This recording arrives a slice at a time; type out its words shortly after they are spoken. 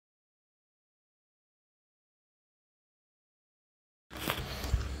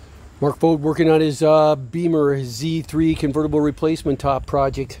Mark Vogt working on his Beamer Z3 convertible replacement top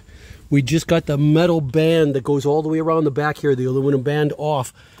project. We just got the metal band that goes all the way around the back here, the aluminum band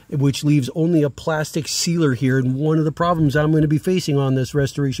off, which leaves only a plastic sealer here. And one of the problems I'm going to be facing on this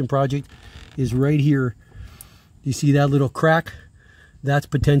restoration project is right here. You see that little crack? That's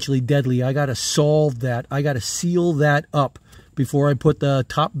potentially deadly. I got to solve that. I got to seal that up before I put the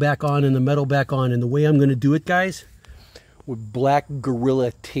top back on and the metal back on. And the way I'm going to do it, guys, with black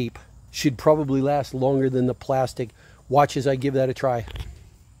Gorilla tape. Should probably last longer than the plastic. Watch as I give that a try.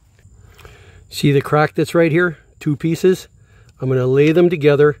 See the crack that's right here? Two pieces. I'm going to lay them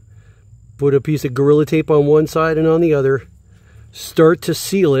together, put a piece of Gorilla tape on one side and on the other, start to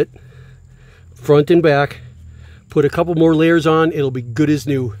seal it front and back, put a couple more layers on, it'll be good as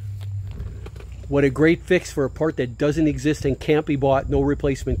new. What a great fix for a part that doesn't exist and can't be bought, no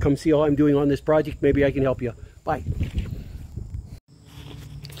replacement. Come see how I'm doing on this project, maybe I can help you. Bye.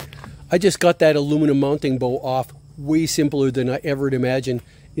 I just got that aluminum mounting bow off way simpler than I ever imagined.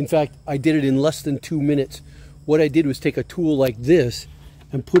 In fact, I did it in less than 2 minutes. What I did was take a tool like this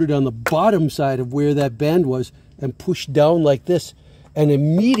and put it on the bottom side of where that band was and push down like this. And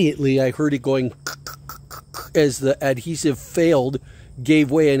immediately I heard it going as the adhesive failed,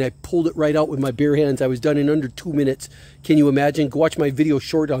 gave way, and I pulled it right out with my bare hands. I was done in under 2 minutes. Can you imagine? Go watch my video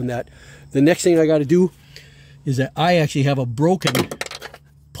short on that. The next thing I got to do is that I actually have a broken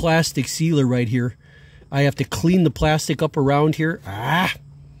plastic sealer right here. I have to clean the plastic up around here. I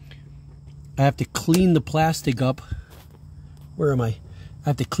have to clean the plastic up. Where am I? I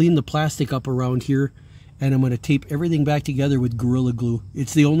have to clean the plastic up around here, and I'm going to tape everything back together with Gorilla Glue.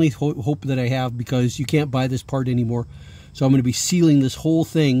 It's the only hope that I have, because you can't buy this part anymore. So I'm going to be sealing this whole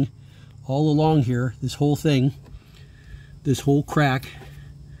thing all along here, this whole thing, this whole crack.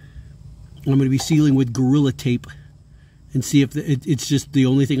 I'm going to be sealing with Gorilla tape and see if it's just the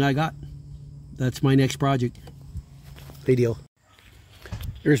only thing I got. That's my next project. Big deal.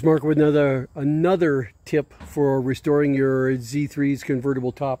 Here's Mark with another tip for restoring your Z3's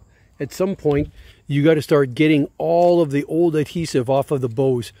convertible top. At some point, you got to start getting all of the old adhesive off of the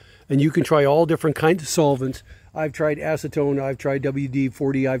bows. And you can try all different kinds of solvents. I've tried acetone, I've tried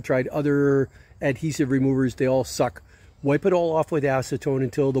WD-40, I've tried other adhesive removers. They all suck. Wipe it all off with acetone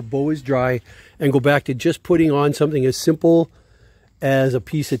until the bow is dry, and go back to just putting on something as simple as a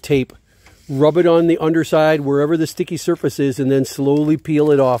piece of tape. Rub it on the underside wherever the sticky surface is, and then slowly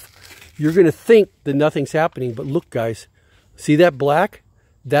peel it off. You're going to think that nothing's happening, but look, guys, see that black?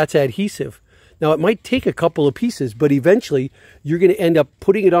 That's adhesive. Now, it might take a couple of pieces, but eventually you're going to end up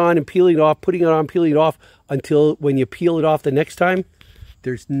putting it on and peeling it off, putting it on, peeling it off, until when you peel it off the next time,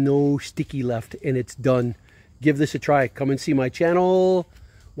 there's no sticky left and it's done. Give this a try. Come and see my channel.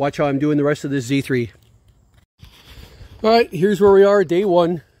 Watch how I'm doing the rest of this Z3. All right, here's where we are, day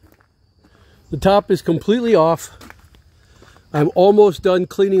one. The top is completely off. I'm almost done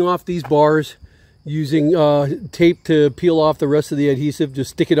cleaning off these bars using tape to peel off the rest of the adhesive. Just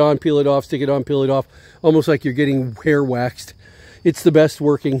stick it on, peel it off, stick it on, peel it off. Almost like you're getting hair waxed. It's the best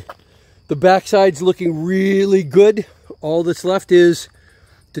working. The backside's looking really good. All that's left is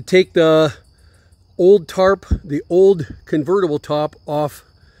to take the old tarp, the old convertible top off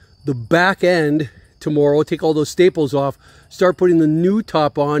the back end tomorrow, take all those staples off, start putting the new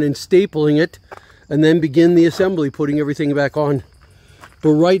top on and stapling it, and then begin the assembly, putting everything back on.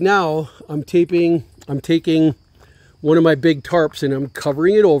 But right now, I'm taking one of my big tarps and I'm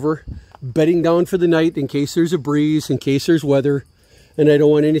covering it over, bedding down for the night in case there's a breeze, in case there's weather, and I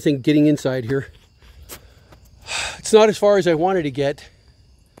don't want anything getting inside here. It's not as far as I wanted to get,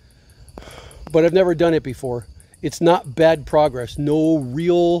 but I've never done it before. It's not bad progress, no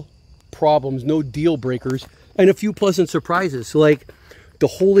real problems, no deal breakers, and a few pleasant surprises. Like the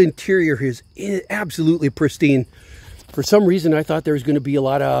whole interior is absolutely pristine. For some reason, I thought there was going to be a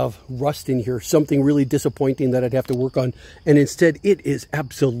lot of rust in here, something really disappointing that I'd have to work on, and instead it is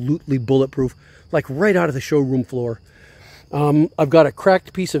absolutely bulletproof, like right out of the showroom floor. I've got a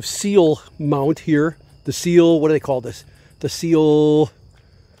cracked piece of seal mount here. The seal, what do they call this? The seal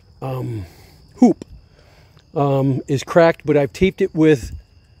hoop is cracked, but I've taped it with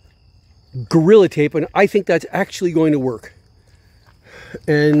Gorilla tape, and I think that's actually going to work.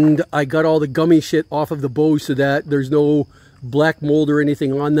 And I got all the gummy shit off of the bows so that there's no black mold or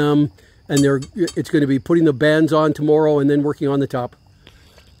anything on them, and it's going to be putting the bands on tomorrow and then working on the top.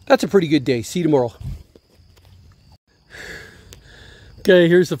 That's a pretty good day. See you tomorrow. Okay,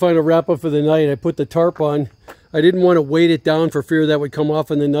 here's the final wrap up for the night. I put the tarp on. I didn't want to weight it down for fear that would come off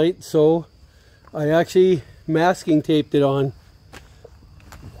in the night, so I actually masking taped it on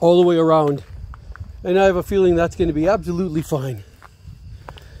all the way around, and I have a feeling that's going to be absolutely fine.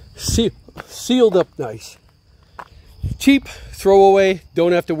 sealed up nice. Cheap, throwaway,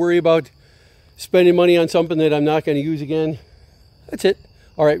 don't have to worry about spending money on something that I'm not going to use again. That's it.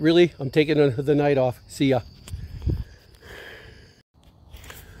 All right, really, I'm taking the night off. See ya.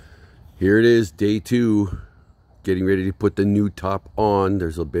 Here it is, day 2. Getting ready to put the new top on.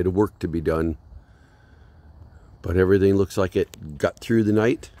 There's a bit of work to be done, but everything looks like it got through the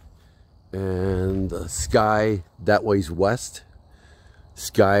night. And the sky, that way's west.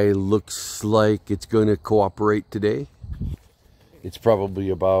 Sky looks like it's going to cooperate today. It's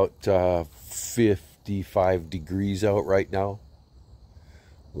probably about 55 degrees out right now.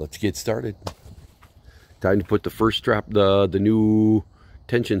 Let's get started. Time to put the first strap, the new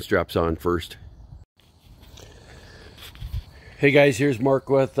tension straps on first. Hey guys, here's Mark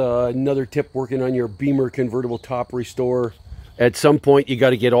with another tip working on your Beamer convertible top restore. At some point you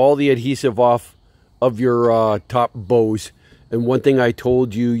got to get all the adhesive off of your top bows. And one thing I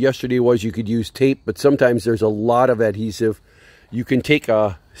told you yesterday was you could use tape, but sometimes there's a lot of adhesive. You can take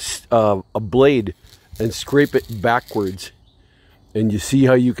a blade and scrape it backwards, and you see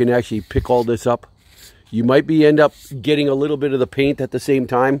how you can actually pick all this up. You might end up getting a little bit of the paint at the same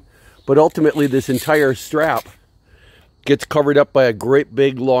time, but ultimately this entire strap gets covered up by a great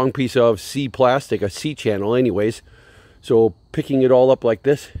big long piece of C plastic, a C channel anyways. So picking it all up like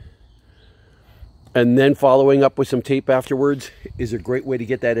this and then following up with some tape afterwards is a great way to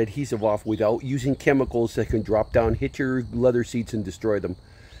get that adhesive off without using chemicals that can drop down, hit your leather seats and destroy them.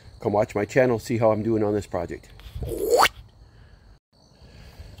 Come watch my channel, see how I'm doing on this project.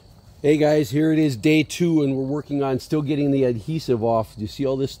 Hey guys, here it is, day 2, and we're working on still getting the adhesive off. Do you see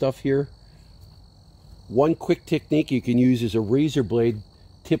all this stuff here? One quick technique you can use is a razor blade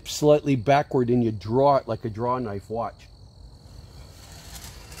tipped slightly backward, and you draw it like a draw knife. Watch.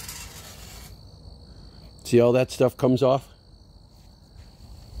 See how that stuff comes off?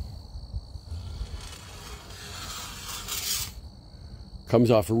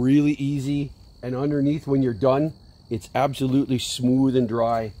 Comes off really easy, and underneath when you're done, it's absolutely smooth and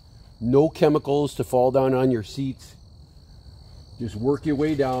dry. No chemicals to fall down on your seats. Just work your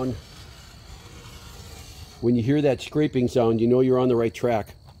way down. When you hear that scraping sound, you know you're on the right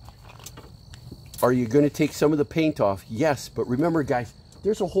track. Are you going to take some of the paint off? Yes, but remember guys,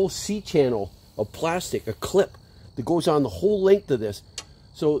 there's a whole C channel of plastic, a clip that goes on the whole length of this.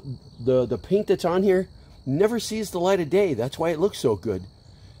 So the paint that's on here never sees the light of day. That's why it looks so good.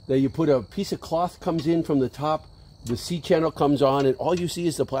 That you put a piece of cloth comes in from the top, the C channel comes on, and all you see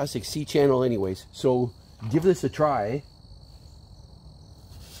is the plastic C channel anyways. So give this a try.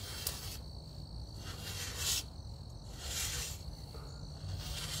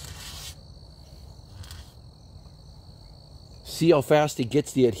 See how fast it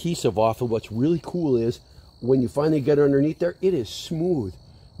gets the adhesive off, and what's really cool is when you finally get underneath there, it is smooth.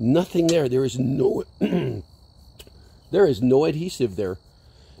 Nothing there. There is no there is no adhesive there.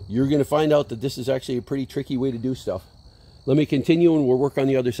 You're going to find out that this is actually a pretty tricky way to do stuff. Let me continue and we'll work on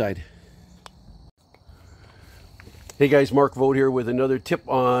the other side. Hey guys, Mark Vogt here with another tip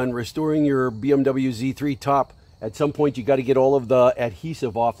on restoring your BMW Z3 top. At some point you got to get all of the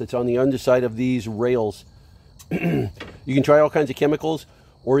adhesive off that's on the underside of these rails. You can try all kinds of chemicals,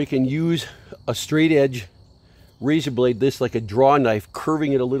 or you can use a straight edge razor blade, this like a draw knife,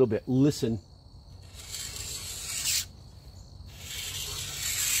 curving it a little bit. Listen.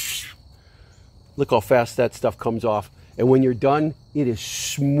 Look how fast that stuff comes off. And when you're done, it is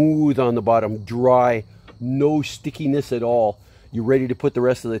smooth on the bottom, dry, no stickiness at all. You're ready to put the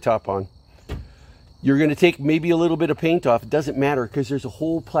rest of the top on. You're going to take maybe a little bit of paint off. It doesn't matter because there's a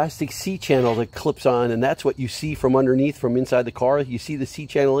whole plastic C channel that clips on, and that's what you see from underneath, from inside the car. You see the C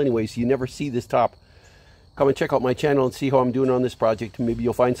channel anyway, so you never see this top. Come and check out my channel and see how I'm doing on this project. Maybe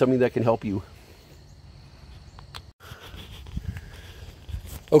you'll find something that can help you.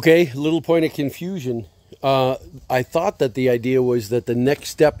 Okay, little point of confusion. I thought that the idea was that the next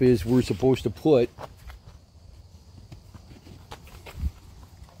step is we're supposed to put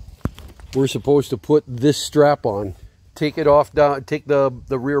this strap on. Take it off down, take the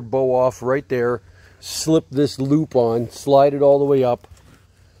rear bow off right there, slip this loop on, slide it all the way up,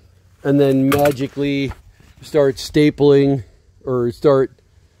 and then magically start stapling, or start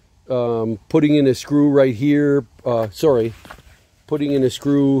putting in a screw right here. Putting in a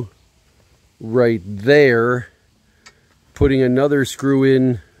screw right there, putting another screw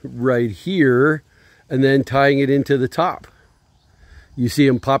in right here, and then tying it into the top. You see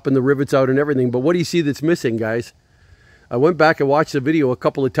him popping the rivets out and everything, but what do you see that's missing, guys? I went back and watched the video a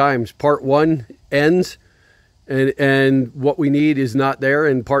couple of times. Part 1 ends, and what we need is not there,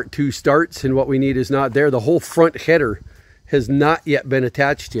 and part 2 starts, and what we need is not there. The whole front header has not yet been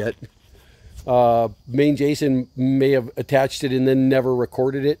attached yet. MAINE Jason may have attached it and then never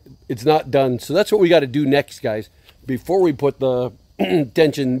recorded it. It's not done. So that's what we got to do next, guys. Before we put the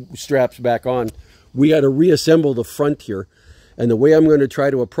tension straps back on, we got to reassemble the front here. And the way I'm going to try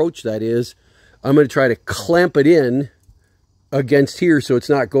to approach that is I'm going to try to clamp it in against here so it's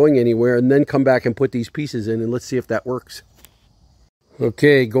not going anywhere, and then come back and put these pieces in, and let's see if that works.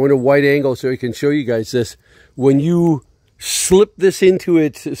 Okay, going to wide angle so I can show you guys this. When you slip this into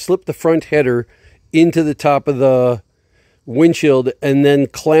it, slip the front header into the top of the windshield and then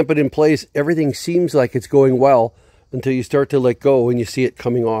clamp it in place, everything seems like it's going well until you start to let go and you see it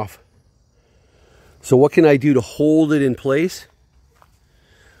coming off. So what can I do to hold it in place?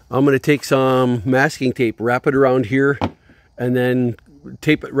 I'm going to take some masking tape, wrap it around here, and then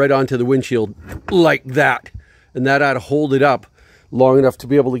tape it right onto the windshield like that. And that ought to hold it up long enough to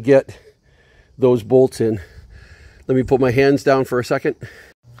be able to get those bolts in. Let me put my hands down for a second.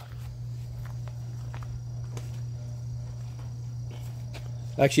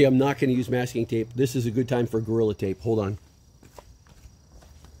 Actually, I'm not going to use masking tape. This is a good time for Gorilla Tape. Hold on.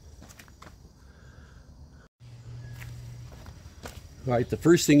 All right, the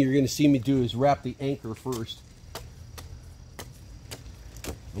first thing you're going to see me do is wrap the anchor first.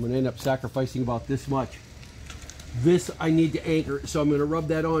 I'm going to end up sacrificing about this much. This I need to anchor, so I'm going to rub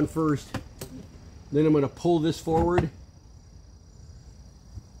that on first. Then I'm going to pull this forward,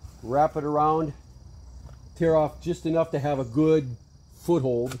 wrap it around, tear off just enough to have a good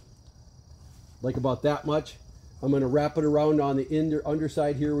foothold, like about that much. I'm going to wrap it around on the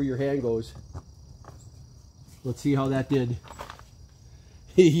underside here where your hand goes. Let's see how that did.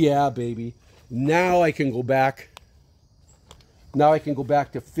 Yeah, baby. Now I can go back. Now I can go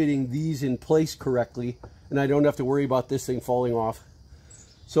back to fitting these in place correctly, and I don't have to worry about this thing falling off.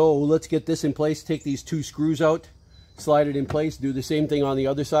 So let's get this in place. Take these two screws out, slide it in place, do the same thing on the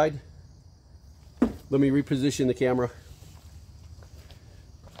other side. Let me reposition the camera.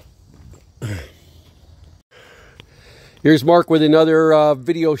 Here's Mark with another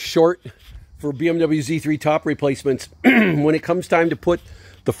video short for BMW Z3 top replacements. When it comes time to put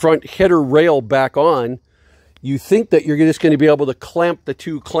the front header rail back on, you think that you're just going to be able to clamp the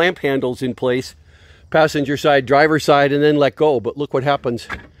two clamp handles in place, passenger side, driver side, and then let go. But look what happens.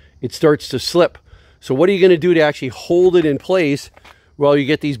 It starts to slip. So what are you going to do to actually hold it in place while you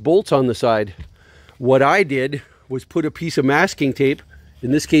get these bolts on the side? What I did was put a piece of masking tape,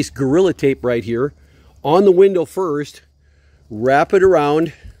 in this case Gorilla Tape right here, on the window first, wrap it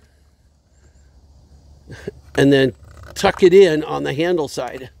around, and then tuck it in on the handle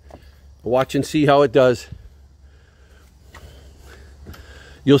side. Watch and see how it does.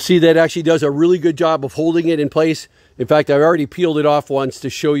 You'll see that actually does a really good job of holding it in place. In fact, I've already peeled it off once to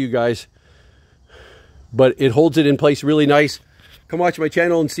show you guys. But it holds it in place really nice. Come watch my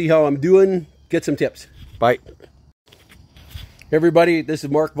channel and see how I'm doing. Get some tips. Bye. Hey everybody, this is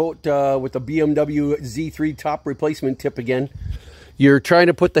Mark Vogt with the BMW Z3 top replacement tip again. You're trying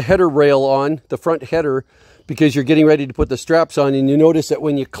to put the header rail on, the front header, because you're getting ready to put the straps on, and you notice that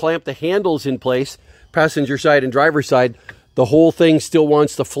when you clamp the handles in place, passenger side and driver side, the whole thing still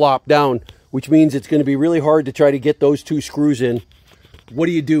wants to flop down, which means it's going to be really hard to try to get those two screws in. What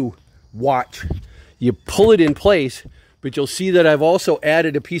do? Watch. You pull it in place, but you'll see that I've also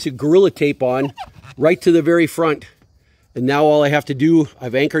added a piece of Gorilla Tape on right to the very front. And now all I have to do,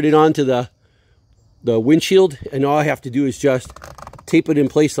 I've anchored it onto the windshield, and all I have to do is just tape it in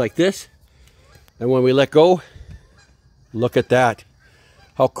place like this. And when we let go, look at that.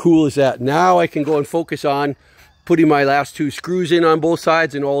 How cool is that? Now I can go and focus on putting my last two screws in on both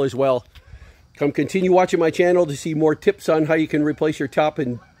sides, and all is well. Come continue watching my channel to see more tips on how you can replace your top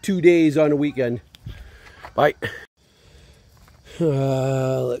in 2 days on a weekend. Bye.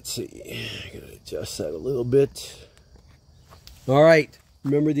 Let's see. I'm going to adjust that a little bit. All right.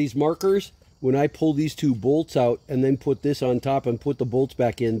 Remember these markers? When I pull these two bolts out and then put this on top and put the bolts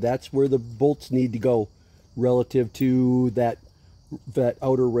back in, that's where the bolts need to go relative to that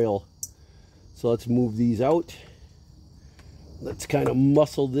outer rail. So let's move these out. Let's kind of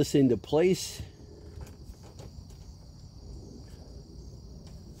muscle this into place.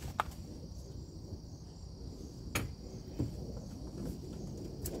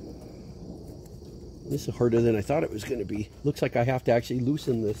 This is harder than I thought it was going to be. Looks like I have to actually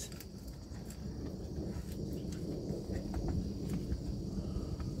loosen this.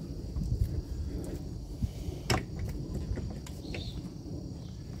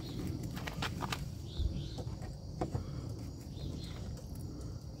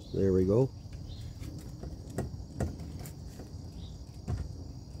 There we go.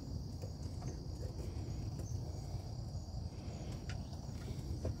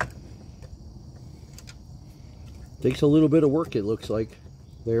 Takes a little bit of work, it looks like.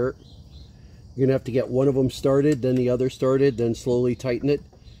 There. You're gonna have to get one of them started, then the other started, then slowly tighten it.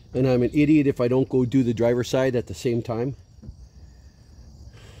 And I'm an idiot if I don't go do the driver's side at the same time.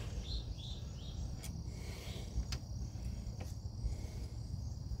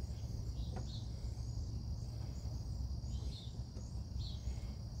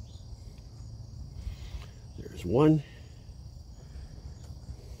 There's one.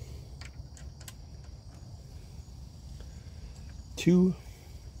 Two.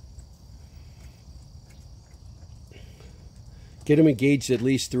 Get them engaged at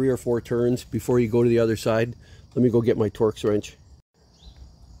least 3 or 4 turns before you go to the other side. Let me go get my Torx wrench.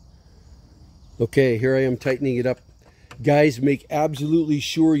 Okay, here I am tightening it up. Guys, make absolutely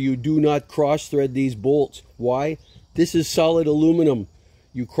sure you do not cross thread these bolts. Why? This is solid aluminum.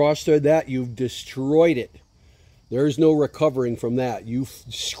 You cross thread that, you've destroyed it. There's no recovering from that. You've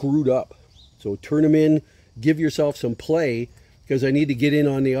screwed up. So turn them in, give yourself some play, because I need to get in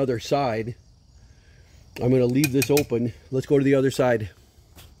on the other side. I'm going to leave this open. Let's go to the other side.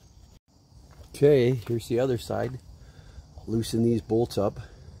 Okay, here's the other side. Loosen these bolts up.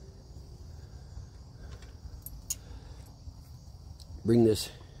 Bring this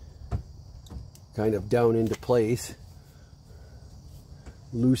kind of down into place.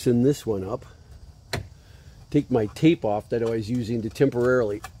 Loosen this one up. Take my tape off that I was using to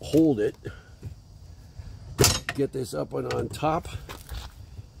temporarily hold it. Get this up and on top.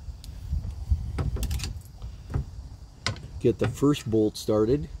 Get the first bolt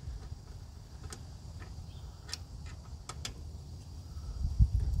started.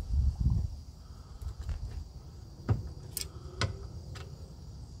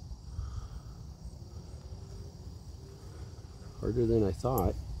 Harder than I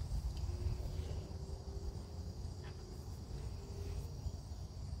thought.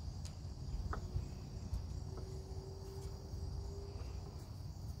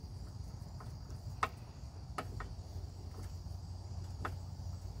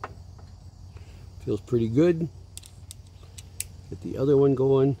 Feels pretty good. Get the other one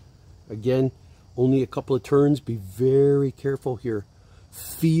going. Again, only a couple of turns. Be very careful here.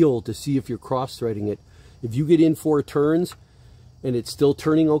 Feel to see if you're cross-threading it. If you get in 4 turns and it's still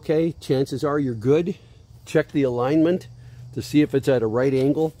turning okay, chances are you're good. Check the alignment to see if it's at a right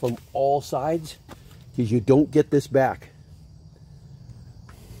angle from all sides, because you don't get this back.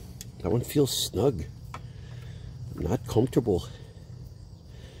 That one feels snug. I'm not comfortable.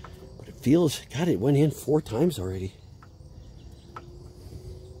 Feels, God, it went in 4 times already.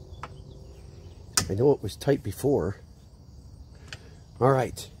 I know it was tight before. All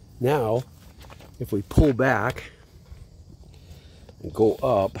right, now if we pull back and go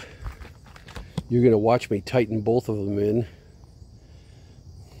up, you're going to watch me tighten both of them in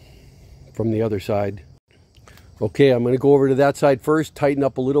from the other side. Okay, I'm going to go over to that side first, tighten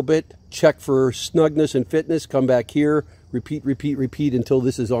up a little bit, check for snugness and fitness, come back here, repeat, repeat, repeat until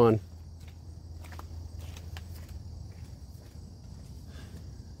this is on.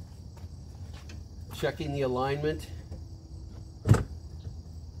 Checking the alignment. I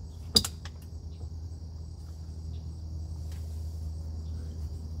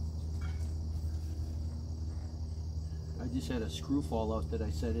just had a screw fall out that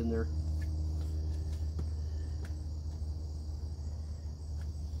I set in there.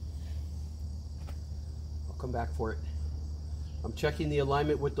 I'll come back for it. I'm checking the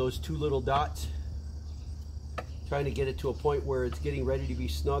alignment with those 2 little dots, trying to get it to a point where it's getting ready to be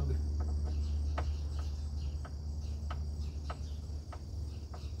snug.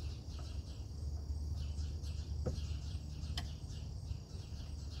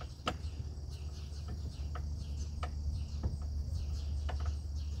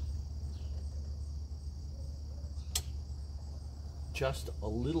 Just a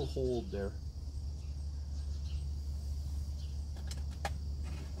little hold there.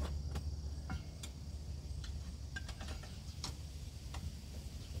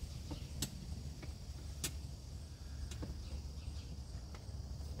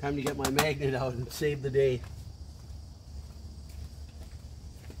 Time to get my magnet out and save the day.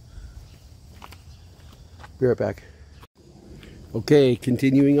 Be right back. Okay,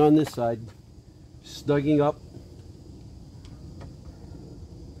 continuing on this side, snugging up.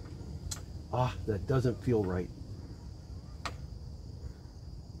 Ah, that doesn't feel right.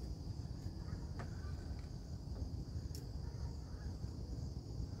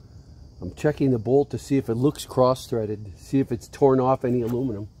 I'm checking the bolt to see if it looks cross-threaded, see if it's torn off any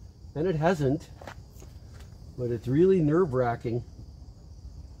aluminum. And it hasn't, but it's really nerve-wracking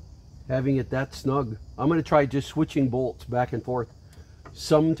having it that snug. I'm going to try just switching bolts back and forth.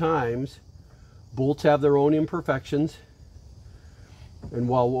 Sometimes Bolts have their own imperfections, and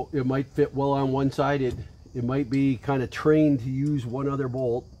while it might fit well on one side, it might be kind of trained to use one other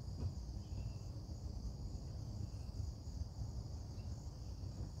bolt.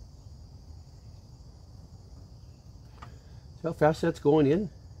 See how fast that's going in?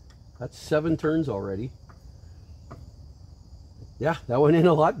 That's 7 turns already. Yeah, that went in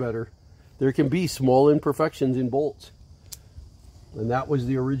a lot better. There can be small imperfections in bolts. And that was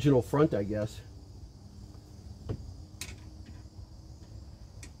the original front, I guess.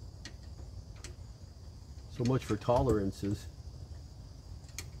 So much for tolerances.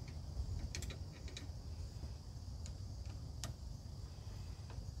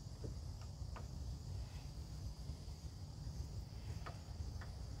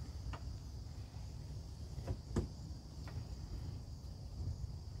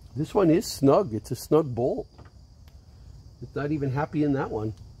 This one is snug. It's a snug bolt. It's not even happy in that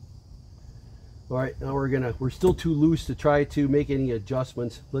one. All right, now we're still too loose to try to make any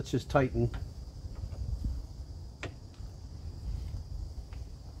adjustments. Let's just tighten.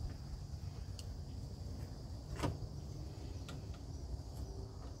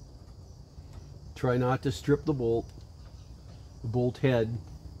 Try not to strip the bolt head.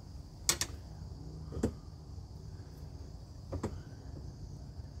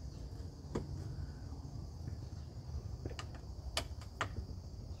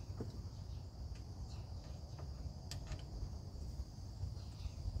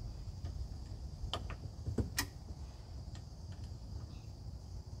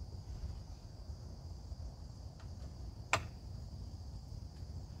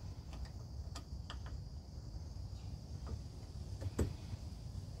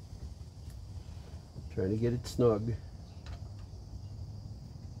 Trying to get it snug.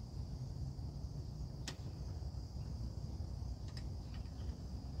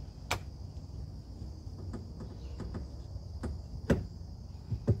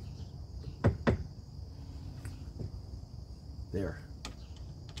 There.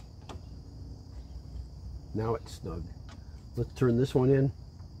 Now it's snug. Let's turn this one in and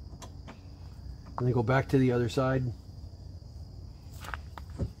then go back to the other side.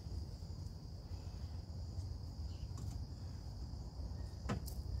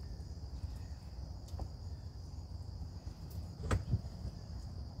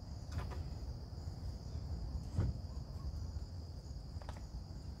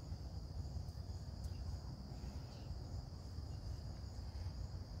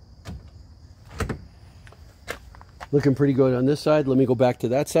 Looking pretty good on this side. Let me go back to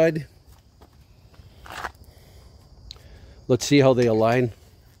that side. Let's see how they align.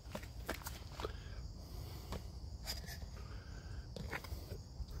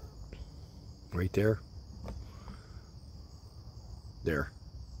 Right there. There.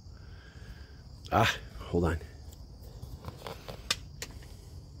 Ah, hold on.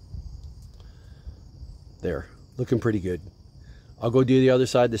 There. Looking pretty good. I'll go do the other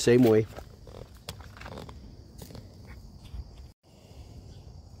side the same way.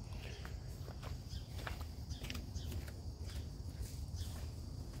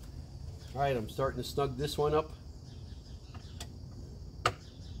 All right, I'm starting to snug this one up.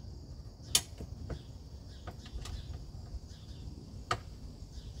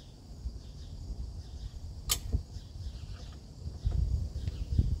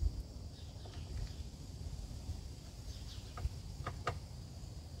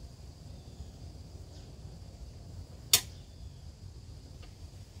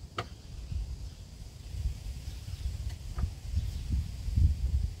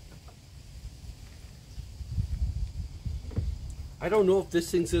 I don't know if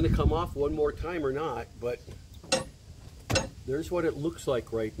this thing's going to come off one more time or not, but there's what it looks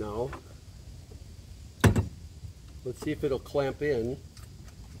like right now. Let's see if it'll clamp in.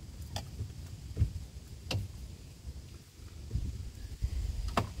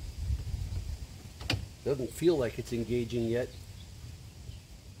 Doesn't feel like it's engaging yet.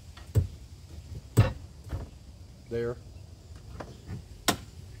 There.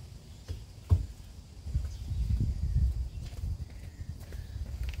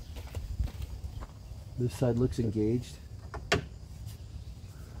 This side looks engaged.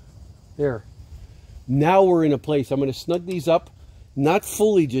 There. Now we're in a place. I'm going to snug these up. Not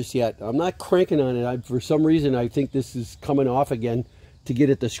fully just yet. I'm not cranking on it. For some reason, I think this is coming off again to get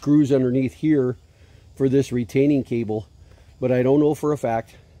at the screws underneath here for this retaining cable. But I don't know for a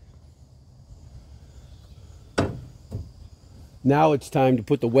fact. Now it's time to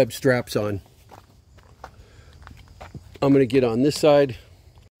put the web straps on. I'm going to get on this side.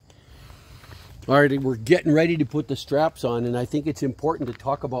 All right, we're getting ready to put the straps on, and I think it's important to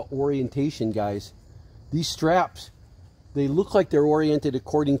talk about orientation, guys. These straps, they look like they're oriented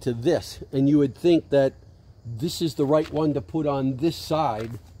according to this, and you would think that this is the right one to put on this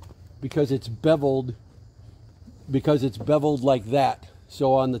side because it's beveled like that.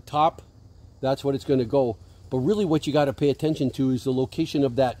 So on the top, that's what it's going to go. But really what you got to pay attention to is the location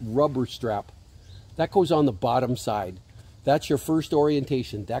of that rubber strap. That goes on the bottom side. That's your first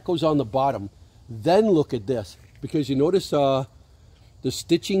orientation. That goes on the bottom. Then look at this, because you notice the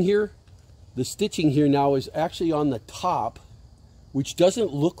stitching here? The stitching here now is actually on the top, which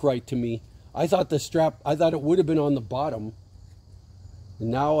doesn't look right to me. I thought it would have been on the bottom.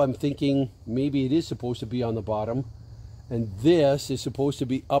 And now I'm thinking maybe it is supposed to be on the bottom. And this is supposed to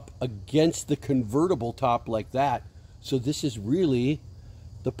be up against the convertible top like that. So this is really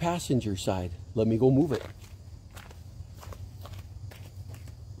the passenger side. Let me go move it.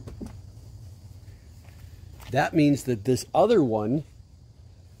 That means that this other one,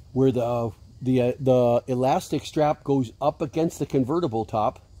 where the elastic strap goes up against the convertible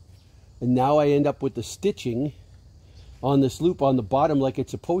top, and now I end up with the stitching on this loop on the bottom like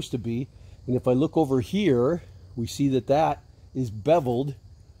it's supposed to be. And if I look over here, we see that that is beveled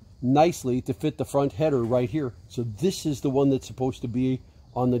nicely to fit the front header right here. So this is the one that's supposed to be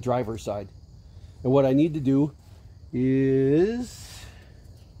on the driver's side. And what I need to do is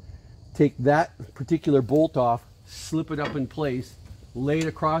take that particular bolt off, slip it up in place, lay it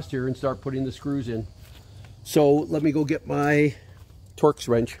across here, and start putting the screws in. So let me go get my Torx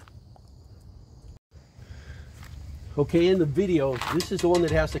wrench. Okay, in the video, this is the one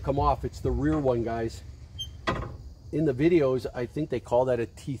that has to come off. It's the rear one, guys. In the videos, I think they call that a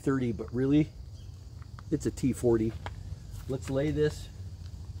T30, but really, it's a T40. Let's lay this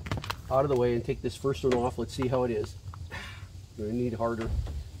out of the way and take this first one off. Let's see how it is. I'm gonna need harder.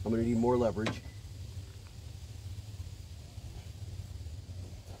 I'm gonna need more leverage.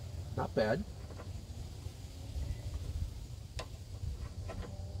 Not bad.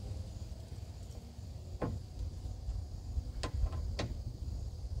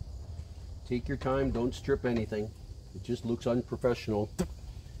 Take your time, don't strip anything. It just looks unprofessional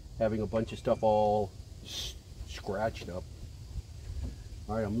having a bunch of stuff all scratched up.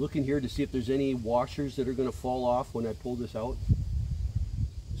 All right, I'm looking here to see if there's any washers that are going to fall off when I pull this out.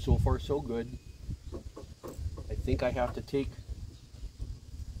 So far, so good. I think I have to take...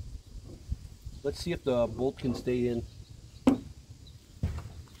 Let's see if the bolt can stay in. I'm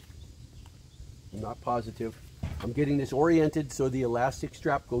not positive. I'm getting this oriented so the elastic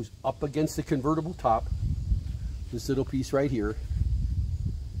strap goes up against the convertible top. This little piece right here.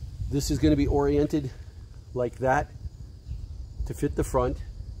 This is going to be oriented like that to fit the front.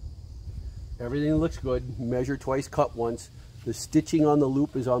 Everything looks good. Measure twice, cut once. The stitching on the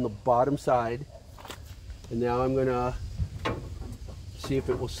loop is on the bottom side. And now I'm going to see if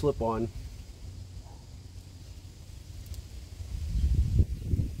it will slip on.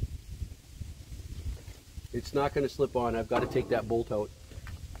 It's not going to slip on. I've got to take that bolt out.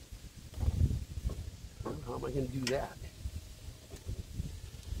 How am I going to do that?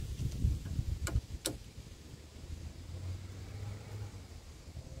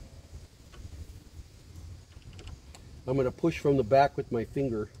 I'm going to push from the back with my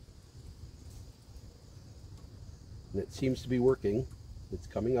finger. And it seems to be working. It's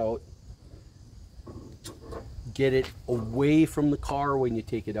coming out. Get it away from the car when you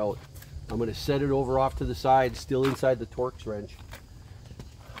take it out. I'm going to set it over off to the side, still inside the Torx wrench.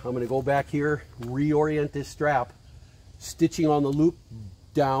 I'm going to go back here, reorient this strap, stitching on the loop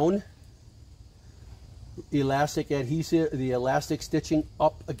down, elastic adhesive, the elastic stitching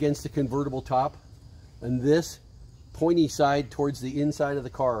up against the convertible top, and this pointy side towards the inside of the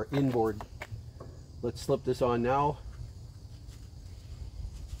car, inboard. Let's slip this on now.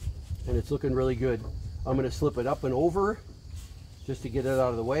 And it's looking really good. I'm going to slip it up and over just to get it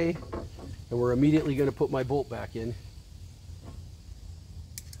out of the way. And we're immediately going to put my bolt back in.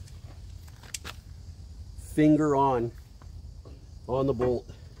 Finger on the bolt.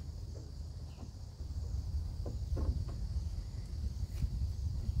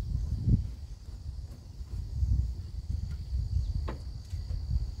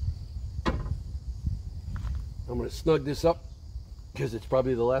 I'm going to snug this up because it's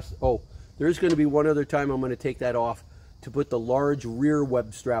probably the last. Oh, there's going to be one other time I'm going to take that off to put the large rear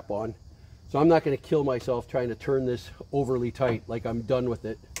web strap on. So I'm not going to kill myself trying to turn this overly tight. Like, I'm done with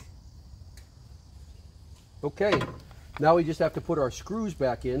it. Okay, now we just have to put our screws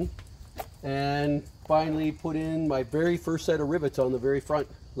back in and finally put in my very first set of rivets on the very front.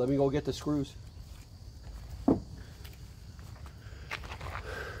 Let me go get the screws.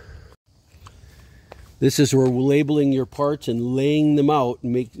 This is where labeling your parts and laying them out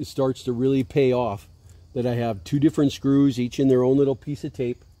and it starts to really pay off. That I have 2 different screws, each in their own little piece of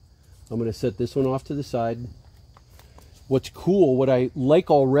tape. I'm going to set this one off to the side. What's cool, what I like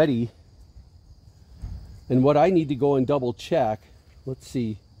already, and what I need to go and double check, let's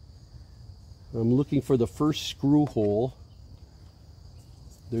see. I'm looking for the first screw hole.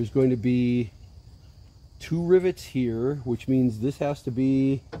 There's going to be 2 rivets here, which means this has to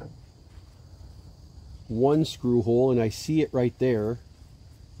be 1 screw hole, and I see it right there.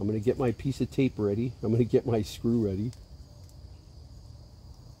 I'm going to get my piece of tape ready. I'm going to get my screw ready.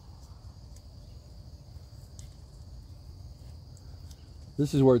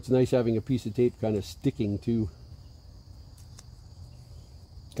 This is where it's nice having a piece of tape kind of sticking too.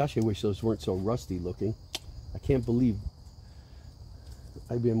 Gosh, I wish those weren't so rusty looking. I can't believe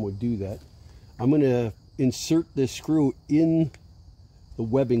IBM would do that. I'm going to insert this screw in the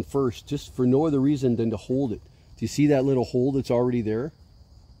webbing first, just for no other reason than to hold it. Do you see that little hole that's already there?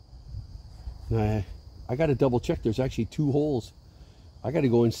 I got to double check. There's actually 2 holes. I got to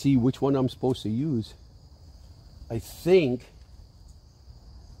go and see which one I'm supposed to use. I think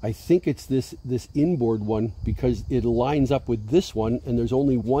it's this inboard one, because it lines up with this one, and there's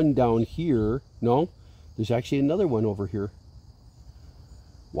only one down here. No, there's actually another one over here.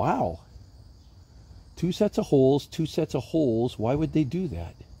 Wow. 2 sets of holes, 2 sets of holes. Why would they do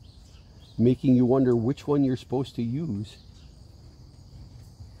that? Making you wonder which one you're supposed to use.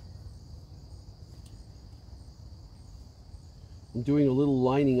 I'm doing a little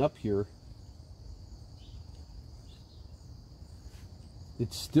lining up here.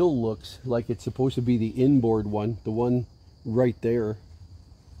 It still looks like it's supposed to be the inboard one, the one right there.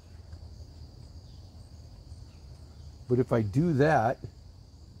 But if I do that,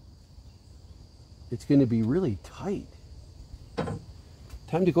 it's going to be really tight.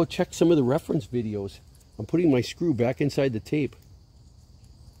 Time to go check some of the reference videos. I'm putting my screw back inside the tape.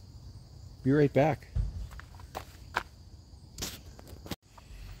 Be right back.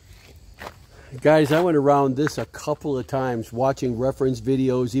 Guys, I went around this a couple of times, watching reference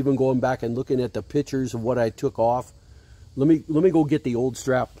videos, even going back and looking at the pictures of what I took off. Let me go get the old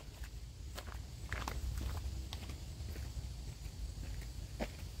strap.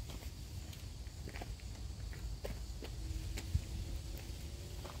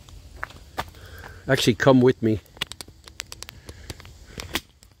 Actually, come with me.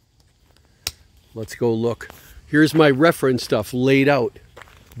 Let's go look. Here's my reference stuff laid out.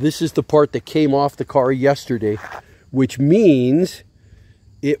 This is the part that came off the car yesterday, which means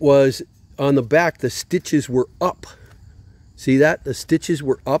it was on the back, the stitches were up. See that? The stitches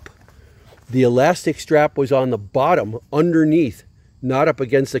were up. The elastic strap was on the bottom, underneath, not up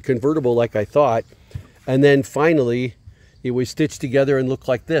against the convertible like I thought. And then finally, it was stitched together and looked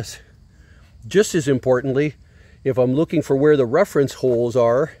like this. Just as importantly, if I'm looking for where the reference holes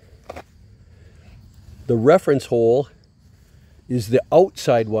are, the reference hole is the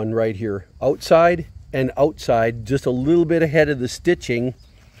outside one right here. Outside and outside, just a little bit ahead of the stitching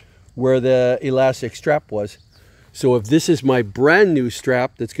where the elastic strap was. So if this is my brand new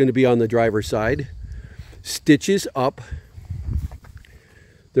strap that's going to be on the driver's side, stitches up.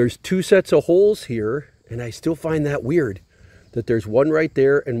 There's 2 sets of holes here, and I still find that weird that there's one right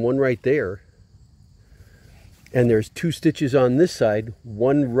there and one right there. And there's 2 stitches on this side,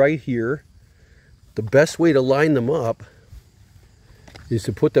 one right here. The best way to line them up is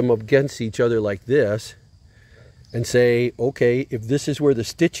to put them up against each other like this and say, okay, if this is where the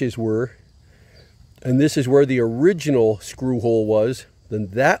stitches were and this is where the original screw hole was, then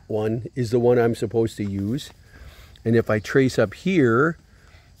that one is the one I'm supposed to use. And if I trace up here,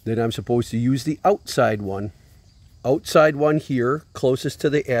 then I'm supposed to use the outside one. Outside one here, closest to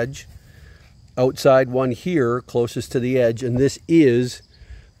the edge. Outside one here, closest to the edge. And this is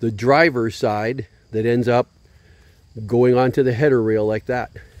the driver's side that ends up going onto the header rail like that.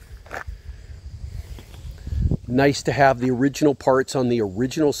 Nice to have the original parts on the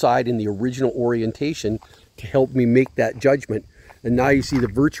original side in the original orientation to help me make that judgment. And now you see the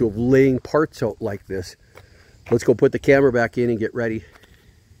virtue of laying parts out like this. Let's go put the camera back in and get ready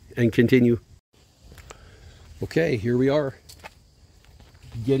and continue. Okay, here we are.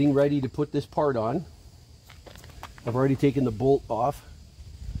 Getting ready to put this part on. I've already taken the bolt off.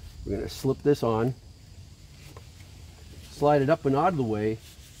 We're going to slip this on. Slide it up and out of the way.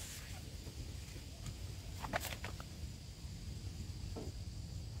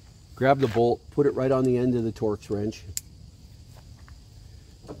 Grab the bolt, put it right on the end of the Torx wrench.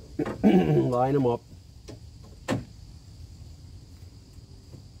 Line them up.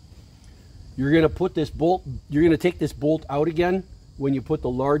 You're going to put this bolt, you're going to take this bolt out again when you put the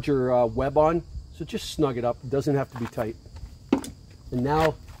larger web on. So just snug it up. It doesn't have to be tight. And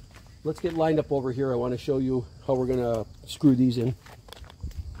now let's get lined up over here. I want to show you how we're going to screw these in.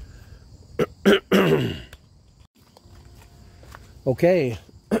 Okay,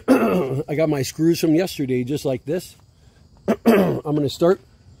 I got my screws from yesterday just like this. I'm going to start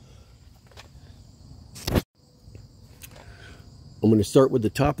with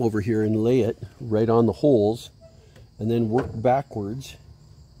the top over here and lay it right on the holes, and then work backwards,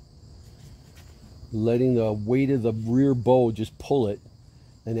 letting the weight of the rear bow just pull it,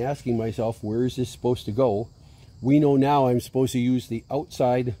 and asking myself, where is this supposed to go? We know now I'm supposed to use the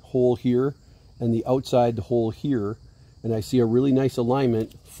outside hole here and the outside hole here, and I see a really nice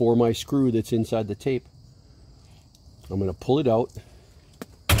alignment for my screw that's inside the tape. I'm going to pull it out.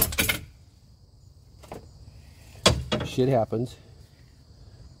 Shit happens.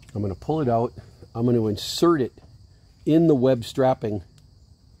 I'm going to pull it out. I'm going to insert it in the web strapping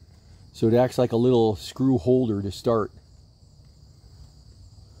so it acts like a little screw holder to start.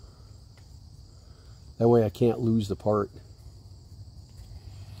 That way I can't lose the part.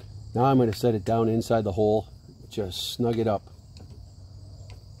 Now I'm going to set it down inside the hole, just snug it up.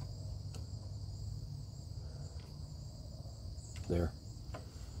 There.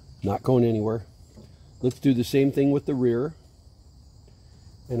 Not going anywhere. Let's do the same thing with the rear.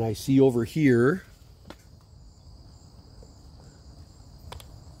 And I see over here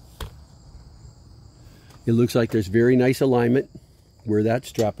it looks like there's very nice alignment where that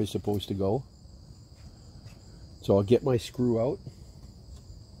strap is supposed to go. So I'll get my screw out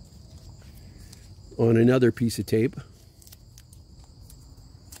on another piece of tape.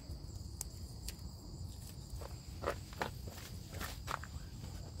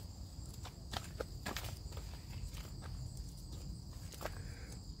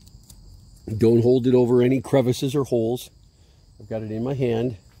 Don't hold it over any crevices or holes. I've got it in my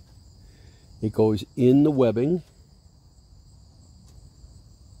hand. It goes in the webbing.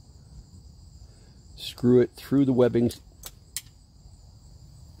 Screw it through the webbing.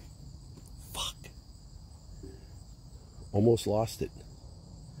 Fuck. Almost lost it.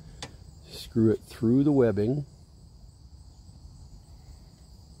 Screw it through the webbing.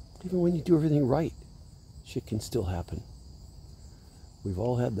 Even when you do everything right, shit can still happen. We've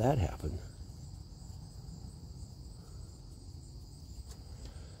all had that happen.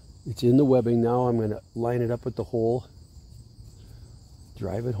 It's in the webbing now. I'm going to line it up with the hole,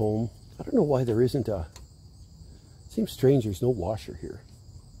 drive it home. I don't know why there isn't a, seems strange there's no washer here.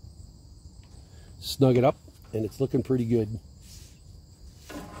 Snug it up and it's looking pretty good.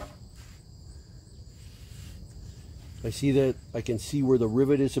 I see that I can see where the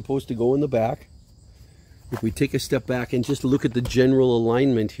rivet is supposed to go in the back. If we take a step back and just look at the general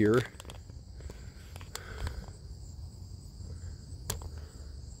alignment here,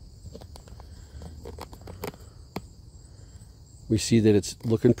 we see that it's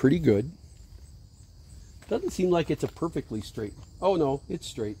looking pretty good. Doesn't seem like it's a perfectly straight. Oh no, it's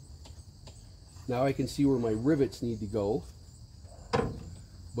straight. Now I can see where my rivets need to go,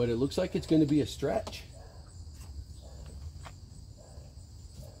 but it looks like it's going to be a stretch.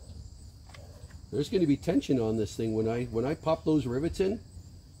 There's going to be tension on this thing when I pop those rivets in.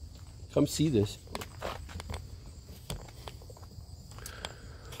 Come see this.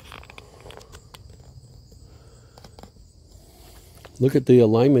 Look at the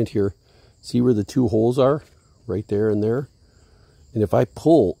alignment here. See where the two holes are? Right there and there. And if I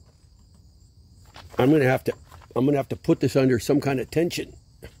pull, I'm gonna have to put this under some kind of tension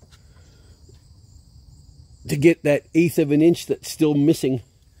to get that 1/8 of an inch that's still missing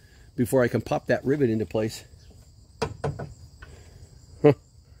before I can pop that rivet into place. Huh.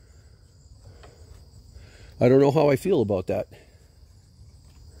 I don't know how I feel about that.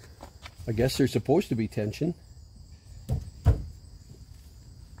 I guess there's supposed to be tension.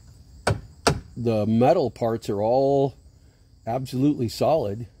 The metal parts are all absolutely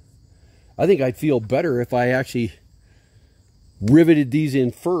solid. I think I'd feel better if I actually riveted these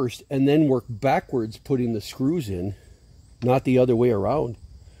in first and then worked backwards putting the screws in, not the other way around.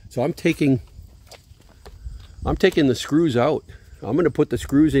 So I'm taking the screws out. I'm going to put the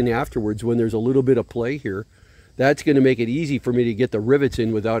screws in afterwards when there's a little bit of play here. That's going to make it easy for me to get the rivets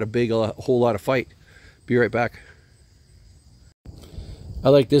in without a whole lot of fight. Be right back. I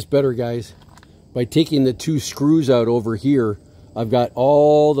like this better, guys. By taking the two screws out over here, I've got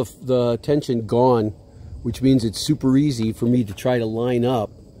all the tension gone, which means it's super easy for me to try to line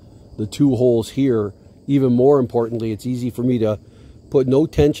up the two holes here. Even more importantly, it's easy for me to put no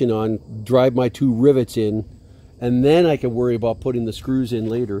tension on, drive my two rivets in, and then I can worry about putting the screws in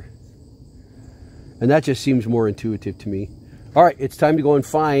later. And that just seems more intuitive to me. All right, it's time to go and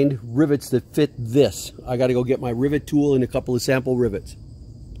find rivets that fit this. I got to go get my rivet tool and a couple of sample rivets.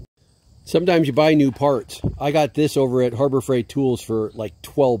 Sometimes you buy new parts. I got this over at Harbor Freight Tools for like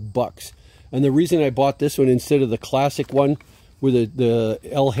 12 bucks. And the reason I bought this one instead of the classic one with the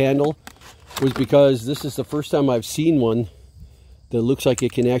L handle was because this is the first time I've seen one that looks like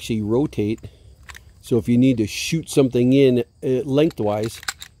it can actually rotate. So if you need to shoot something in lengthwise,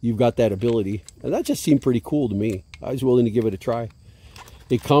 you've got that ability. And that just seemed pretty cool to me. I was willing to give it a try.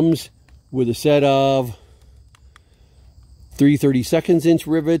 It comes with a set of 3 32 inch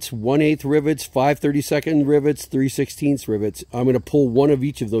rivets, 1/8 rivets, 5 32 rivets, 3 16 rivets. I'm going to pull one of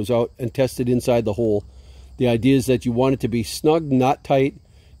each of those out and test it inside the hole. The idea is that you want it to be snug, not tight.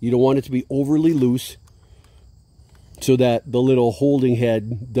 You don't want it to be overly loose so that the little holding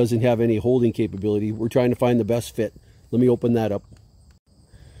head doesn't have any holding capability. We're trying to find the best fit. Let me open that up.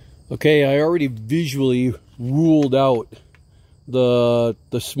 Okay, I already visually ruled out the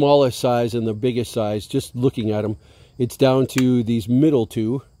smallest size and the biggest size just looking at them. It's down to these middle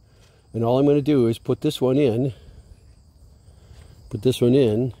two, and all I'm going to do is put this one in,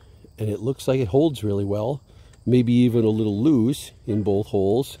 and it looks like it holds really well, maybe even a little loose in both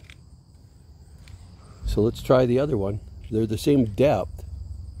holes. So let's try the other one. They're the same depth.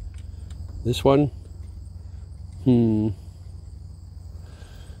 This one,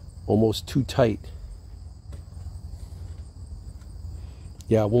 almost too tight.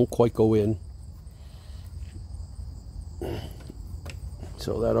 Yeah, it won't quite go in.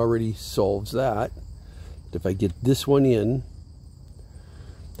 So that already solves that. If I get this one in,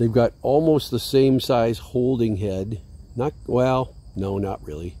 they've got almost the same size holding head. Not, well, no, not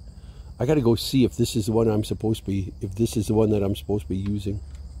really. I got to go see if this is the one I'm supposed to be, if this is the one that I'm supposed to be using.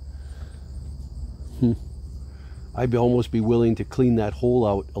 I'd almost be willing to clean that hole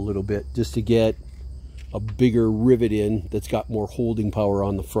out a little bit just to get a bigger rivet in that's got more holding power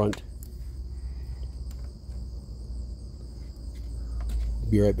on the front.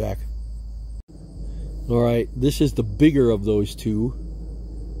 Be right back. All right, this is the bigger of those two,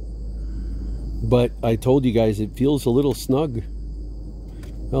 but I told you guys it feels a little snug.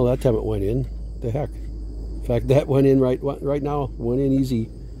 Well, that time it went in. The heck. In fact, that went in right now. Went in easy.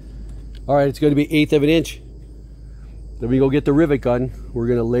 All right, it's going to be 1/8 of an inch. Then we go get the rivet gun. We're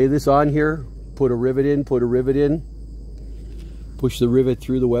going to lay this on here, put a rivet in, push the rivet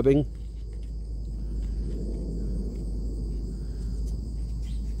through the webbing.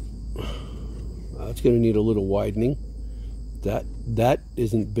 That's going to need a little widening. That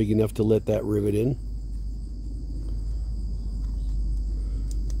isn't big enough to let that rivet in.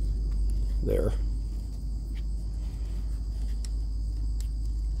 There.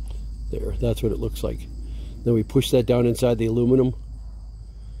 There, that's what it looks like. Then we push that down inside the aluminum.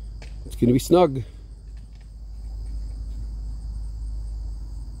 It's going to be snug.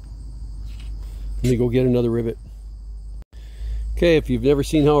 Let me go get another rivet. Okay, if you've never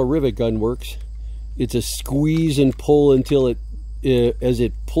seen how a rivet gun works, it's a squeeze and pull until as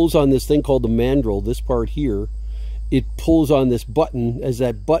it pulls on this thing called the mandrel, this part here, it pulls on this button. As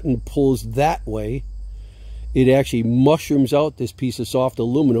that button pulls that way, it actually mushrooms out this piece of soft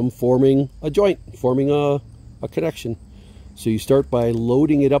aluminum, forming a joint, forming a connection. So you start by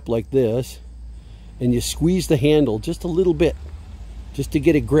loading it up like this, and you squeeze the handle just a little bit, just to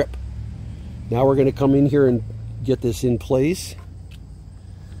get a grip. Now we're going to come in here and get this in place.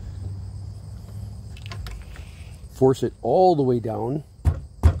 Force it all the way down.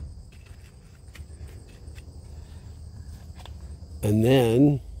 And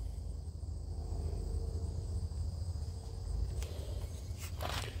then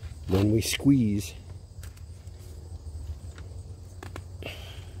we squeeze.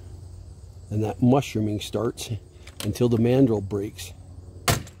 And that mushrooming starts until the mandrel breaks.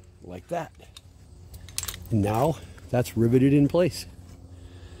 Like that. And now that's riveted in place.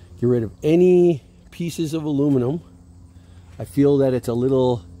 Get rid of any pieces of aluminum. I feel that it's a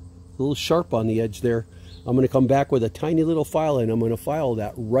little sharp on the edge there. I'm going to come back with a tiny little file, and I'm going to file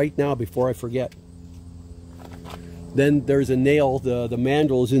that right now before I forget. Then there's a nail. The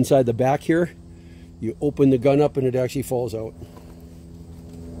mandrel is inside the back here. You open the gun up and it actually falls out.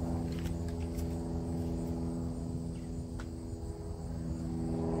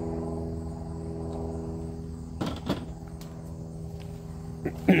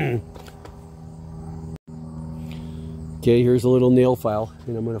 Okay, here's a little nail file,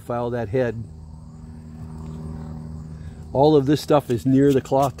 and I'm going to file that head. All of this stuff is near the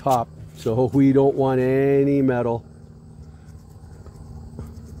cloth top, so we don't want any metal,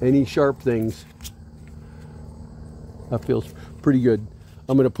 any sharp things. That feels pretty good.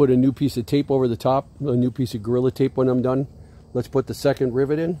 I'm going to put a new piece of tape over the top, a new piece of Gorilla Tape when I'm done. Let's put the second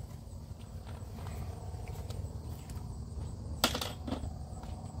rivet in.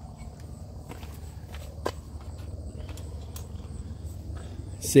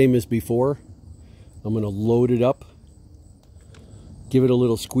 Same as before. I'm going to load it up. Give it a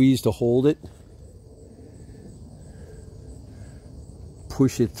little squeeze to hold it.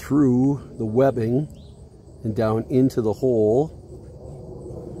 Push it through the webbing and down into the hole.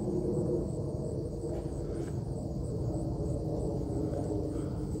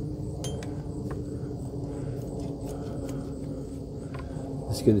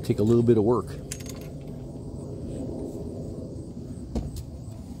 It's going to take a little bit of work.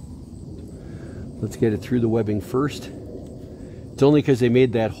 Let's get it through the webbing first. It's only because they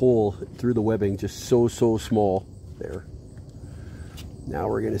made that hole through the webbing just so small there. Now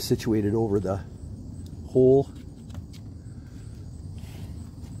we're going to situate it over the hole.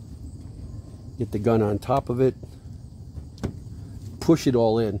 Get the gun on top of it. Push it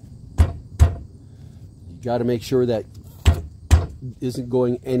all in. You got to make sure that isn't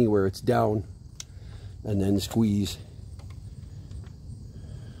going anywhere. It's down. And then squeeze.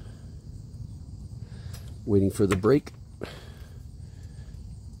 Waiting for the break.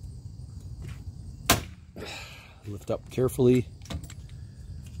 Lift up carefully.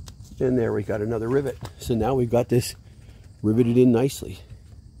 And there we got another rivet. So now we've got this riveted in nicely.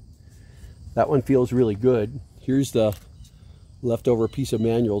 That one feels really good. Here's the leftover piece of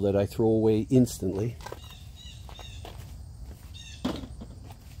manual that I throw away instantly.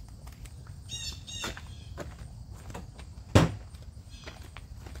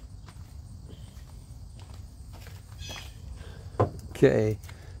 Okay,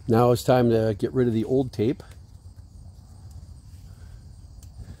 now it's time to get rid of the old tape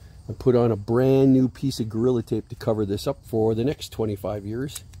and put on a brand new piece of Gorilla Tape to cover this up for the next 25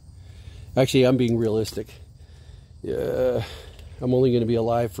 years. Actually, I'm being realistic. I'm only going to be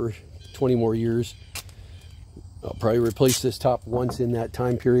alive for 20 more years. I'll probably replace this top once in that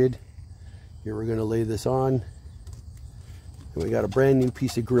time period. Here we're going to lay this on. And we got a brand new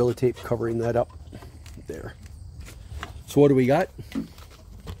piece of Gorilla Tape covering that up there. So what do we got?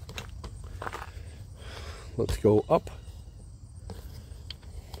 Let's go up.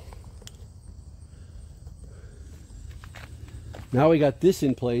 Now we got this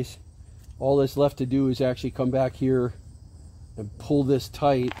in place. All that's left to do is actually come back here and pull this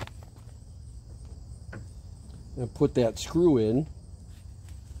tight and put that screw in.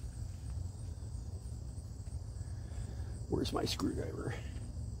 Where's my screwdriver?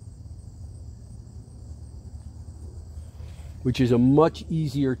 Which is a much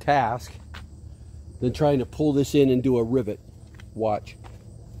easier task than trying to pull this in and do a rivet. Watch.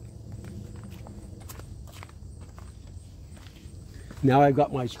 Now I've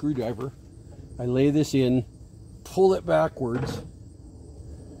got my screwdriver. I lay this in, pull it backwards,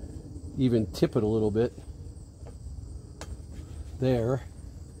 even tip it a little bit. There.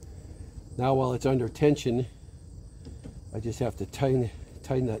 Now while it's under tension, I just have to tighten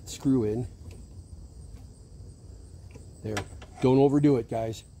that screw in. There. Don't overdo it,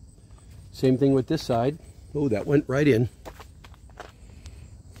 guys. Same thing with this side. Oh, that went right in.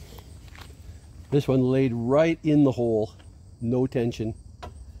 This one laid right in the hole. No tension.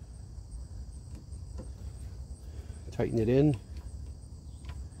 Tighten it in.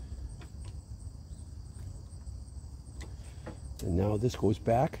 And now this goes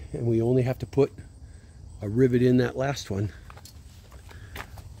back, and we only have to put a rivet in that last one.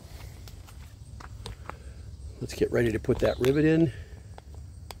 Let's get ready to put that rivet in.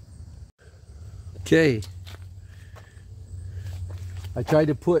 Okay. I tried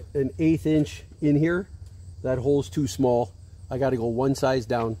to put an 1/8 inch in here. That hole's too small. I got to go one size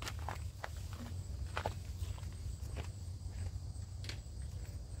down.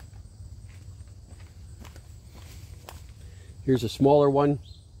 Here's a smaller one.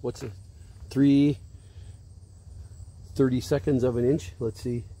 What's it? 3/32 of an inch. Let's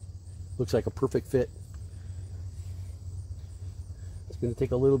see. Looks like a perfect fit. It's going to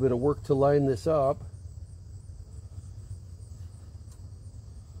take a little bit of work to line this up.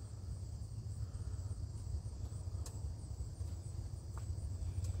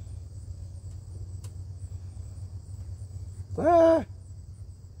 Ah!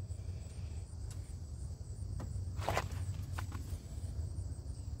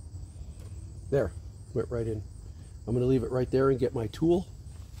 There, went right in. I'm going to leave it right there and get my tool.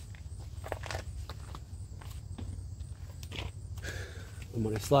 I'm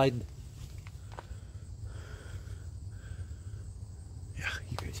going to slide. Yeah,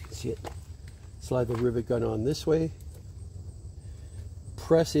 you guys can see it. Slide the rivet gun on this way.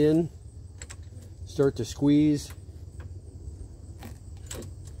 Press in. Start to squeeze.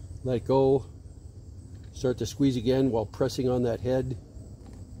 let go, start to squeeze again while pressing on that head.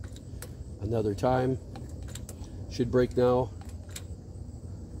 Another time. Should break now.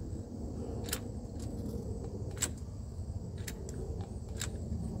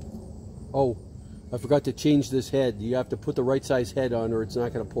 Oh, I forgot to change this head. You have to put the right size head on or it's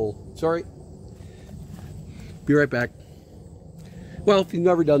not going to pull. Sorry. Be right back. Well, if you've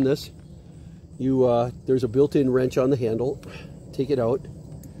never done this, there's a built-in wrench on the handle. Take it out.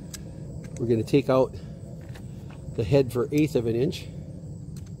 We're going to take out the head for 1/8 of an inch.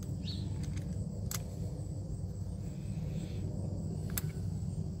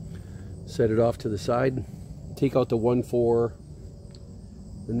 Set it off to the side. Take out the one for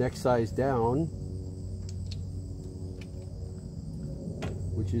the next size down,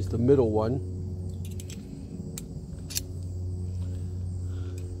 which is the middle one.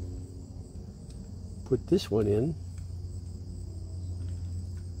 Put this one in.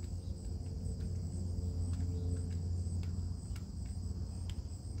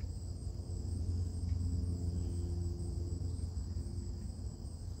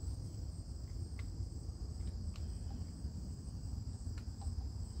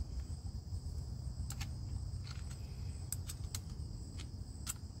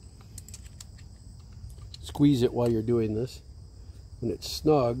 Squeeze it while you're doing this. When it's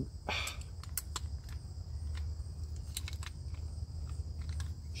snug,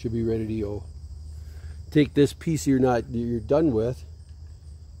 should be ready to go. Take this piece you're done with,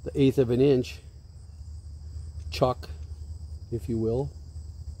 the 1/8 of an inch, chuck, if you will.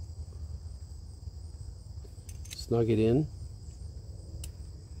 Snug it in.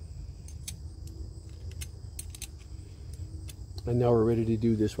 And now we're ready to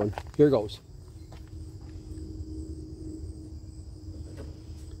do this one. Here goes.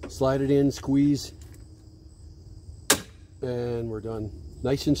 Slide it in, squeeze, and we're done.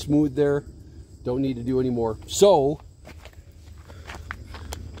 Nice and smooth there. Don't need to do any more. So,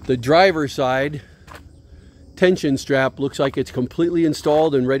 the driver's side tension strap looks like it's completely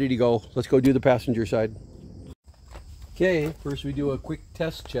installed and ready to go. Let's go do the passenger side. Okay, first we do a quick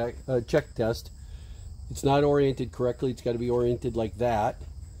test check test. It's not oriented correctly. It's got to be oriented like that.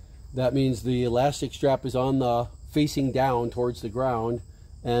 That means the elastic strap is on the facing down towards the ground,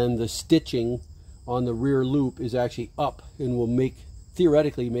 and the stitching on the rear loop is actually up and will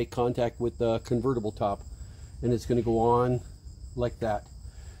theoretically make contact with the convertible top, and it's going to go on like that.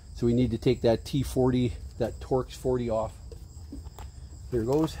 So we need to take that T40, that Torx 40 off. Here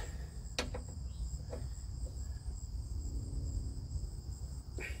goes.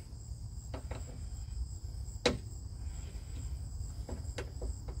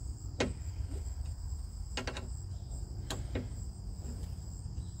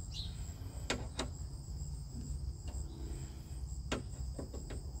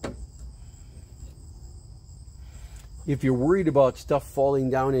 If you're worried about stuff falling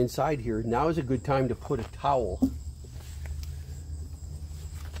down inside here, now is a good time to put a towel.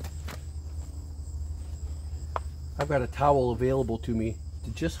 I've got a towel available to me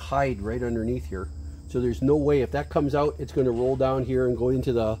to just hide right underneath here. So there's no way, if that comes out, it's going to roll down here and go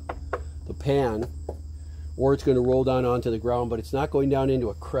into the pan, or it's going to roll down onto the ground, but it's not going down into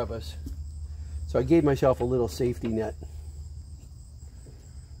a crevice. So I gave myself a little safety net.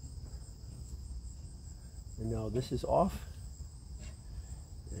 And now this is off,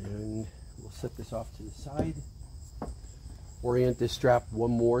 and we'll set this off to the side. Orient this strap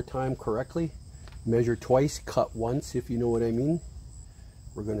one more time correctly. Measure twice, cut once, if you know what I mean.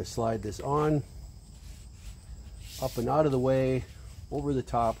 We're going to slide this on, up and out of the way, over the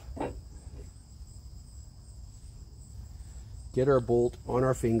top. Get our bolt on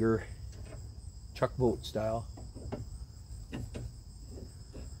our finger, chuck bolt style.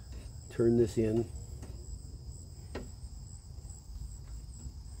 Turn this in.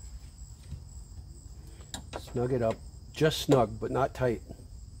 Snug it up, just snug, but not tight.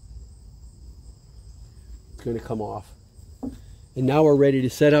 It's going to come off. And now we're ready to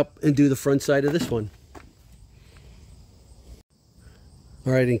set up and do the front side of this one.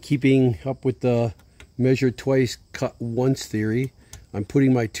 All right, and keeping up with the measure twice, cut once theory, I'm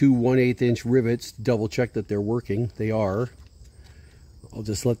putting my two 1/8 inch rivets to double check that they're working. They are. I'll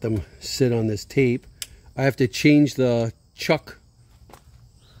just let them sit on this tape. I have to change the chuck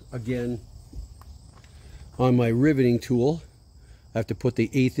again on my riveting tool. I have to put the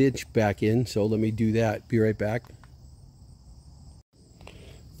 1/8 inch back in, so let me do that. Be right back.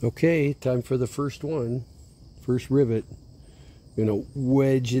 Okay, time for the first one. First rivet. I'm going to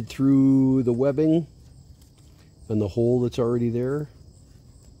wedge it through the webbing and the hole that's already there.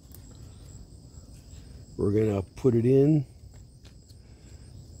 We're going to put it in,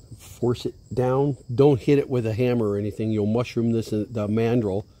 Force it down. Don't hit it with a hammer or anything. You'll mushroom this, the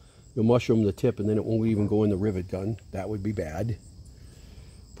mandrel. You'll mushroom the tip, and then it won't even go in the rivet gun. That would be bad.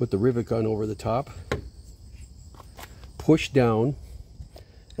 Put the rivet gun over the top. Push down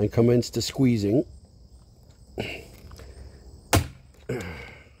and commence to squeezing.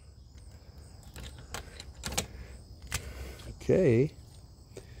 Okay.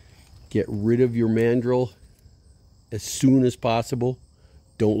 Get rid of your mandrel as soon as possible.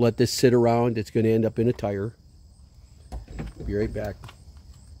 Don't let this sit around. It's going to end up in a tire. Be right back.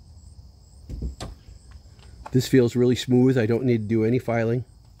 This feels really smooth. I don't need to do any filing.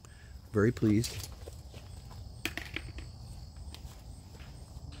 Very pleased.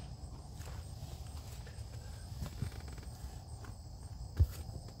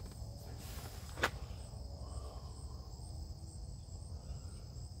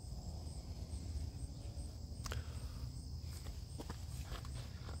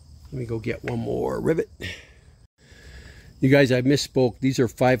 Let me go get one more rivet. You guys, I misspoke. These are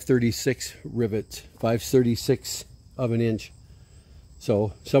 5/36 rivets, 5/36 of an inch.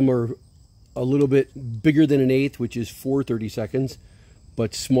 So some are a little bit bigger than 1/8, which is 4/32,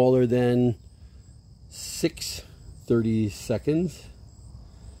 but smaller than 6/32,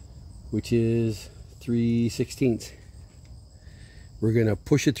 which is 3/16. We're gonna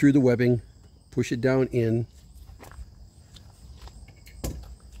push it through the webbing, push it down in.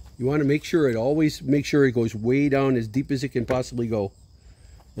 You want to make sure it goes way down as deep as it can possibly go.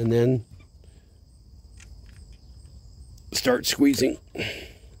 And then start squeezing.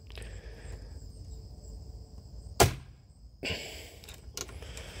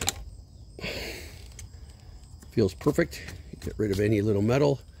 Feels perfect. Get rid of any little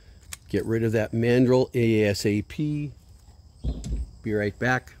metal. Get rid of that mandrel ASAP. Be right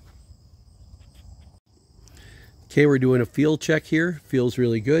back. Okay, we're doing a feel check here. Feels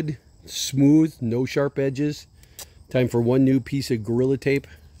really good. Smooth, no sharp edges. Time for one new piece of Gorilla Tape.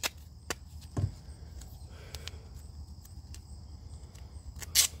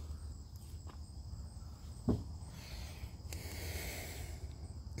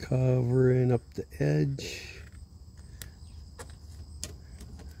 Covering up the edge.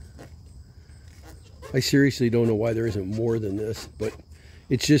 I seriously don't know why there isn't more than this, but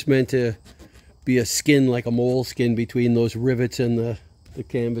it's just meant to be a skin, like a mole skin, between those rivets and the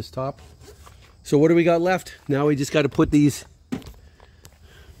canvas top. So what do we got left? Now we just got to put these,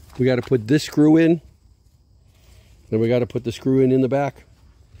 we got to put this screw in, then we got to put the screw in the back.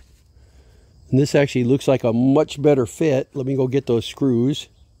 And this actually looks like a much better fit. Let me go get those screws.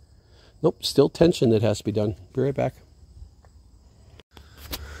 Nope, still tension that has to be done. Be right back.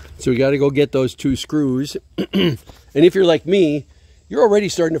 So we got to go get those two screws. And if you're like me, you're already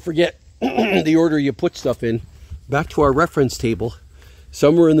starting to forget the order you put stuff in. Back to our reference table.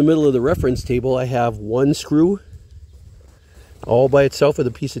 Somewhere in the middle of the reference table, I have one screw all by itself with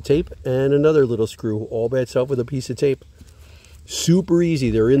a piece of tape, and another little screw all by itself with a piece of tape. Super easy.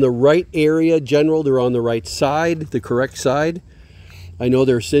 They're in the right area. General, they're on the right side, the correct side. I know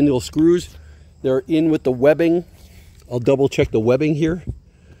they're single screws. They're in with the webbing. I'll double check the webbing here.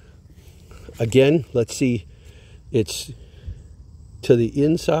 Again, let's see. It's to the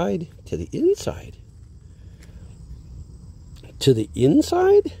inside, to the inside, to the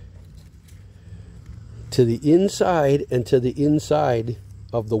inside, to the inside, and to the inside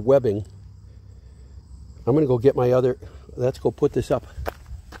of the webbing. I'm going to go get my other, let's go put this up.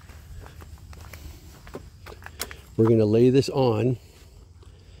 We're going to lay this on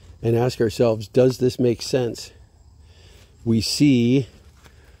and ask ourselves, does this make sense? We see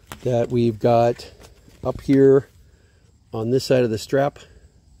that we've got up here on this side of the strap,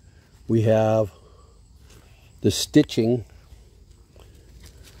 we have the stitching.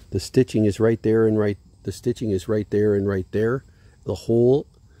 The stitching is right there and right, the stitching is right there and right there. The hole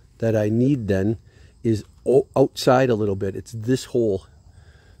that I need then is outside a little bit. It's this hole,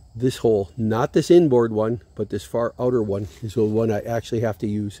 not this inboard one, but this far outer one is the one I actually have to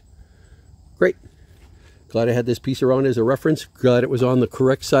use. Great. Glad I had this piece around as a reference. Glad it was on the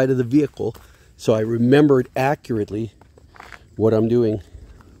correct side of the vehicle, so I remembered accurately what I'm doing.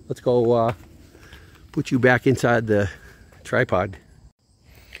 Let's go put you back inside the tripod.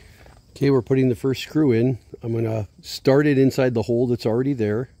 Okay, we're putting the first screw in. I'm going to start it inside the hole that's already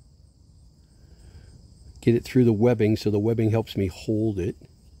there. Get it through the webbing, so the webbing helps me hold it.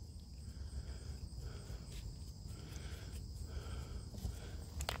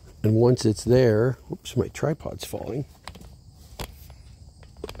 And once it's there, whoops, my tripod's falling.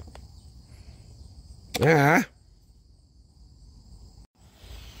 Ah!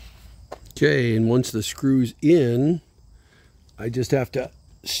 Okay, and once the screw's in, I just have to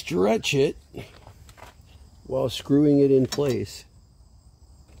stretch it while screwing it in place.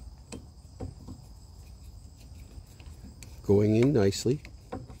 Going in nicely.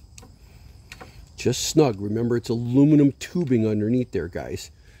 Just snug. Remember, it's aluminum tubing underneath there,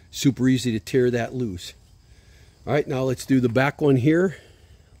 guys. Super easy to tear that loose. All right, now let's do the back one here.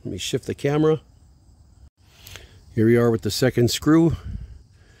 Let me shift the camera. Here we are with the second screw.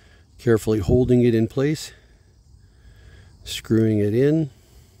 Carefully holding it in place. Screwing it in.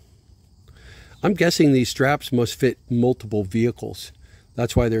 I'm guessing these straps must fit multiple vehicles.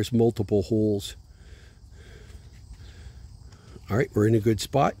 That's why there's multiple holes. All right, we're in a good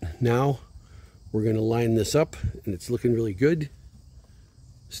spot. Now we're going to line this up, and it's looking really good.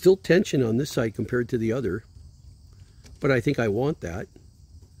 Still tension on this side compared to the other, but I think I want that.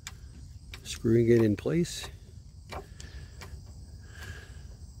 Screwing it in place.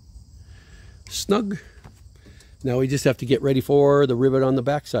 Snug. Now we just have to get ready for the rivet on the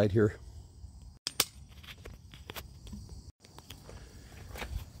back side here.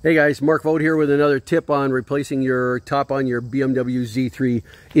 Hey guys, Mark Vogt here with another tip on replacing your top on your BMW Z3.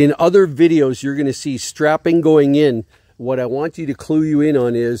 In other videos, you're going to see strapping going in. What I want you to clue you in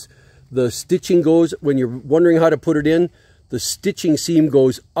on is the stitching goes, when you're wondering how to put it in, the stitching seam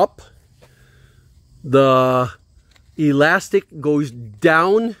goes up, the elastic goes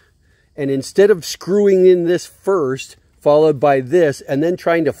down, and instead of screwing in this first, followed by this, and then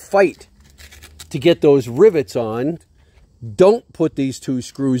trying to fight to get those rivets on, don't put these two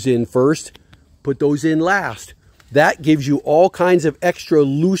screws in first, put those in last. That gives you all kinds of extra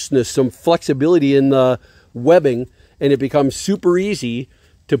looseness, some flexibility in the webbing, and it becomes super easy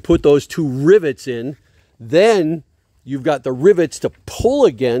to put those two rivets in. Then you've got the rivets to pull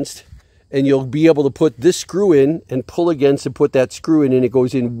against, and you'll be able to put this screw in and pull against and put that screw in, and it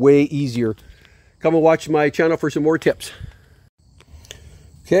goes in way easier. Come and watch my channel for some more tips.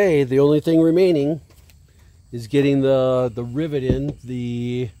 Okay, the only thing remaining is getting the rivet in,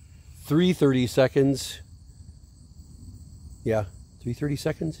 the 3/32. Yeah,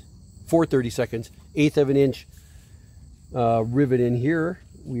 3/32, 4/32, eighth of an inch rivet in here.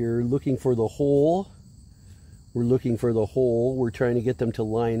 We're looking for the hole. We're looking for the hole. We're trying to get them to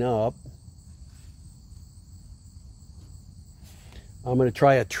line up. I'm going to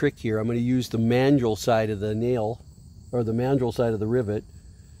try a trick here. I'm going to use the mandrel side of the nail, or the mandrel side of the rivet,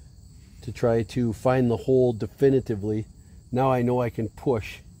 to try to find the hole definitively. Now I know I can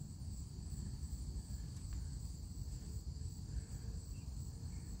push.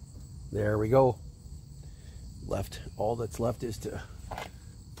 There we go. All that's left is to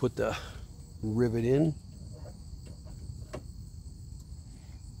put the rivet in.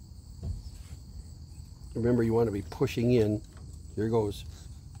 Remember, you want to be pushing in. Here goes.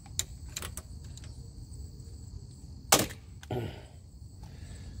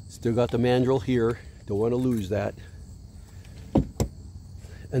 Still got the mandrel here. Don't want to lose that.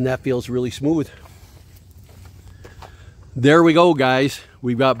 And that feels really smooth. There we go, guys.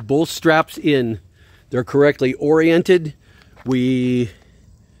 We've got both straps in. They're correctly oriented. We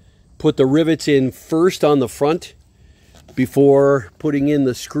put the rivets in first on the front before putting in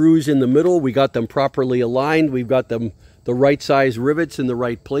the screws in the middle. We got them properly aligned. We've got them the right size rivets in the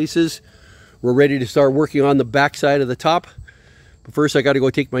right places. We're ready to start working on the back side of the top. But first, I got to go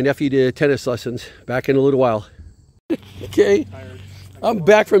take my nephew to tennis lessons. Back in a little while. Okay, I'm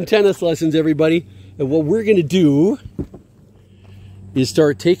back from tennis lessons, everybody. And what we're going to do is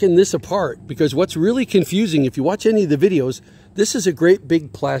start taking this apart. Because what's really confusing, if you watch any of the videos, this is a great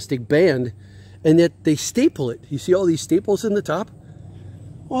big plastic band. And yet they staple it. You see all these staples in the top?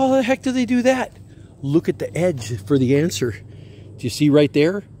 Well, how the heck do they do that? Look at the edge for the answer. Do you see right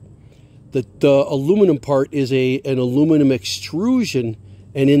there? The aluminum part is an aluminum extrusion,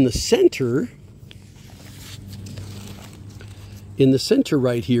 and in the center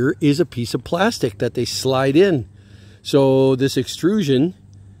right here is a piece of plastic that they slide in. So this extrusion,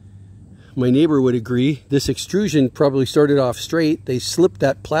 my neighbor would agree, this extrusion probably started off straight. They slipped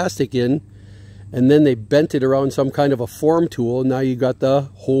that plastic in, and then they bent it around some kind of a form tool, and now you got the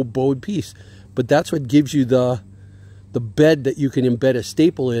whole bowed piece. But that's what gives you the bed that you can embed a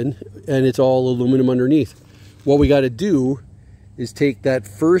staple in, and it's all aluminum underneath. What we got to do is take that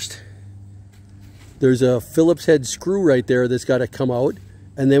first, there's a Phillips head screw right there that's got to come out,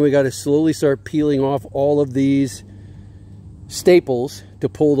 and then we got to slowly start peeling off all of these staples to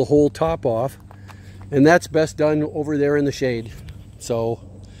pull the whole top off, and that's best done over there in the shade. So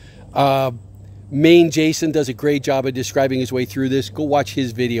MAINE Jason does a great job of describing his way through this. Go watch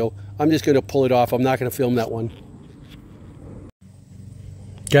his video. I'm just going to pull it off. I'm not going to film that one.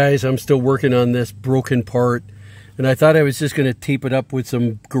 Guys, I'm still working on this broken part, And I thought I was just going to tape it up with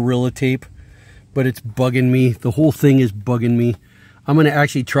some Gorilla Tape, but it's bugging me. The whole thing is bugging me. I'm going to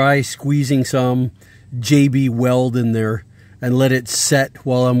actually try squeezing some JB Weld in there and let it set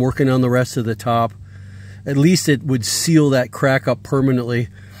while I'm working on the rest of the top. At least it would seal that crack up permanently.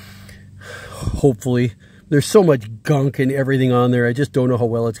 Hopefully. There's so much gunk and everything on there. I just don't know how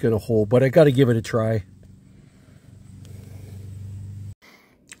well it's going to hold, but I got to give it a try.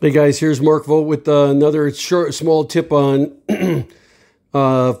 Hey guys, here's Mark Vogt with another small tip on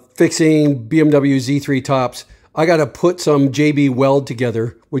fixing BMW Z3 tops. I got to put some JB Weld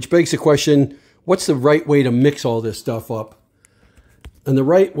together, which begs the question, what's the right way to mix all this stuff up? And the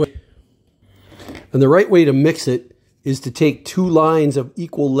right way to mix it is to take two lines of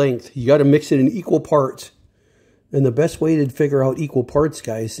equal length. You got to mix it in equal parts. And the best way to figure out equal parts,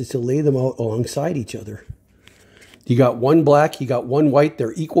 guys, is to lay them out alongside each other. You got one black, you got one white,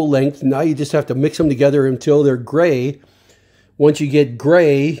 they're equal length. Now you just have to mix them together until they're gray. Once you get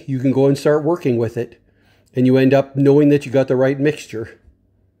gray, you can go and start working with it. And you end up knowing that you got the right mixture.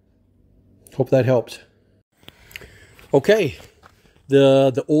 Hope that helps. Okay,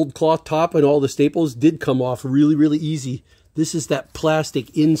 the old cloth top and all the staples did come off really, really easy. This is that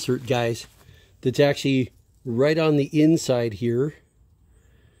plastic insert, guys, that's actually right on the inside here.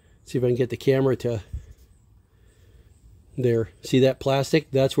 See if I can get the camera to... There, see that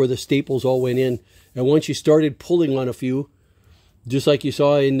plastic? That's where the staples all went in. And once you started pulling on a few, just like you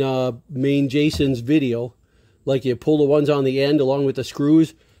saw in MAINE Jason's video, like you pull the ones on the end along with the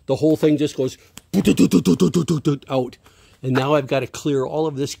screws, the whole thing just goes out. And now I've got to clear all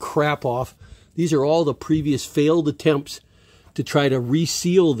of this crap off. These are all the previous failed attempts to try to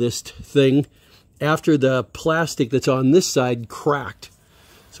reseal this thing after the plastic that's on this side cracked.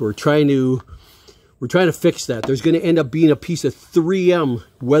 So we're trying to fix that. There's going to end up being a piece of 3M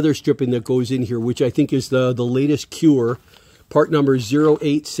weather stripping that goes in here, which I think is the latest cure. Part number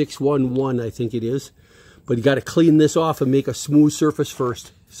 08611, I think it is. But you got to clean this off and make a smooth surface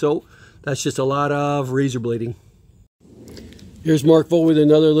first. So that's just a lot of razor blading. Here's Mark Vogt with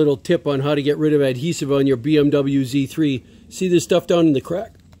another little tip on how to get rid of adhesive on your BMW Z3. See this stuff down in the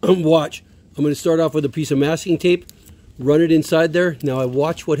crack? Watch. I'm going to start off with a piece of masking tape, run it inside there. Now I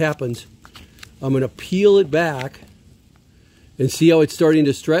watch what happens. I'm going to peel it back and see how it's starting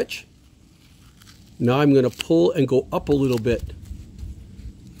to stretch. Now I'm going to pull and go up a little bit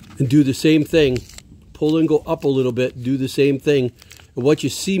and do the same thing. Pull and go up a little bit, do the same thing. And what you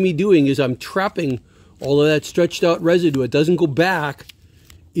see me doing is I'm trapping all of that stretched out residue. It doesn't go back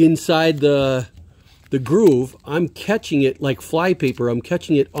inside the groove. I'm catching it like fly paper. I'm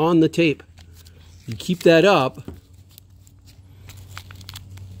catching it on the tape. You keep that up.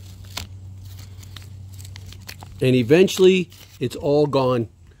 And eventually, it's all gone.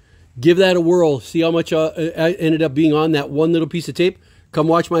 Give that a whirl. See how much ended up being on that one little piece of tape? Come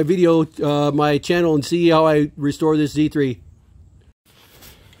watch my video, my channel, and see how I restore this Z3.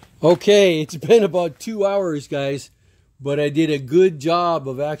 Okay, it's been about 2 hours, guys. But I did a good job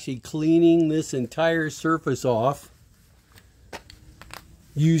of actually cleaning this entire surface off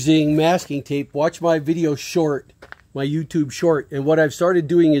using masking tape. Watch my video short, my YouTube short. And what I've started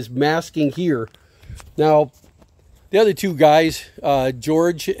doing is masking here. Now, the other two guys,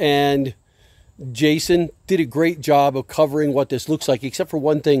 George and Jason, did a great job of covering what this looks like, except for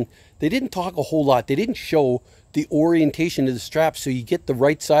one thing. They didn't talk a whole lot. They didn't show the orientation of the straps so you get the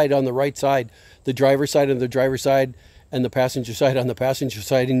right side on the right side, the driver's side on the driver's side, and the passenger side on the passenger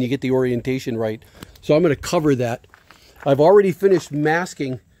side, and you get the orientation right. So I'm going to cover that. I've already finished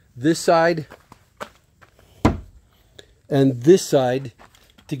masking this side and this side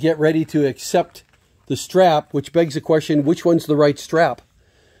to get ready to accept the strap, which begs the question, which one's the right strap?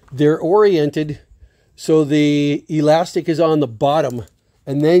 They're oriented so the elastic is on the bottom,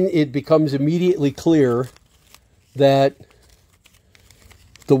 and then it becomes immediately clear that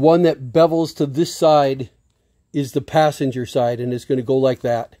the one that bevels to this side is the passenger side, and it's going to go like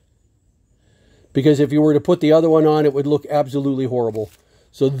that. Because if you were to put the other one on, it would look absolutely horrible.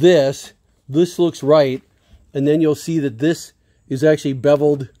 So this looks right, and then you'll see that this is actually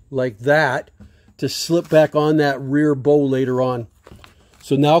beveled like that to slip back on that rear bow later on.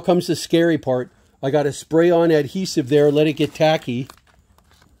 So now comes the scary part. I got to spray on adhesive there, let it get tacky.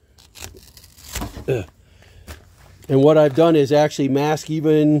 And what I've done is actually mask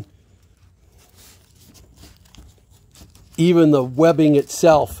even the webbing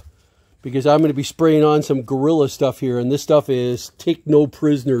itself, because I'm going to be spraying on some Gorilla stuff here, and this stuff is take no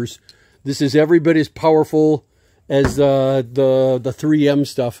prisoners. This is every bit as powerful as the 3M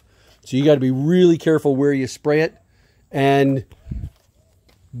stuff. So you got to be really careful where you spray it. And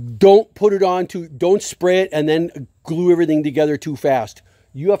Don't put it on don't spray it and then glue everything together too fast.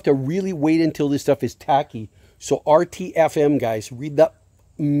 You have to really wait until this stuff is tacky. So RTFM, guys, read that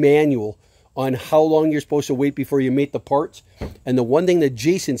manual on how long you're supposed to wait before you make the parts. And the one thing that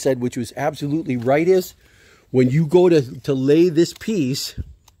Jason said, which was absolutely right, is when you go to lay this piece,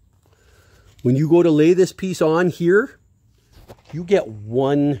 when you go to lay this piece on here, you get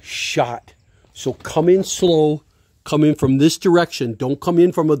one shot. So come in slow, come in from this direction. Don't come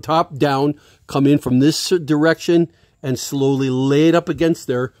in from the top down. Come in from this direction and slowly lay it up against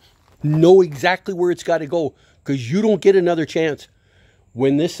there. Know exactly where it's got to go, because you don't get another chance.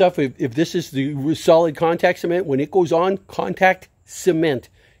 When this stuff, if this is the solid contact cement, when it goes on contact cement,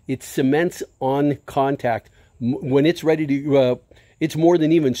 it cements on contact. When it's ready to, it's more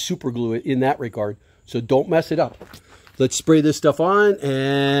than even super glue in that regard. So don't mess it up. Let's spray this stuff on,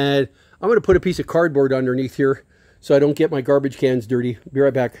 and I'm going to put a piece of cardboard underneath here so I don't get my garbage cans dirty. Be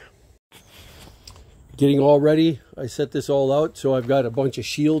right back. Getting all ready. I set this all out, so I've got a bunch of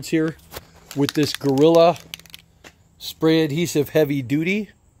shields here with this Gorilla spray adhesive heavy duty.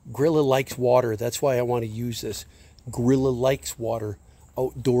 Gorilla likes water. That's why I want to use this. Gorilla likes water.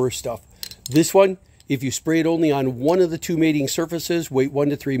 Outdoor stuff. This one, if you spray it only on one of the two mating surfaces, wait 1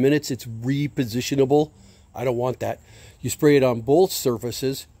 to 3 minutes, it's repositionable. I don't want that. You spray it on both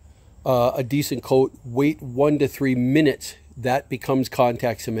surfaces, a decent coat, wait 1 to 3 minutes. That becomes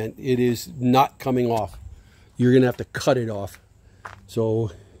contact cement. It is not coming off. You're going to have to cut it off.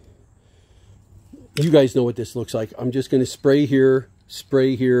 So you guys know what this looks like. I'm just going to spray here,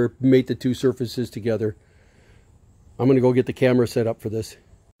 mate the two surfaces together. I'm going to go get the camera set up for this.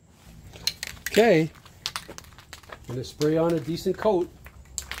 Okay. I'm going to spray on a decent coat.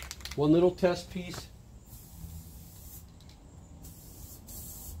 One little test piece.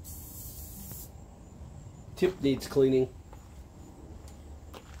 Tip needs cleaning.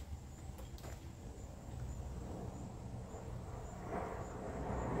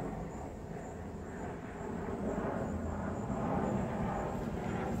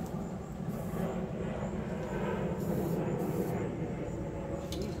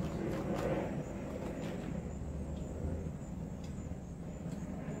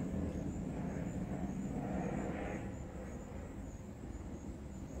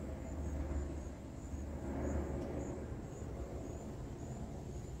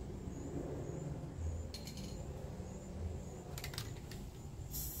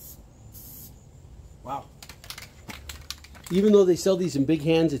 Wow. Even though they sell these in big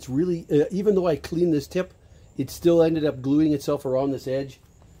hands, it's really, even though I cleaned this tip, it still ended up gluing itself around this edge.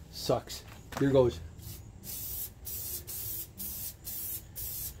 Sucks. Here goes.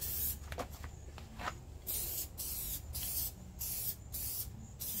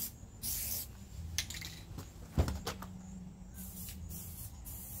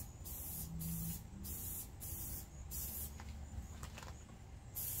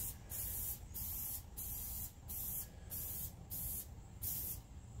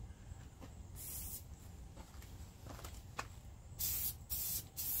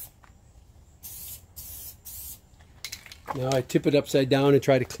 Now I tip it upside down and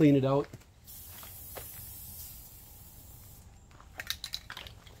try to clean it out.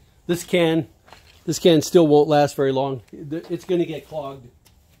 This can still won't last very long. It's going to get clogged.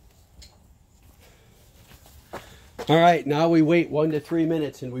 All right, now we wait 1 to 3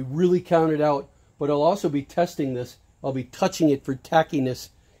 minutes and we really count it out. But I'll also be testing this. I'll be touching it for tackiness.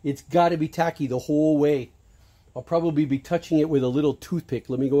 It's got to be tacky the whole way. I'll probably be touching it with a little toothpick.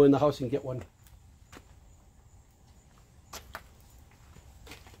 Let me go in the house and get one.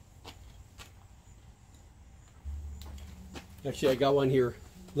 Actually, I got one here.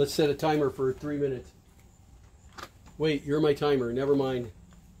 Let's set a timer for 3 minutes. Wait, you're my timer. Never mind.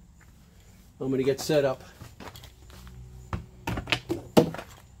 I'm going to get set up.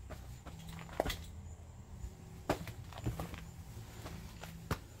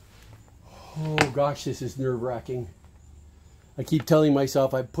 Oh gosh, this is nerve-wracking. I keep telling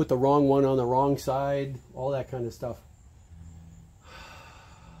myself I put the wrong one on the wrong side, all that kind of stuff.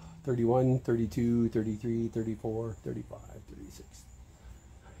 31, 32, 33, 34, 35, 36.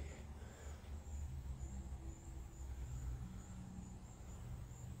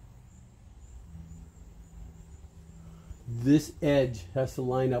 This edge has to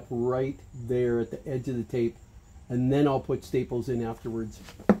line up right there at the edge of the tape, and then I'll put staples in afterwards.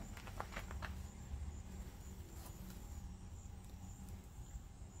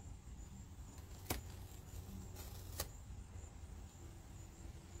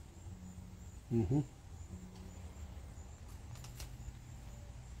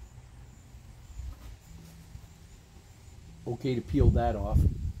 Okay to peel that off.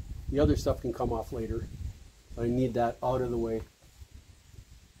 The other stuff can come off later. I need that out of the way.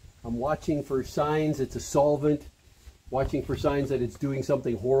 I'm watching for signs it's a solvent, watching for signs that it's doing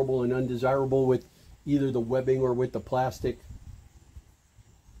something horrible and undesirable with either the webbing or with the plastic.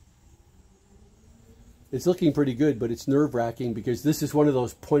 It's looking pretty good, but it's nerve-wracking because this is one of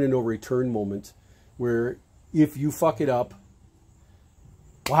those point of no return moments where if you fuck it up,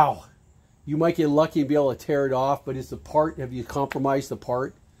 wow, you might get lucky and be able to tear it off, but it's the part, have you compromised the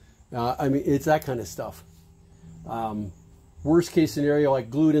part? I mean, it's that kind of stuff. Worst case scenario, I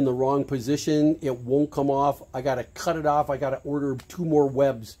glued in the wrong position, it won't come off. I got to cut it off. I got to order 2 more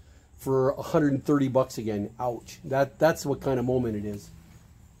webs for 130 bucks again. Ouch. That's what kind of moment it is.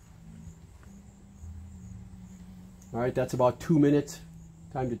 All right, that's about 2 minutes.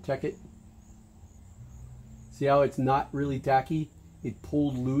 Time to check it. See how it's not really tacky? It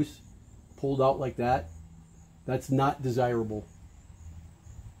pulled loose, pulled out like that. That's not desirable.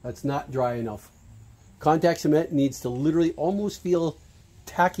 That's not dry enough. Contact cement needs to literally almost feel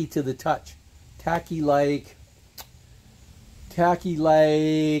tacky to the touch. Tacky like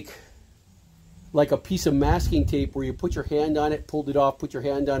a piece of masking tape where you put your hand on it, pulled it off, put your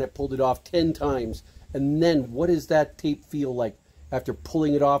hand on it, pulled it off 10 times. And then what does that tape feel like after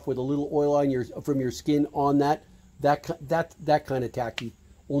pulling it off with a little oil on from your skin on that kind of tacky.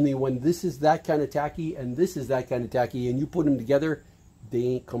 Only when this is that kind of tacky and this is that kind of tacky and you put them together, they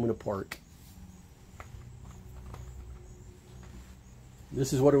ain't coming apart.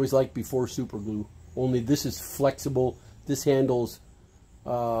 This is what it was like before super glue. Only this is flexible. This handles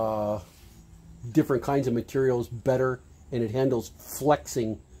different kinds of materials better, and it handles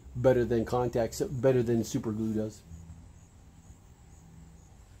flexing better than better than super glue does.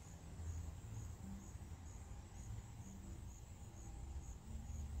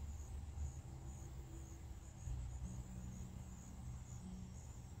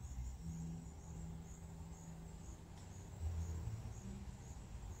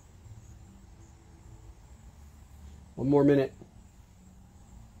 One more minute.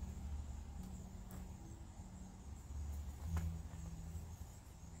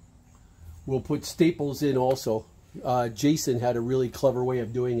 We'll put staples in also. Jason had a really clever way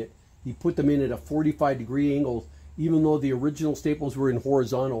of doing it. He put them in at a 45-degree angle, even though the original staples were in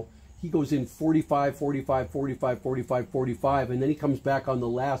horizontal. He goes in 45, 45, 45, 45, 45, and then he comes back on the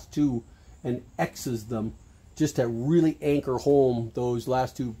last 2 and X's them just to really anchor home those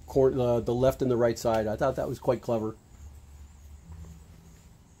last 2, the left and the right side. I thought that was quite clever.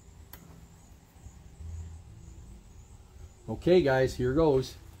 Okay guys, here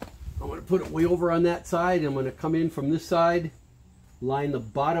goes. I'm going to put it way over on that side. I'm going to come in from this side, line the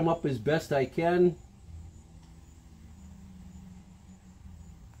bottom up as best I can.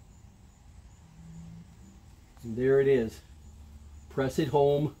 And there it is. Press it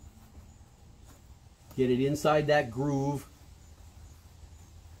home. Get it inside that groove.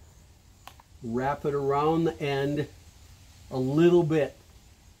 Wrap it around the end a little bit.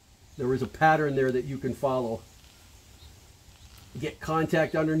 There is a pattern there that you can follow. Get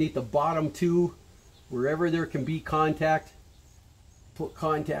contact underneath the bottom 2. Wherever there can be contact, put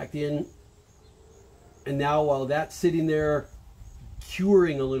contact in. And now while that's sitting there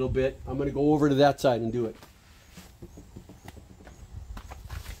curing a little bit, I'm going to go over to that side and do it.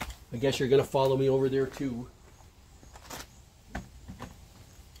 I guess you're going to follow me over there too.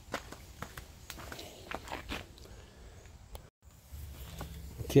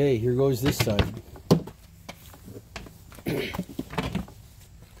 Okay, here goes this side.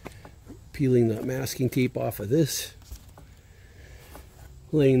 Peeling that masking tape off of this,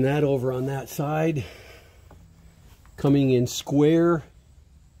 laying that over on that side, coming in square,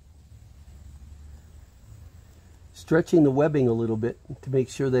 stretching the webbing a little bit to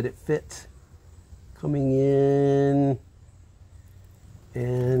make sure that it fits, coming in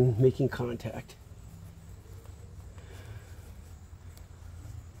and making contact,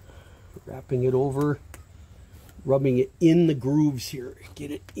 wrapping it over, rubbing it in the grooves here. Get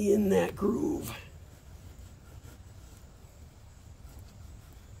it in that groove.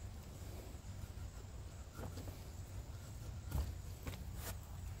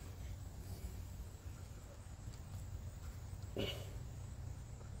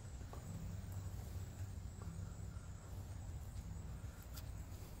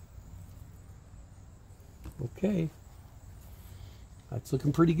 Okay. That's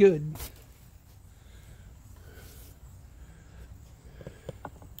looking pretty good.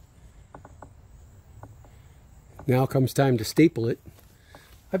 Now comes time to staple it.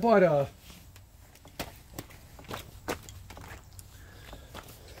 I bought a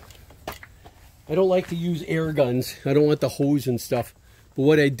I don't like to use air guns. I don't want the hose and stuff. But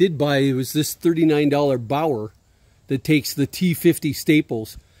what I did buy was this $39 Bauer that takes the T50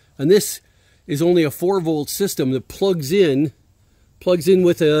 staples. And this is only a 4-volt system that plugs in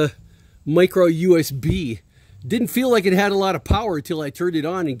with a micro USB. Didn't feel like it had a lot of power until I turned it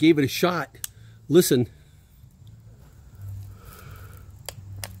on and gave it a shot. Listen.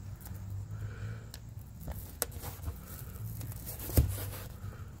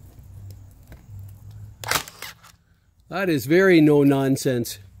 That is very no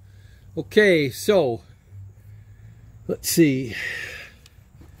nonsense. Okay, so let's see.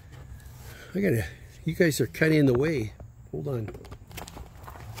 You guys are kind of in the way. Hold on.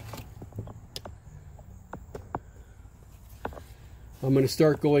 I'm going to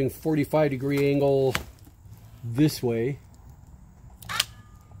start going 45-degree angle this way.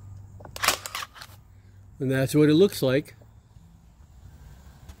 And that's what it looks like.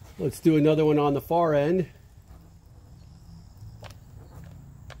 Let's do another one on the far end.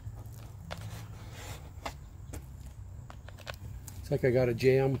 Like I got a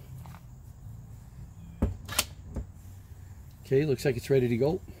jam. Okay, looks like it's ready to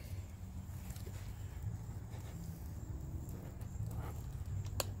go.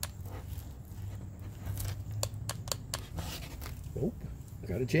 Nope,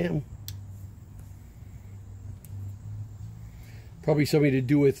 got a jam. Probably something to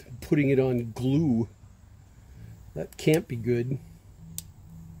do with putting it on glue. That can't be good.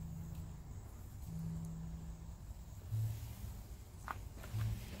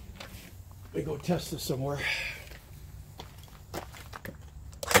 Let me go test this somewhere.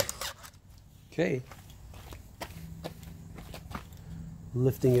 Okay.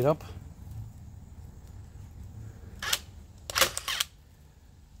 Lifting it up.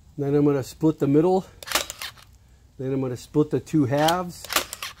 Then I'm going to split the middle. Then I'm going to split the two halves.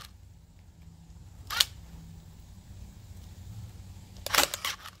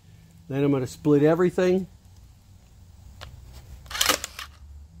 Then I'm going to split everything.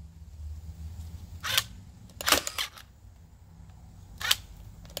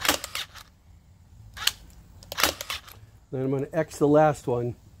 Then I'm going to X the last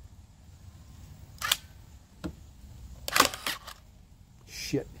one.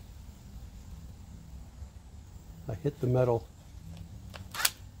 Shit. I hit the metal.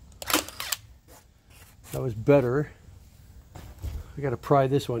 That was better. I got to pry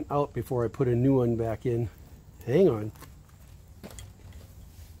this one out before I put a new one back in. Hang on.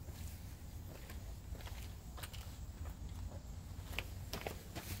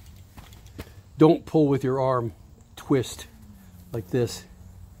 Don't pull with your arm. Twist like this.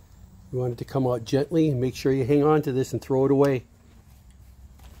 You want it to come out gently. Make sure you hang on to this and throw it away.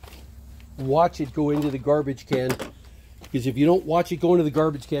 Watch it go into the garbage can, because if you don't watch it go into the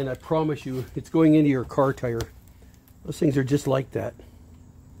garbage can, I promise you it's going into your car tire. Those things are just like that.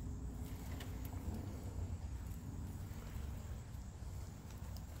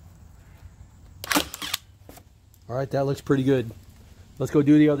 All right, that looks pretty good. Let's go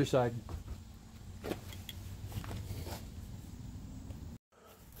do the other side.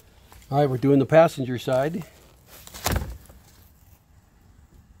 All right, we're doing the passenger side.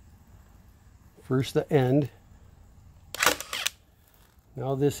 First the end.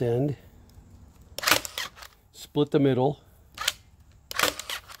 Now this end. Split the middle.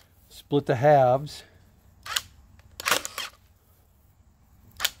 Split the halves.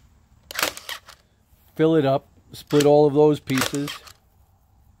 Fill it up. Split all of those pieces.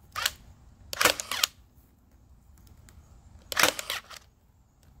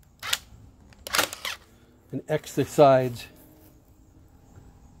 And X the sides.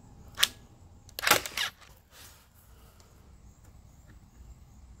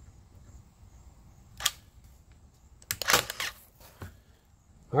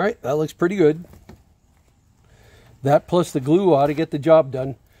 All right, that looks pretty good. That plus the glue ought to get the job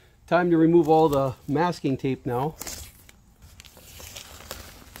done. Time to remove all the masking tape now.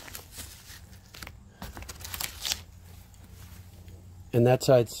 And that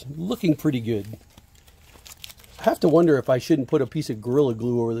side's looking pretty good. I have to wonder if I shouldn't put a piece of Gorilla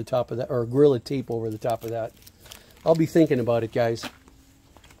Glue over the top of that, or Gorilla Tape over the top of that. I'll be thinking about it, guys.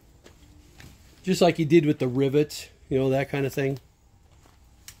 Just like you did with the rivets, you know, that kind of thing.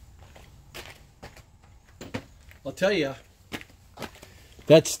 I'll tell you,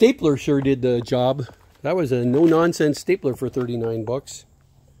 that stapler sure did the job. That was a no-nonsense stapler for 39 bucks.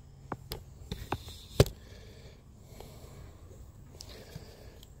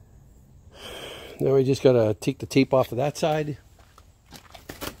 Now we just gotta take the tape off of that side.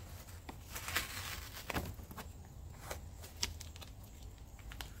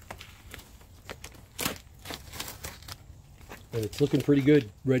 And it's looking pretty good.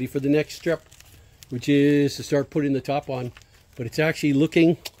 Ready for the next step, which is to start putting the top on. But it's actually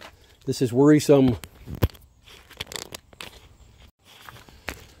looking, this is worrisome.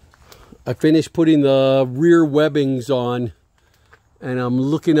 I finished putting the rear webbings on, and I'm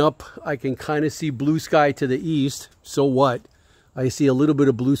looking up. I can kind of see blue sky to the east. So what? I see a little bit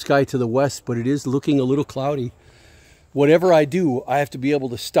of blue sky to the west, but it is looking a little cloudy. Whatever I do, I have to be able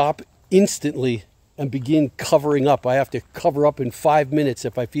to stop instantly and begin covering up. I have to cover up in 5 minutes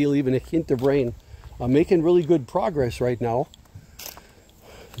if I feel even a hint of rain. I'm making really good progress right now.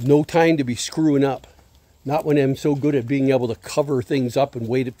 No time to be screwing up. Not when I'm so good at being able to cover things up and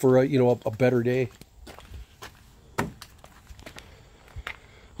wait for a better day.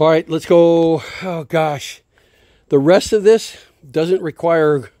 All right, let's go. Oh gosh, the rest of this doesn't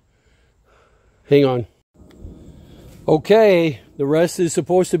require. Hang on. Okay, the rest is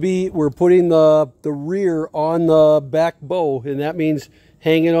supposed to be, we're putting the rear on the back bow, and that means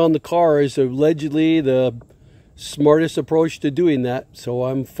hanging on the car is allegedly the smartest approach to doing that. So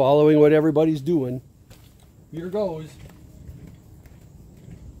I'm following what everybody's doing. Here goes.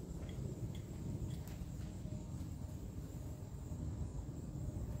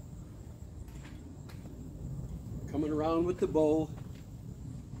 Coming around with the bow,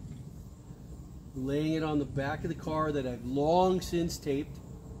 laying it on the back of the car that I've long since taped,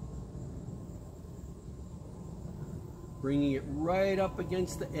 bringing it right up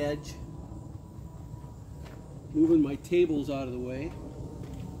against the edge, moving my tables out of the way.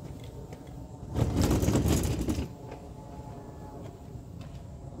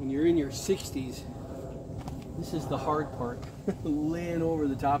 When you're in your 60s, this is the hard part, laying over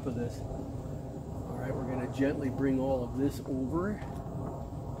the top of this. All right, we're going to gently bring all of this over.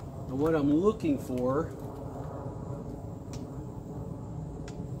 And what I'm looking for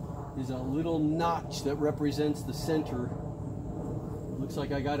is a little notch that represents the center. Looks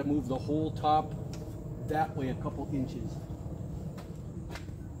like I got to move the whole top that way a couple inches.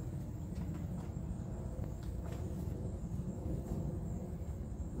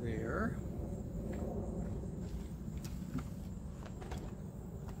 There.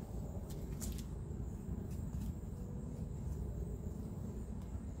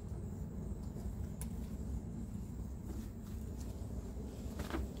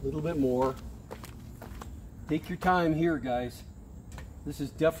 A little bit more. Take your time here, guys. This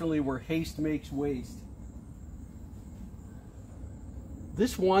is definitely where haste makes waste.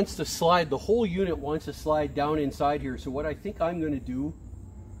 This wants to slide, the whole unit wants to slide down inside here. So what I think I'm going to do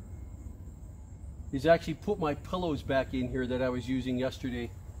is actually put my pillows back in here that I was using yesterday.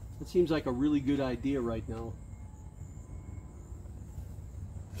 It seems like a really good idea right now.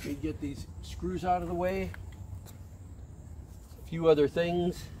 Let me get these screws out of the way. A few other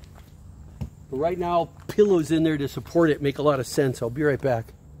things. But right now, pillows in there to support it make a lot of sense. I'll be right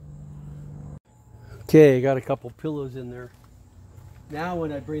back. Okay, I got a couple pillows in there. Now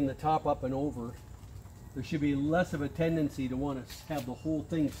when I bring the top up and over, there should be less of a tendency to want to have the whole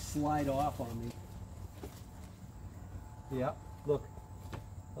thing slide off on me. Yeah, look,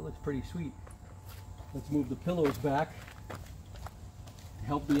 that looks pretty sweet. Let's move the pillows back to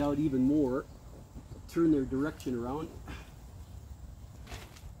help me out even more. Turn their direction around.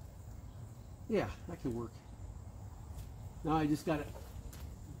 Yeah, that can work. Now I just got to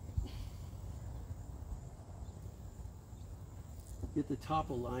get the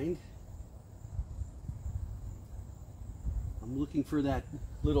top aligned. I'm looking for that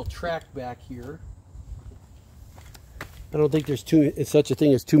little track back here. I don't think there's such a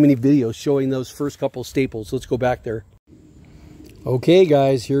thing as too many videos showing those first couple staples. Let's go back there. Okay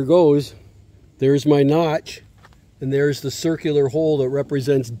guys, here goes. There's my notch, and there's the circular hole that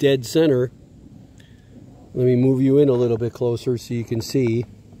represents dead center. Let me move you in a little bit closer so you can see.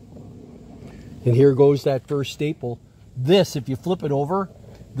 And here goes that first staple. This, if you flip it over,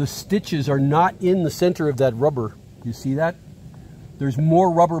 the stitches are not in the center of that rubber. You see that? There's more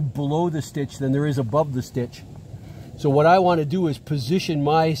rubber below the stitch than there is above the stitch. So what I want to do is position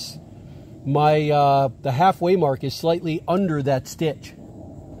the halfway mark is slightly under that stitch.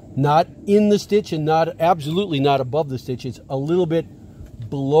 Not in the stitch and absolutely not above the stitch. It's a little bit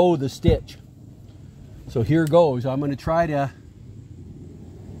below the stitch. So here goes. I'm going to try to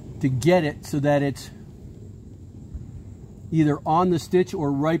get it so that it's either on the stitch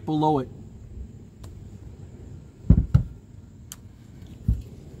or right below it.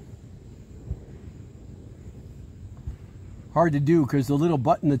 Hard to do because the little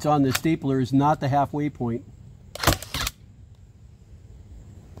button that's on the stapler is not the halfway point.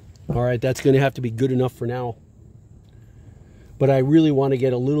 All right, that's going to have to be good enough for now. But I really want to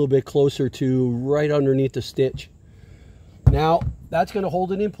get a little bit closer to right underneath the stitch. Now, that's going to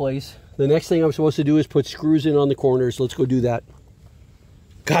hold it in place. The next thing I'm supposed to do is put screws in on the corners. Let's go do that.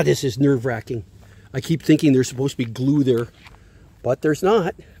 God, this is nerve-wracking. I keep thinking there's supposed to be glue there, but there's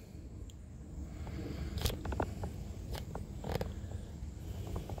not.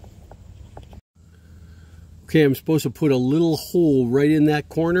 Okay, I'm supposed to put a little hole right in that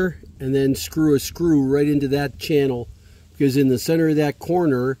corner and then screw a screw right into that channel, because in the center of that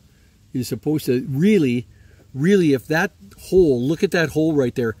corner is supposed to really, if that hole, look at that hole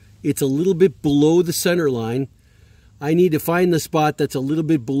right there, it's a little bit below the center line. I need to find the spot that's a little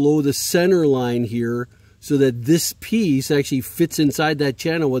bit below the center line here so that this piece actually fits inside that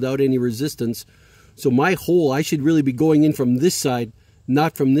channel without any resistance. So my hole, I should really be going in from this side,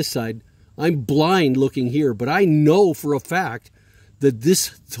 not from this side. I'm blind looking here, but I know for a fact that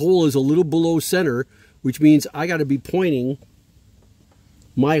this hole is a little below center, which means I got to be pointing.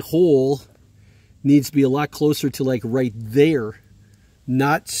 My hole needs to be a lot closer to like right there.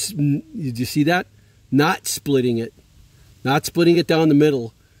 Not, did you see that? Not splitting it. Not splitting it down the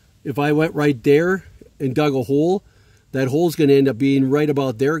middle. If I went right there and dug a hole, that hole's going to end up being right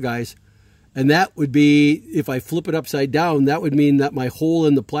about there, guys. And that would be, if I flip it upside down, that would mean that my hole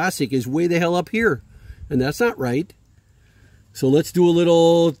in the plastic is way the hell up here. And that's not right. So let's do a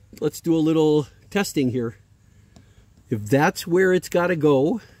little testing here. If that's where it's got to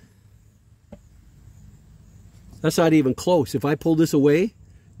go, that's not even close. If I pull this away,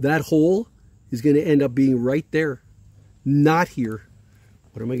 that hole is going to end up being right there. Not here.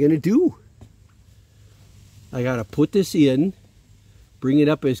 What am I going to do? I got to put this in, bring it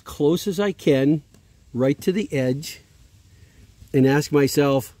up as close as I can, right to the edge, and ask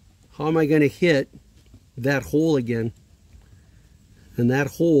myself, how am I going to hit that hole again? And that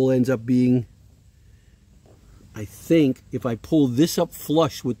hole ends up being, I think, if I pull this up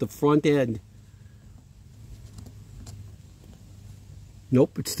flush with the front end,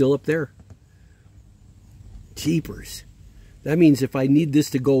 nope, it's still up there. Jeepers. That means if I need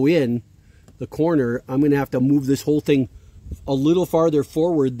this to go in the corner, I'm going to have to move this whole thing a little farther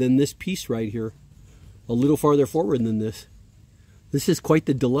forward than this piece right here. A little farther forward than this. This is quite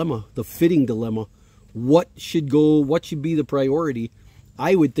the dilemma, the fitting dilemma. What should go, what should be the priority?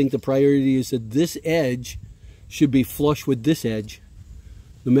 I would think the priority is that this edge should be flush with this edge,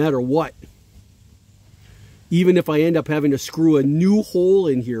 no matter what. Even if I end up having to screw a new hole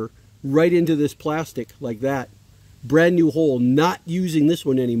in here, right into this plastic like that. Brand new hole, not using this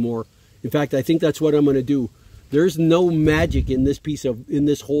one anymore. In fact, I think that's what I'm going to do. There's no magic in this in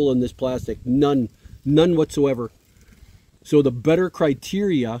this hole in this plastic. None whatsoever. So the better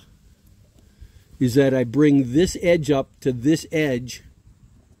criteria is that I bring this edge up to this edge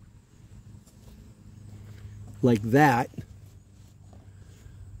like that.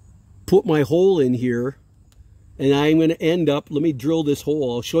 Put my hole in here, and I'm going to end up, let me drill this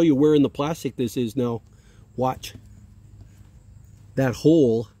hole. I'll show you where in the plastic this is now. Watch. That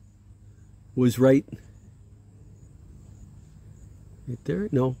hole was right there.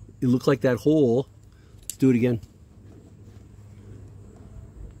 No, it looked like that hole. Let's do it again.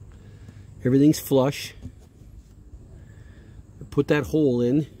 Everything's flush. Put that hole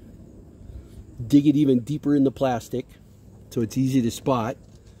in. Dig it even deeper in the plastic so it's easy to spot.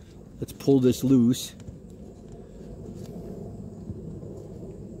 Let's pull this loose.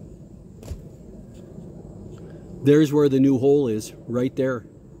 There's where the new hole is, right there.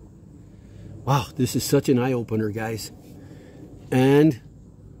 Wow, this is such an eye-opener, guys. And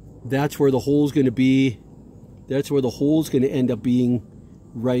that's where the hole's going to be. That's where the hole's going to end up being,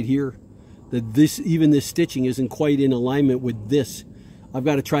 right here. That this, even this stitching isn't quite in alignment with this. I've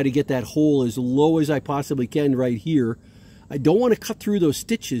got to try to get that hole as low as I possibly can right here. I don't want to cut through those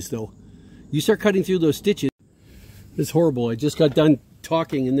stitches, though. You start cutting through those stitches, it's horrible. I just got done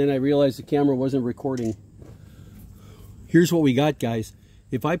talking and then I realized the camera wasn't recording. Here's what we got, guys.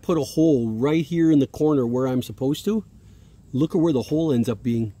 If I put a hole right here in the corner where I'm supposed to, look at where the hole ends up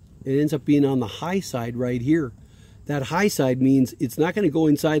being. It ends up being on the high side right here. That high side means it's not going to go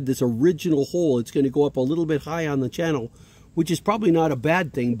inside this original hole. It's going to go up a little bit high on the channel, which is probably not a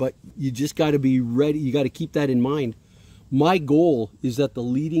bad thing, but you just got to be ready. You got to keep that in mind. My goal is that the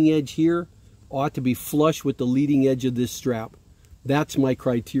leading edge here ought to be flush with the leading edge of this strap. That's my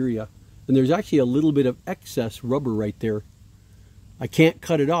criteria. And there's actually a little bit of excess rubber right there. I can't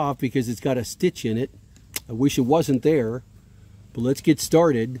cut it off because it's got a stitch in it. I wish it wasn't there. But let's get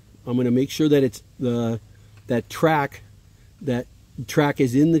started. I'm going to make sure that it's that track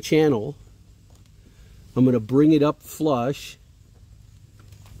is in the channel. I'm going to bring it up flush.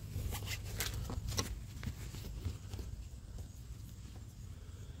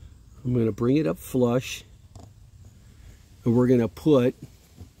 I'm going to bring it up flush. And we're going to put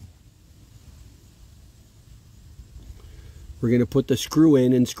the screw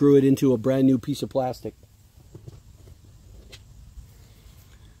in and screw it into a brand new piece of plastic.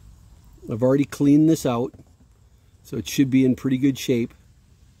 I've already cleaned this out, so it should be in pretty good shape.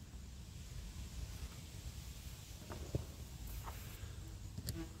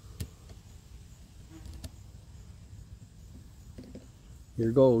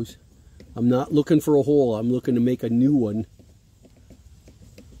 Here goes. I'm not looking for a hole. I'm looking to make a new one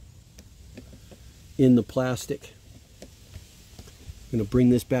in the plastic. I'm going to bring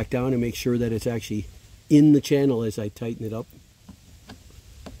this back down and make sure that it's actually in the channel as I tighten it up.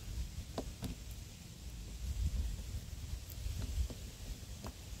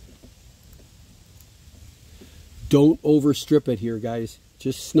 Don't overstrip it here, guys.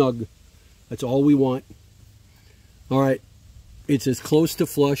 Just snug. That's all we want. All right. It's as close to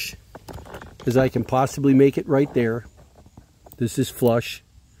flush as I can possibly make it right there. This is flush.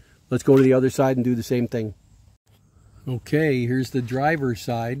 Let's go to the other side and do the same thing. Okay, here's the driver's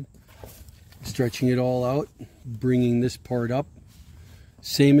side. Stretching it all out, bringing this part up.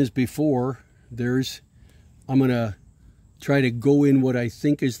 Same as before. I'm going to try to go in what I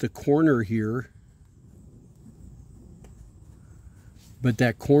think is the corner here. But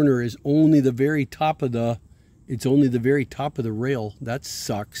that corner is only the very top of the rail. That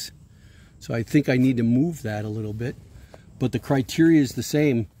sucks. So I think I need to move that a little bit. But the criteria is the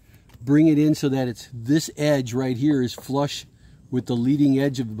same. Bring it in so that it's this edge right here is flush with the leading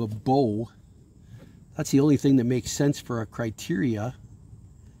edge of the bow. That's the only thing that makes sense for a criteria.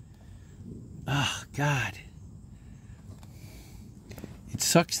 Oh, God. It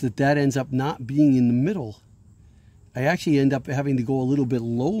sucks that that ends up not being in the middle. I actually end up having to go a little bit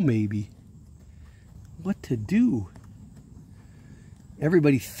low, maybe. What to do?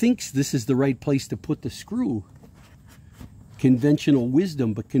 Everybody thinks this is the right place to put the screw. Conventional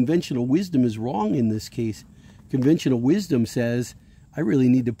wisdom, but conventional wisdom is wrong in this case. Conventional wisdom says I really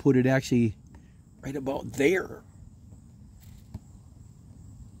need to put it actually right about there.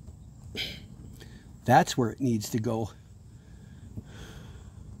 That's where it needs to go.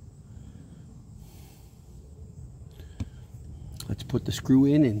 Let's put the screw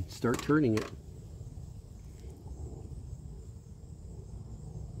in and start turning it.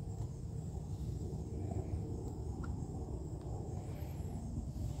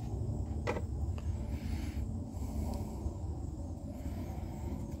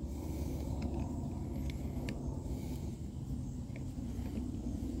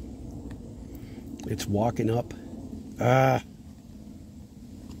 It's walking up.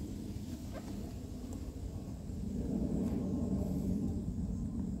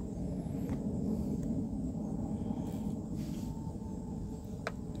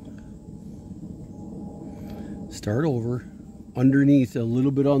 Start over. Underneath, a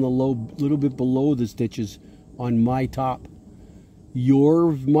little bit on the low, little bit below the stitches on my top.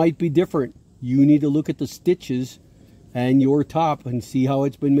 Yours might be different. You need to look at the stitches and your top and see how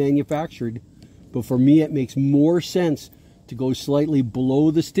it's been manufactured. But for me, it makes more sense to go slightly below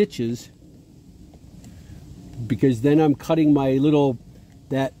the stitches, because then I'm cutting my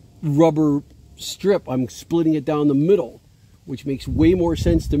that rubber strip, I'm splitting it down the middle, which makes way more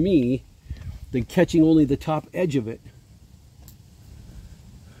sense to me than catching only the top edge of it.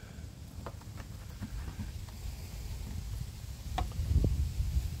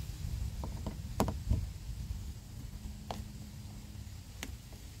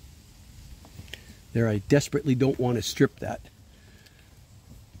 There, I desperately don't want to strip that.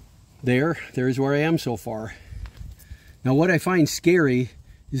 There's where I am so far. Now what I find scary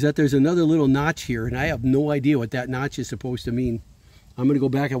is that there's another little notch here, and I have no idea what that notch is supposed to mean. I'm going to go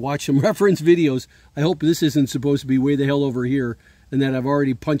back and watch some reference videos. I hope this isn't supposed to be way the hell over here and that I've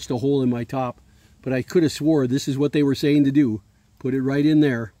already punched a hole in my top. But I could have swore this is what they were saying to do. Put it right in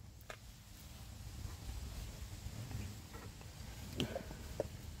there.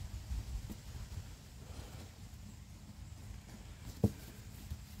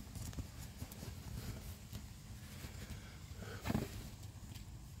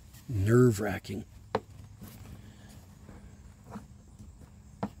 Nerve-wracking.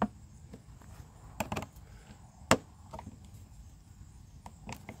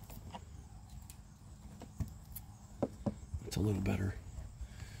 It's a little better.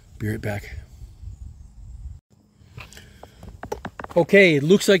 Be right back. Okay, it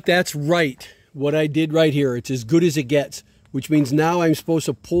looks like that's right. What I did right here. It's as good as it gets, which means now I'm supposed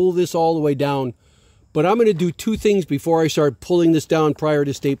to pull this all the way down. But I'm going to do two things before I start pulling this down prior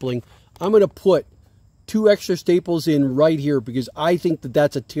to stapling. I'm going to put 2 extra staples in right here because I think that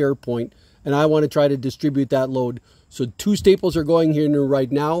that's a tear point, and I want to try to distribute that load. So 2 staples are going here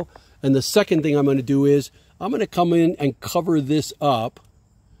right now. And the second thing I'm going to do is I'm going to come in and cover this up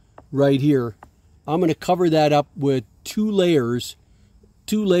right here. I'm going to cover that up with 2 layers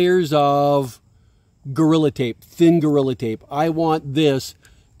of Gorilla Tape, thin Gorilla Tape. I want this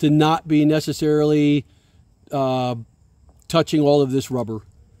to not be necessarily touching all of this rubber.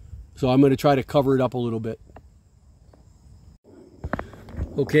 So I'm going to try to cover it up a little bit.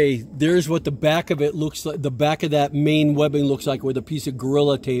 Okay, there's what the back of it looks like. The back of that main webbing looks like with a piece of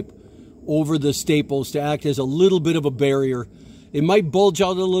Gorilla Tape over the staples to act as a little bit of a barrier. It might bulge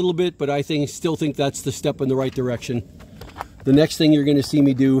out a little bit, but I still think that's the step in the right direction. The next thing you're going to see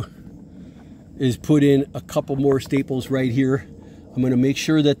me do is put in a couple more staples right here. I'm going to make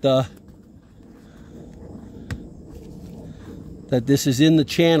sure that this is in the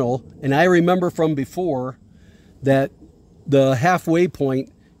channel. And I remember from before that the halfway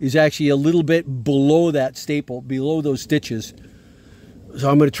point is actually a little bit below that staple, below those stitches. So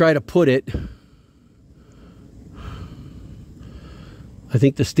I'm going to try to put it. I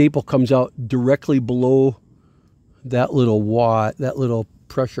think the staple comes out directly below that little watt, that little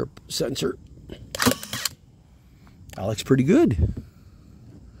pressure sensor. That looks pretty good.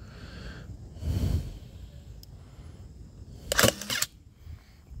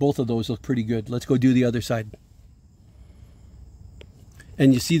 Both of those look pretty good. Let's go do the other side.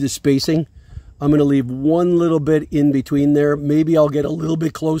 And you see the spacing? I'm going to leave one little bit in between there. Maybe I'll get a little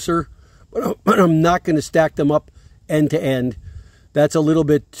bit closer, but I'm not going to stack them up end to end. That's a little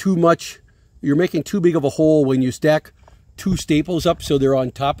bit too much. You're making too big of a hole when you stack 2 staples up so they're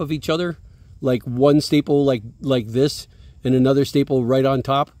on top of each other, like one staple like this and another staple right on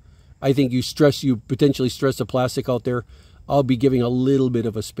top. I think you potentially stress the plastic out there. I'll be giving a little bit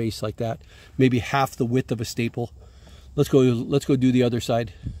of a space like that, maybe half the width of a staple. Let's go do the other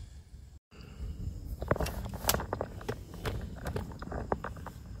side.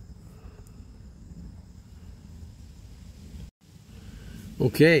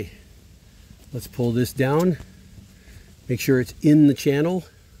 Okay, let's pull this down, make sure it's in the channel.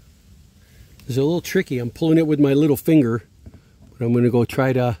 It's a little tricky. I'm pulling it with my little finger, but I'm going to go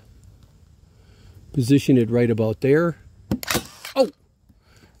try to position it right about there. Oh,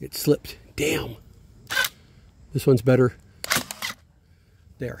 it slipped. Damn. This one's better.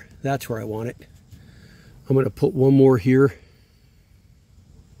 There, that's where I want it. I'm going to put one more here.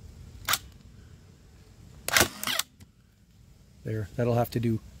 There, that'll have to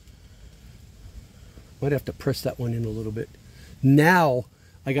do. Might have to press that one in a little bit. Now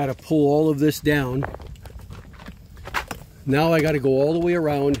I got to pull all of this down. Now I got to go all the way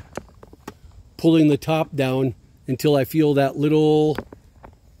around, pulling the top down until I feel that little,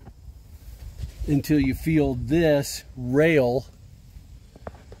 until you feel this rail.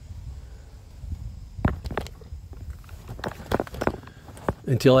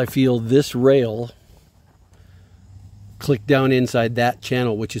 Until I feel this rail click down inside that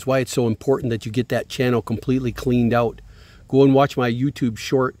channel, which is why it's so important that you get that channel completely cleaned out. Go and watch my YouTube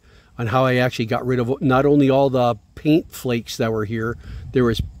short on how I actually got rid of not only all the paint flakes that were here, there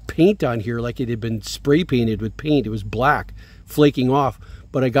was paint on here like it had been spray painted with paint. It was black, flaking off,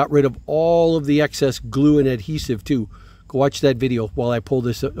 but I got rid of all of the excess glue and adhesive too. Go watch that video while I pull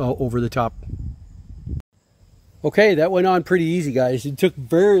this over the top. Okay, that went on pretty easy, guys. It took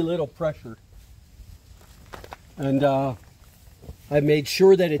very little pressure. And I made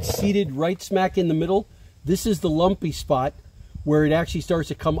sure that it's seated right smack in the middle. This is the lumpy spot where it actually starts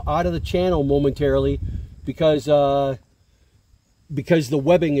to come out of the channel momentarily because the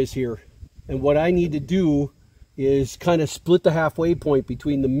webbing is here. And what I need to do is kind of split the halfway point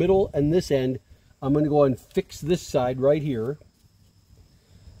between the middle and this end. I'm going to go and fix this side right here,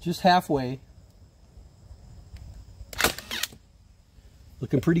 just halfway.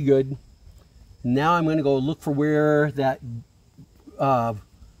 Looking pretty good. Now I'm going to go look for where that, I'm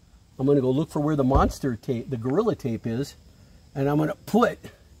going to go look for where the monster tape, the Gorilla Tape is. And I'm going to put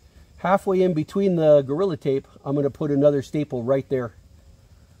halfway in between the Gorilla Tape, I'm going to put another staple right there.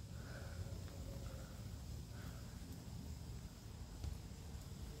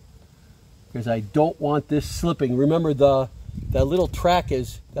 Because I don't want this slipping. Remember that little track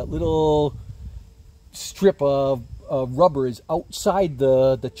is, that little strip of rubber is outside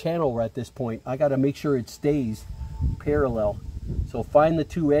the channel at this point. I got to make sure it stays parallel. So find the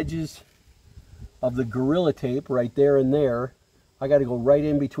 2 edges of the Gorilla Tape right there and there. I got to go right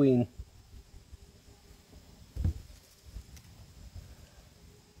in between.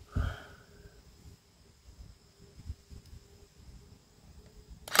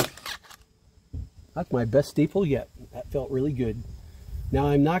 That's my best staple yet. That felt really good. Now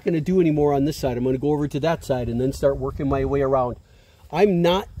I'm not going to do any more on this side. I'm going to go over to that side and then start working my way around. I am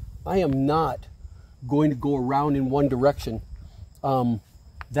not going to go around in one direction.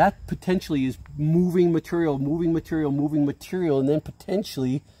 That potentially is moving material, and then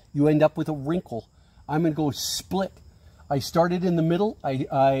potentially you end up with a wrinkle. I'm going to go split. I started in the middle.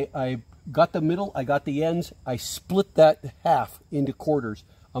 I got the middle. I got the ends. I split that half into quarters.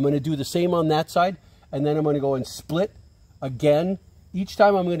 I'm going to do the same on that side, and then I'm going to go and split again. Each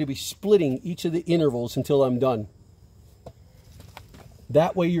time I'm going to be splitting each of the intervals until I'm done.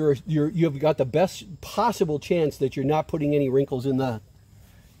 That way you've got the best possible chance that you're not putting any wrinkles in the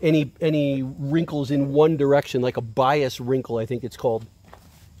any wrinkles in one direction, like a bias wrinkle, I think it's called.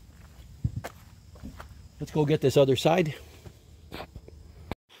 Let's go get this other side.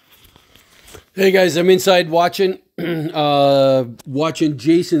 Hey guys, I'm inside watching watching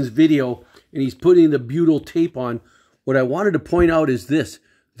Jason's video, and he's putting the butyl tape on. What I wanted to point out is this: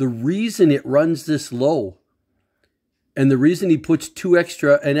 the reason it runs this low, and the reason he puts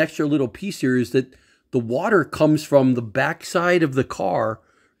an extra little piece here, is that the water comes from the backside of the car,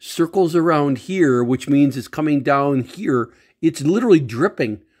 circles around here, which means it's coming down here. It's literally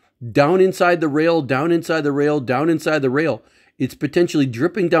dripping down inside the rail, down inside the rail, down inside the rail. It's potentially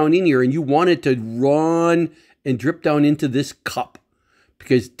dripping down in here, and you want it to run and drip down into this cup,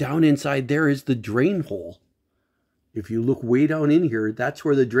 because down inside there is the drain hole. If you look way down in here, that's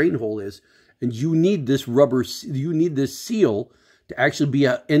where the drain hole is. And you need this rubber, you need this seal to actually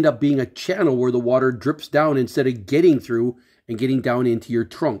end up being a channel where the water drips down instead of getting through and getting down into your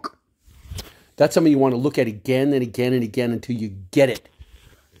trunk. That's something you want to look at again and again and again until you get it.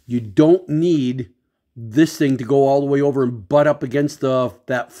 You don't need this thing to go all the way over and butt up against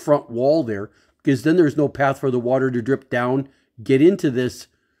that front wall there, because then there's no path for the water to drip down, get into this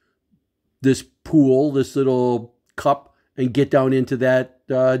pool, this little cup, and get down into that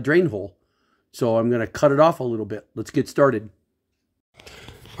drain hole. So I'm going to cut it off a little bit. Let's get started.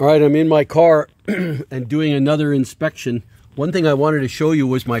 All right, I'm in my car and doing another inspection. One thing I wanted to show you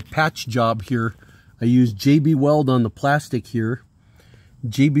was my patch job here. I used JB Weld on the plastic here.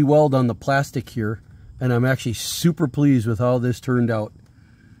 JB Weld on the plastic here. And I'm actually super pleased with how this turned out.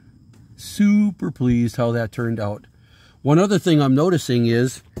 Super pleased how that turned out. One other thing I'm noticing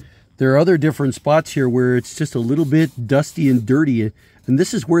is there are other different spots here where it's just a little bit dusty and dirty. And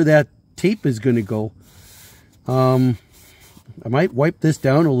this is where that tape is going to go. I might wipe this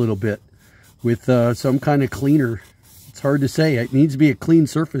down a little bit with some kind of cleaner. It's hard to say. It needs to be a clean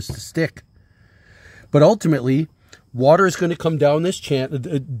surface to stick. But ultimately, water is going to come down this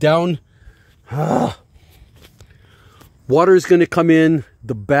water is going to come in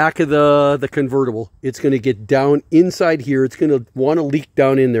the back of the convertible. It's going to get down inside here. It's going to want to leak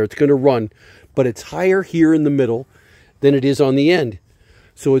down in there. It's going to run. But it's higher here in the middle than it is on the end.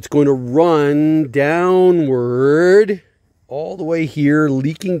 So it's going to run downward all the way here,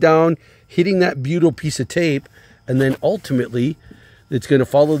 leaking down, hitting that butyl piece of tape, and then ultimately it's going to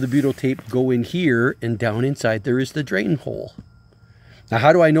follow the butyl tape, go in here, and down inside there is the drain hole. Now,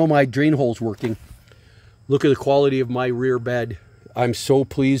 how do I know my drain hole's working? Look at the quality of my rear bed. I'm so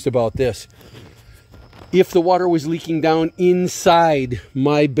pleased about this. If the water was leaking down inside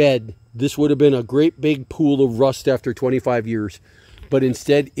my bed, this would have been a great big pool of rust after 25 years. But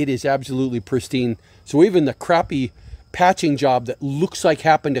instead, it is absolutely pristine. So even the crappy patching job that looks like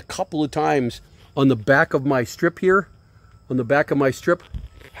happened a couple of times on the back of my strip here, on the back of my strip,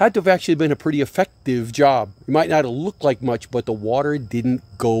 had to have actually been a pretty effective job. It might not have looked like much, but the water didn't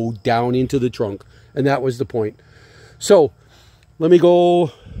go down into the trunk. And that was the point. So let me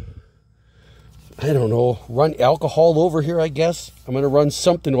go, I don't know, run alcohol over here, I guess. I'm going to run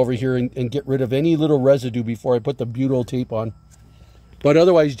something over here and get rid of any little residue before I put the butyl tape on. But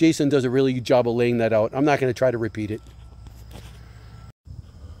otherwise, Jason does a really good job of laying that out. I'm not going to try to repeat it.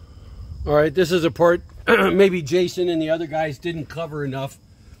 All right, this is a part maybe Jason and the other guys didn't cover enough,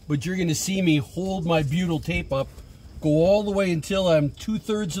 but you're going to see me hold my butyl tape up, go all the way until I'm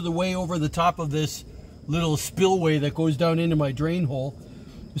 2/3 of the way over the top of this little spillway that goes down into my drain hole.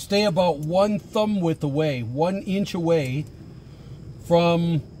 Stay about 1 thumb width away, 1 inch away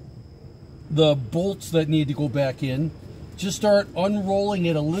from the bolts that need to go back in. Just start unrolling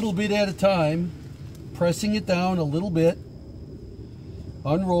it a little bit at a time, pressing it down a little bit,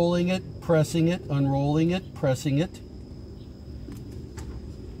 unrolling it, pressing it, unrolling it, pressing it.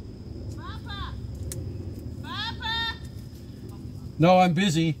 Papa! Papa! No, I'm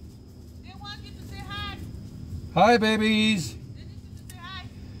busy. They want you to say hi. Hi, babies. They need you to say hi.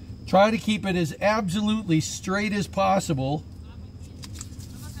 Try to keep it as absolutely straight as possible.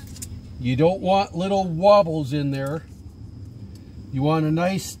 You don't want little wobbles in there. You want a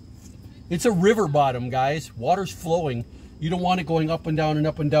nice, it's a river bottom, guys. Water's flowing. You don't want it going up and down and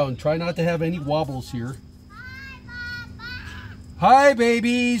up and down. Try not to have any wobbles here. Hi,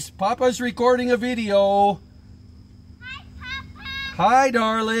 babies. Papa's recording a video. Hi, Papa. Hi,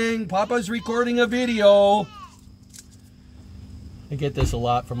 darling. Papa's recording a video. I get this a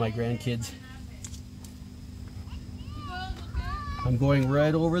lot from my grandkids. I'm going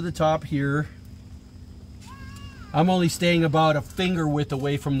right over the top here. I'm only staying about a finger width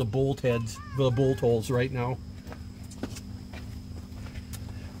away from the bolt heads, the bolt holes right now.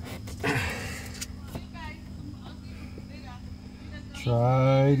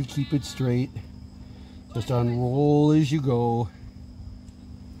 Try to keep it straight. Just unroll as you go.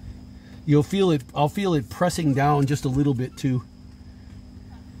 You'll feel it, I'll feel it pressing down just a little bit too.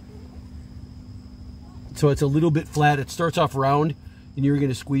 So it's a little bit flat. It starts off round and you're going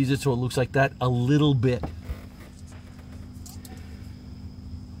to squeeze it so it looks like that a little bit.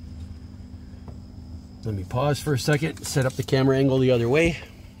 Let me pause for a second, set up the camera angle the other way.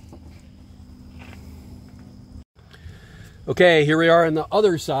 Okay, here we are on the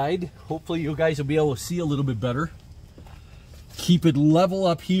other side. Hopefully you guys will be able to see a little bit better. Keep it level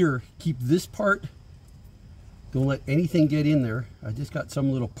up here. Keep this part. Don't let anything get in there. I just got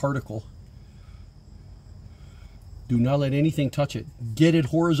some little particle. Do not let anything touch it. Get it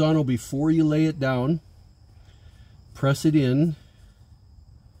horizontal before you lay it down. Press it in.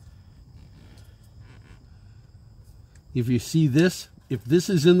 If you see this, if this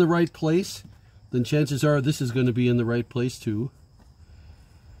is in the right place, then chances are this is going to be in the right place too.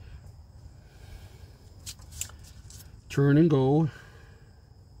 Turn and go.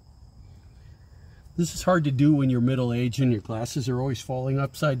 This is hard to do when you're middle-aged and your glasses are always falling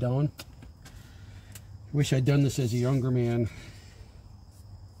upside down. I wish I'd done this as a younger man.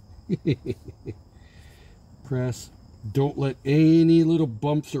 Press. Don't let any little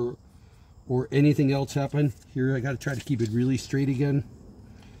bumps or anything else happen. Here, I got to try to keep it really straight again.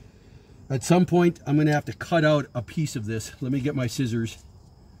 At some point, I'm going to have to cut out a piece of this. Let me get my scissors.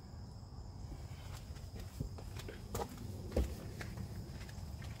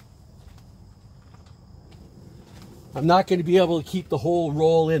 I'm not going to be able to keep the whole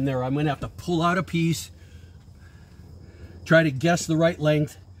roll in there. I'm going to have to pull out a piece, try to guess the right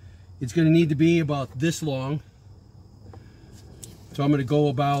length. It's going to need to be about this long. So I'm going to go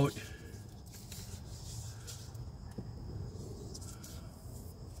about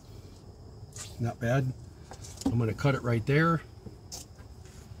not bad. I'm going to cut it right there.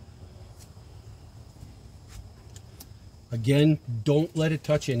 Again, don't let it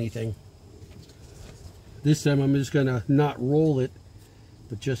touch anything. This time I'm just going to not roll it,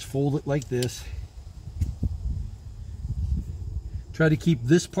 but just fold it like this. Try to keep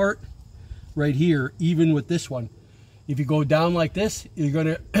this part right here even with this one. If you go down like this,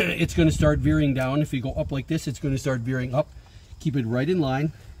 it's going to start veering down. If you go up like this, it's going to start veering up. Keep it right in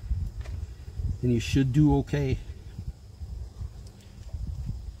line, and you should do okay.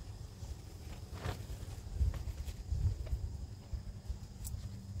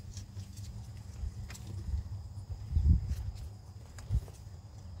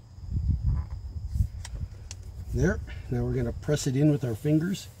 There. Now we're going to press it in with our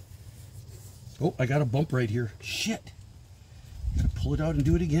fingers. Oh, I got a bump right here. Shit. Got to pull it out and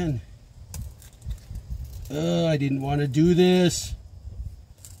do it again. I didn't want to do this.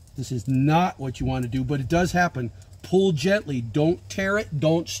 This is not what you want to do, but it does happen. Pull gently. Don't tear it.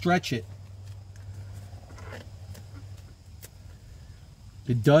 Don't stretch it.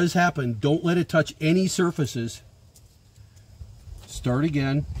 It does happen. Don't let it touch any surfaces. Start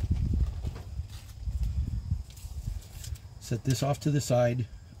again. Set this off to the side.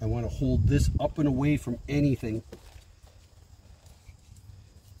 I want to hold this up and away from anything.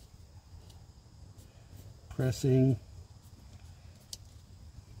 Pressing.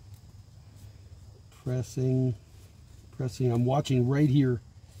 Pressing. Pressing. I'm watching right here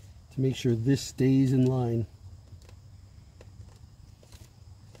to make sure this stays in line.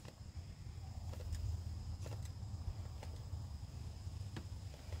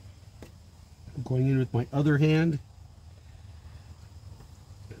 I'm going in with my other hand.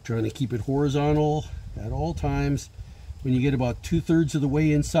 Trying to keep it horizontal at all times. When you get about 2/3 of the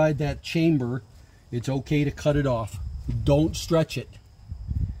way inside that chamber, it's okay to cut it off. Don't stretch it.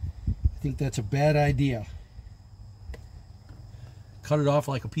 I think that's a bad idea. Cut it off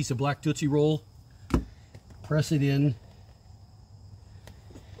like a piece of black Tootsie Roll. Press it in.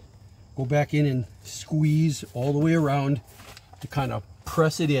 Go back in and squeeze all the way around to kind of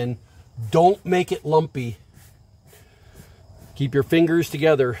press it in. Don't make it lumpy. Keep your fingers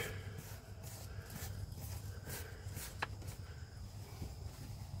together.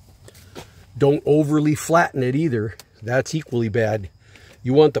 Don't overly flatten it either. That's equally bad.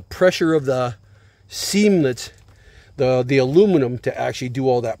 You want the pressure of the seam that's the aluminum to actually do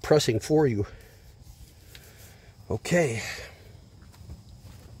all that pressing for you. Okay.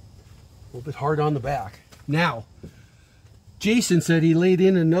 A little bit hard on the back. Now, Jason said he laid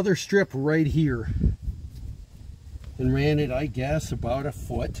in another strip right here and ran it, I guess, about a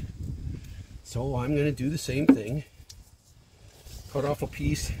foot. So I'm going to do the same thing. Cut off a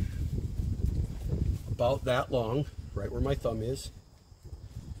piece about that long, right where my thumb is.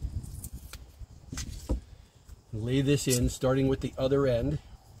 Lay this in, starting with the other end.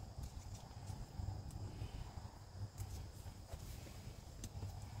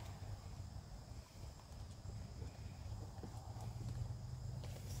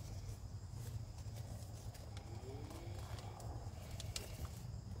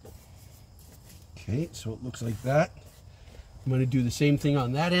 Okay, so it looks like that. I'm going to do the same thing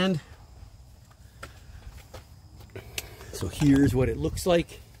on that end. So here's what it looks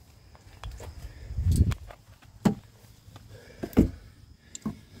like.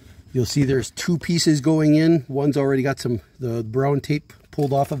 You'll see there's two pieces going in. One's already got the brown tape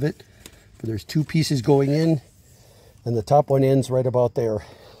pulled off of it. But there's two pieces going in, and the top one ends right about there.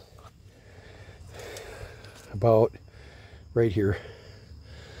 About right here.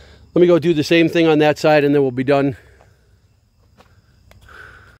 Let me go do the same thing on that side and then we'll be done.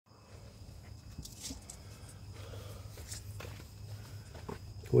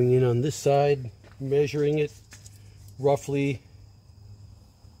 Going in on this side, measuring it roughly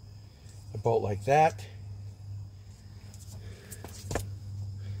about like that.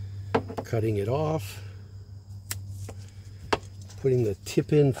 Cutting it off. Putting the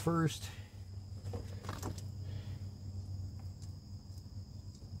tip in first.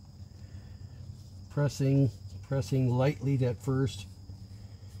 Pressing lightly at first.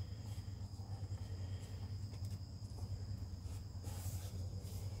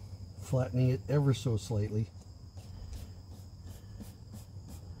 Flattening it ever so slightly.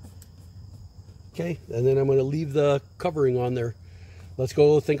 Okay, and then I'm going to leave the covering on there. Let's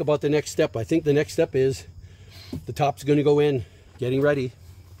go think about the next step. I think the next step is the top's going to go in. Getting ready.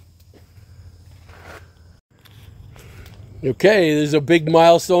 Okay, there's a big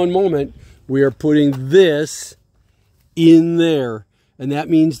milestone moment. We are putting this in there. And that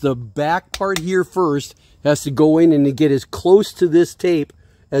means the back part here first has to go in and to get as close to this tape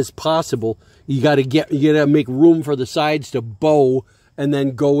as possible. You gotta make room for the sides to bow and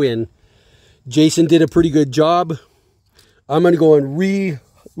then go in. Jason did a pretty good job. I'm gonna go and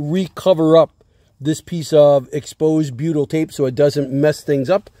re-cover up this piece of exposed butyl tape so it doesn't mess things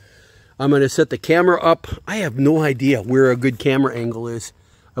up. I'm gonna set the camera up. I have no idea where a good camera angle is.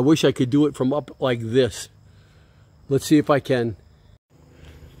 I wish I could do it from up like this. Let's see if I can.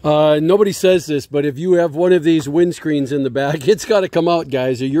 Nobody says this, but if you have one of these windscreens in the back, it's got to come out,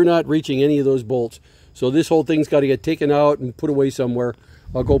 guys, or you're not reaching any of those bolts. So this whole thing's got to get taken out and put away somewhere.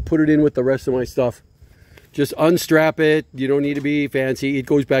 I'll go put it in with the rest of my stuff. Just unstrap it. You don't need to be fancy. It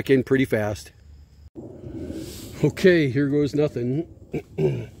goes back in pretty fast. Okay, here goes nothing.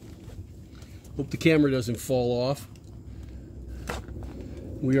 Hope the camera doesn't fall off.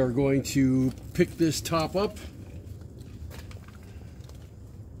 We are going to pick this top up.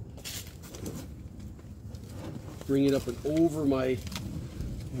 Bring it up and over my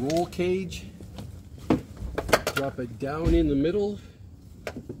roll cage. Drop it down in the middle.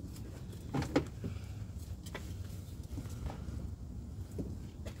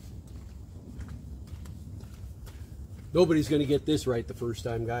 Nobody's going to get this right the first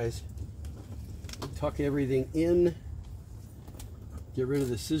time, guys. Tuck everything in. Get rid of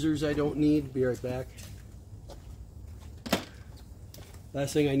the scissors I don't need. Be right back.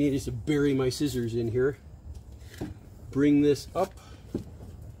 Last thing I need is to bury my scissors in here. Bring this up.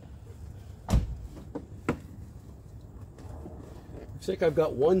 Looks like I've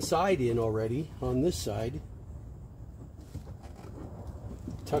got one side in already on this side.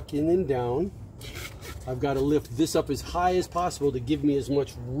 Tuck in and down. I've got to lift this up as high as possible to give me as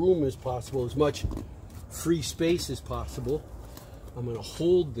much room as possible, as much free space as possible. I'm going to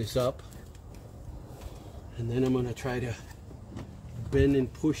hold this up, and then I'm going to try to bend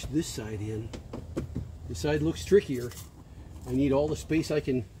and push this side in. This side looks trickier. I need all the space I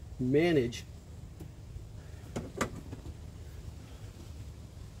can manage.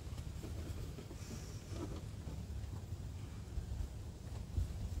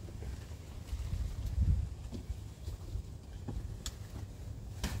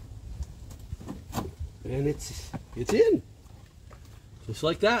 And it's in. Just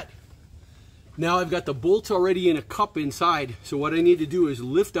like that. Now I've got the bolts already in a cup inside, so what I need to do is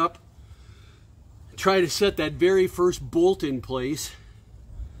lift up try to set that very first bolt in place.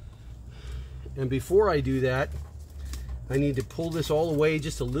 And before I do that, I need to pull this all away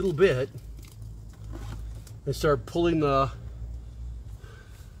just a little bit and start pulling the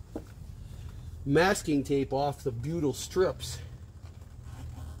masking tape off the butyl strips.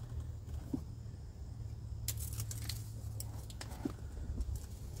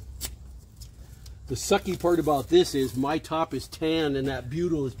 The sucky part about this is my top is tan and that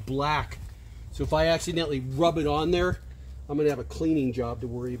butyl is black. So if I accidentally rub it on there, I'm going to have a cleaning job to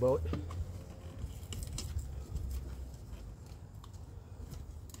worry about.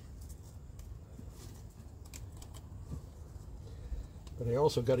 But I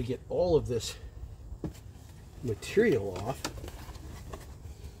also got to get all of this material off.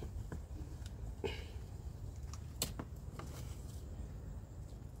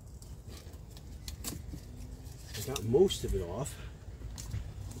 I got most of it off,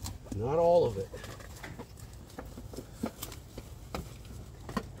 not all of it.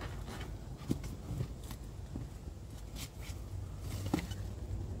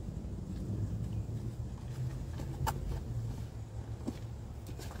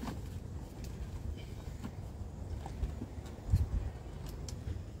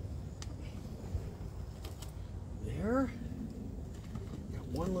 There. Got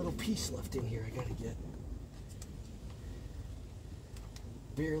one little piece left in here I gotta get.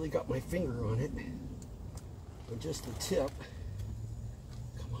 Barely got my finger on it, but just the tip.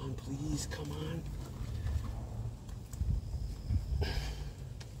 Come on, please, come on.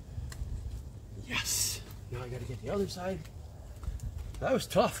 Yes. Now I gotta get the other side. That was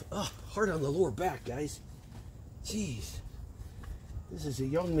tough. Oh, hard on the lower back, guys. Jeez. This is a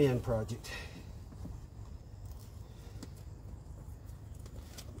young man project.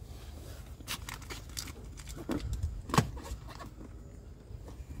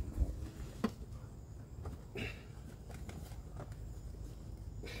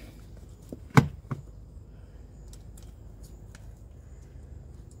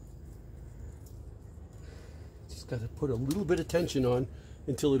 Got to put a little bit of tension on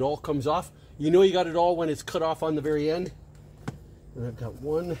until it all comes off. You know you got it all when it's cut off on the very end. And I've got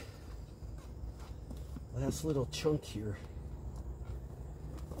one last little chunk here.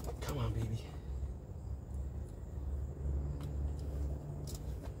 Come on, baby.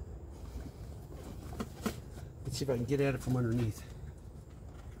 Let's see if I can get at it from underneath.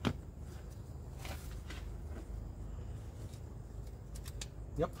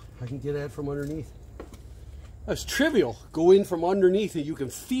 Yep, I can get at it from underneath. That's trivial. Go in from underneath and you can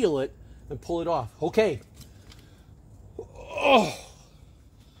feel it and pull it off. Okay. Oh.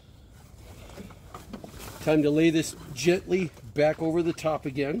 Time to lay this gently back over the top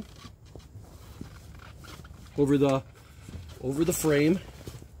again. Over the frame.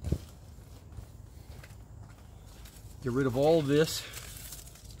 Get rid of all of this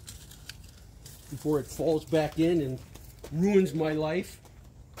before it falls back in and ruins my life.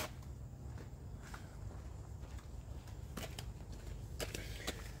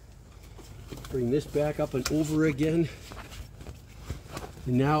 Bring this back up and over again.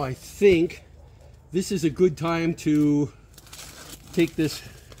 And now I think this is a good time to take this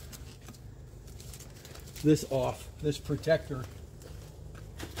off, this protector.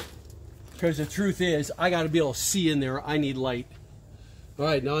 Because the truth is, I got to be able to see in there. I need light. All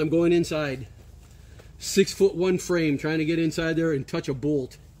right, now I'm going inside. 6'1" frame, trying to get inside there and touch a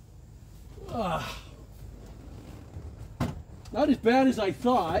bolt. Not as bad as I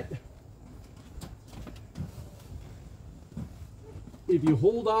thought. If you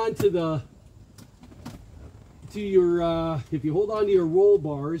hold on to your roll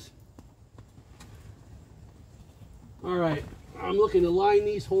bars. All right, I'm looking to line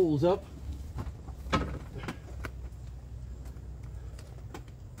these holes up. And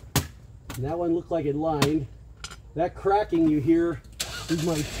that one looked like it lined. That cracking you hear is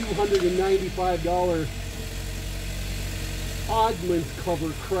my $295 Oddman's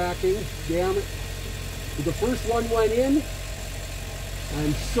cover cracking. Damn it. But the first one went in.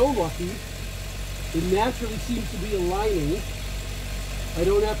 I'm so lucky. It naturally seems to be aligning. I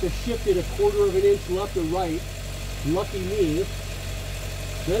don't have to shift it 1/4 of an inch left or right. Lucky me.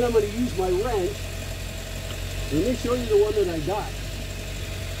 Then I'm going to use my wrench. Let me show you the one that I got.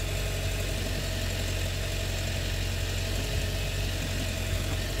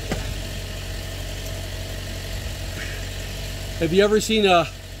 Have you ever seen a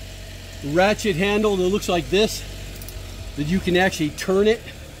ratchet handle that looks like this? That you can actually turn it,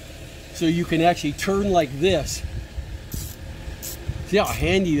 so you can actually turn like this. See how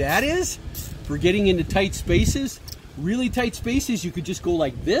handy that is for getting into tight spaces? Really tight spaces, you could just go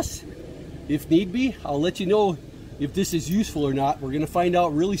like this. if need be, I'll let you know if this is useful or not. We're gonna find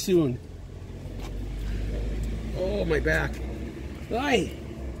out really soon. Oh, my back. Aye.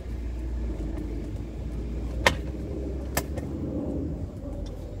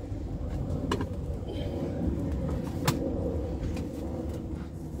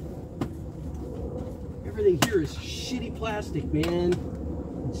 Everything here is shitty plastic, man.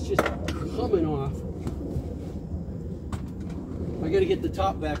 It's just coming off. I gotta get the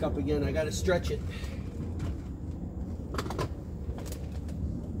top back up again. I gotta stretch it.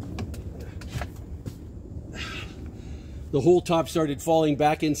 The whole top started falling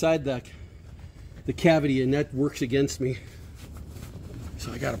back inside the cavity, and that works against me.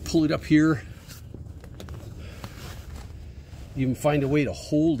 So I gotta pull it up here. Even find a way to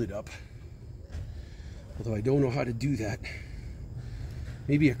hold it up. Although I don't know how to do that.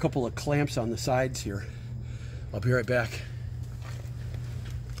 Maybe a couple of clamps on the sides here. I'll be right back.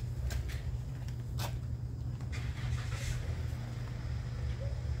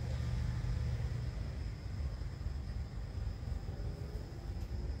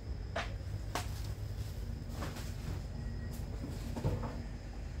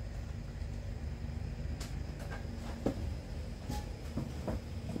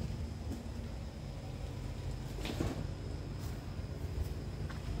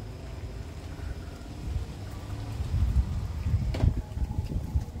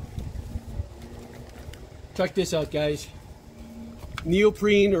 Check this out, guys.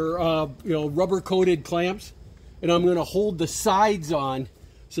 Neoprene or rubber coated clamps, and I'm going to hold the sides on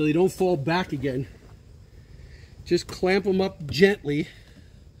so they don't fall back again. Just clamp them up gently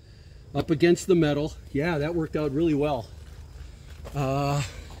up against the metal. Yeah, that worked out really well.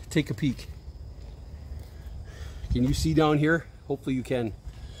 Take a peek. Can you see down here? Hopefully you can.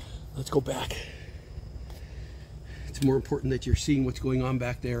 Let's go back. It's more important that you're seeing what's going on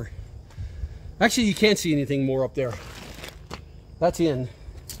back there. Actually, you can't see anything more up there. That's in.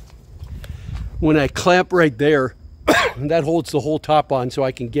 When I clamp right there, that holds the whole top on so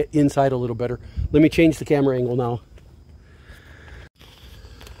I can get inside a little better. Let me change the camera angle now.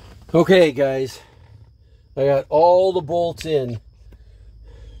 Okay, guys. I got all the bolts in.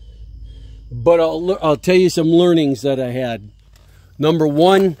 But I'll tell you some learnings that I had. Number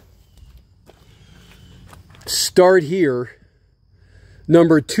one, start here.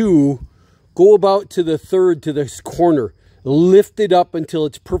 Number two, go about to the third, to this corner. Lift it up until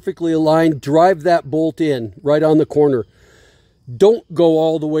it's perfectly aligned. Drive that bolt in right on the corner. Don't go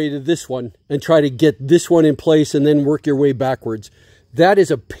all the way to this one and try to get this one in place and then work your way backwards. That is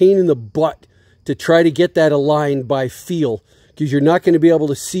a pain in the butt to try to get that aligned by feel, because you're not going to be able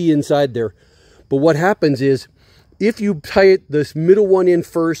to see inside there. But what happens is, if you tie this middle one in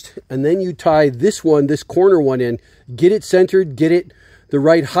first and then you tie this one, this corner one in, get it centered, get it the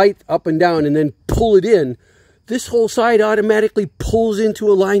right height up and down, and then pull it in, this whole side automatically pulls into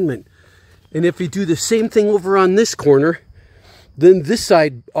alignment. And if you do the same thing over on this corner, then this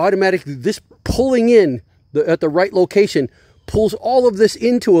side automatically, this pulling in at the right location pulls all of this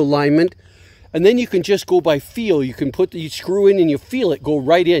into alignment. And then you can just go by feel. You can put the screw in and you feel it go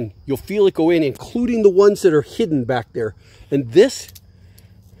right in. You'll feel it go in, including the ones that are hidden back there. And this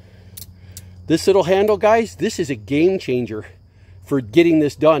little handle, guys, this is a game changer for getting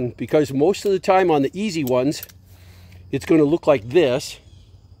this done, because most of the time on the easy ones, it's going to look like this.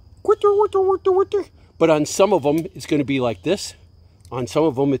 But on some of them, it's going to be like this. On some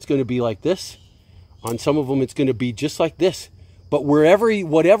of them, it's going to be like this. On some of them, it's going to be just like this. But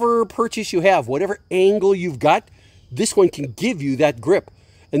whatever purchase you have, whatever angle you've got, this one can give you that grip.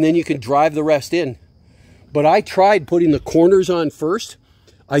 And then you can drive the rest in. But I tried putting the corners on first.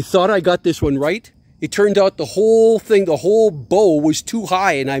 I thought I got this one right. It turned out the whole thing, the whole bow was too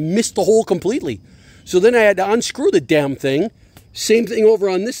high, and I missed the hole completely. So then I had to unscrew the damn thing. Same thing over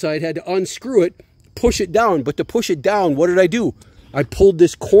on this side, had to unscrew it, push it down. But to push it down, what did I do? I pulled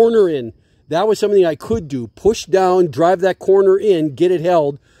this corner in. That was something I could do. Push down, drive that corner in, get it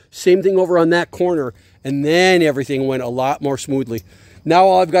held. Same thing over on that corner. And then everything went a lot more smoothly. Now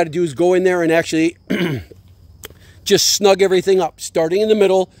all I've got to do is go in there and actually just snug everything up. Starting in the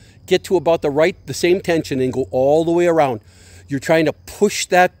middle, get to about the same tension, and go all the way around. You're trying to push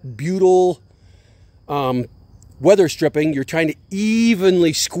that butyl weather stripping. You're trying to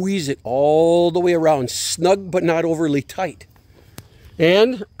evenly squeeze it all the way around. Snug, but not overly tight.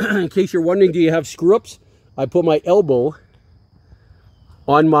 And in case you're wondering, do you have screw-ups? I put my elbow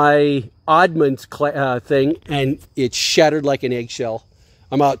on my oddments thing, and it shattered like an eggshell.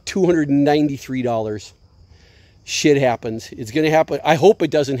 I'm out $293. Shit happens. It's going to happen. I hope it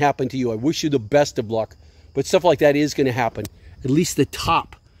doesn't happen to you. I wish you the best of luck. But stuff like that is going to happen. At least the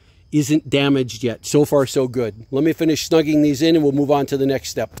top isn't damaged yet. So far, so good. Let me finish snugging these in and we'll move on to the next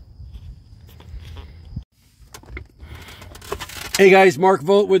step. Hey guys, Mark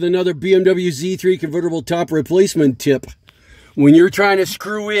Vogt with another BMW Z3 convertible top replacement tip. When you're trying to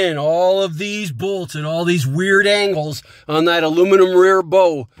screw in all of these bolts at all these weird angles on that aluminum rear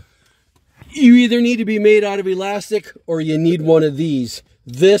bow, you either need to be made out of elastic or you need one of these.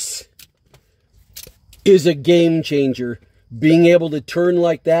 This is a game changer. Being able to turn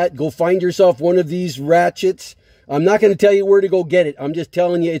like that, go find yourself one of these ratchets. I'm not going to tell you where to go get it. I'm just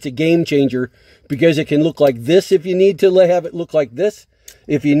telling you it's a game changer because it can look like this if you need to have it look like this.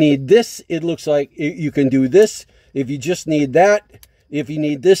 If you need this, it looks like you can do this. If you just need that, if you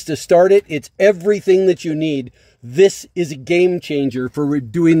need this to start it, it's everything that you need. This is a game changer for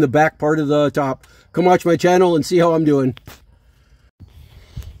doing the back part of the top. Come watch my channel and see how I'm doing.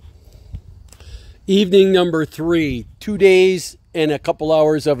 Evening number 3, 2 days and a couple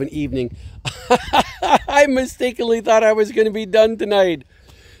hours of an evening. I mistakenly thought I was going to be done tonight.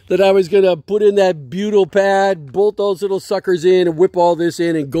 That I was going to put in that butyl pad, bolt those little suckers in and whip all this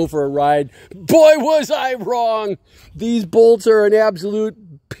in and go for a ride. Boy, was I wrong. These bolts are an absolute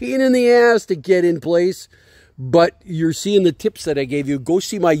pain in the ass to get in place. But you're seeing the tips that I gave you. Go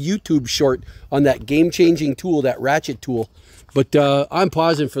see my YouTube short on that game-changing tool, that ratchet tool. But I'm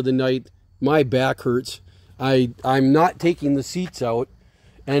pausing for the night. My back hurts. I'm not taking the seats out.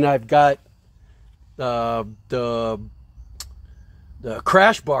 And I've got the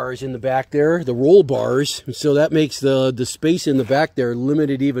crash bars in the back there, the roll bars. So that makes the space in the back there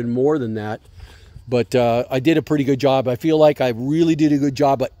limited even more than that. But I did a pretty good job. I feel like I really did a good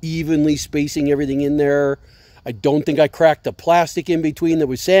job of evenly spacing everything in there. I don't think I cracked the plastic in between that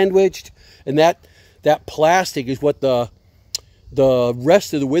was sandwiched. And that plastic is what the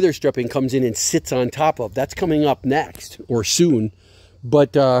rest of the wither stripping comes in and sits on top of. That's coming up next or soon.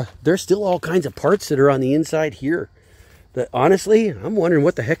 But there's still all kinds of parts that are on the inside here. That honestly, I'm wondering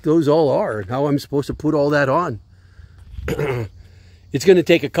what the heck those all are and how I'm supposed to put all that on. It's going to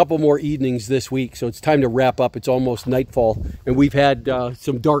take a couple more evenings this week, so it's time to wrap up. It's almost nightfall, and we've had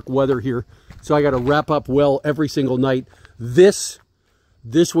some dark weather here, so I got to wrap up well every single night. This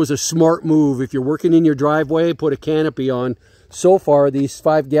was a smart move. If you're working in your driveway, put a canopy on. So far, these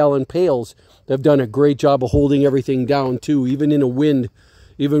 5-gallon pails have done a great job of holding everything down too, even in a wind,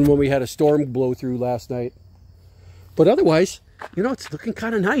 even when we had a storm blow through last night. But otherwise, you know, it's looking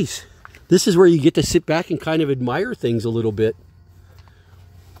kind of nice. This is where you get to sit back and kind of admire things a little bit.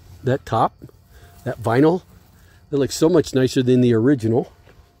 That top, that vinyl, it looks so much nicer than the original.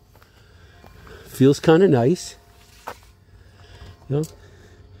 Feels kind of nice. You know,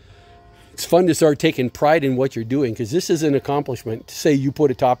 it's fun to start taking pride in what you're doing because this is an accomplishment. To say you put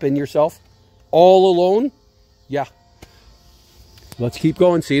a top in yourself all alone, yeah. Let's keep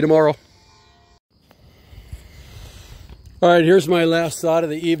going. See you tomorrow. All right, here's my last thought of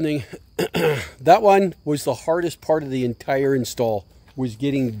the evening. That one was the hardest part of the entire install, was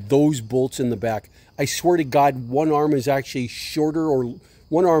getting those bolts in the back. I swear to God, one arm is actually shorter, or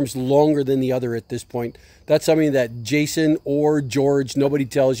one arm's longer than the other at this point. That's something that Jason or George, nobody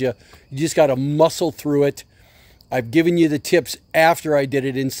tells you. You just got to muscle through it. I've given you the tips after I did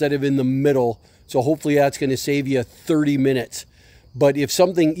it instead of in the middle. So hopefully that's going to save you 30 minutes. But if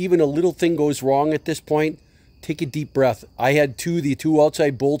something, even a little thing goes wrong at this point, take a deep breath. I had the two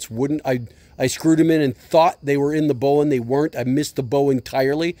outside bolts wouldn't, I screwed them in and thought they were in the bow and they weren't. I missed the bow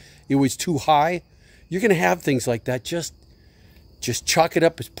entirely. It was too high. You're going to have things like that. Just chalk it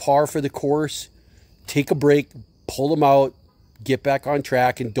up as par for the course. Take a break, pull them out, get back on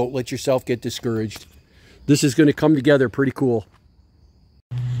track, and don't let yourself get discouraged. This is going to come together pretty cool.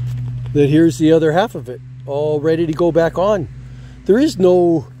 Then here's the other half of it, all ready to go back on. There is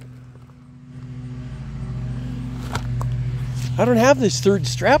no... I don't have this third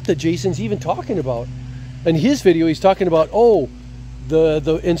strap that Jason's even talking about. In his video, he's talking about, oh,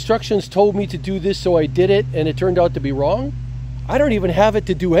 the instructions told me to do this, so I did it, and it turned out to be wrong. I don't even have it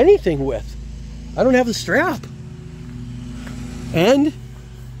to do anything with. I don't have the strap. And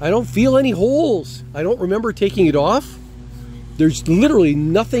I don't feel any holes. I don't remember taking it off. There's literally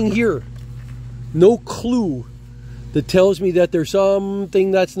nothing here. No clue that tells me that there's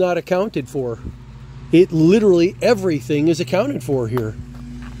something that's not accounted for. It literally, everything is accounted for here.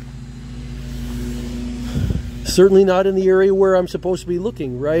 Certainly not in the area where I'm supposed to be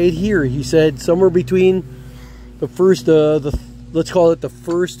looking. Right here, he said somewhere between the first, let's call it the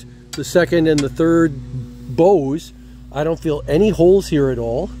first, the second, and the third bows. I don't feel any holes here at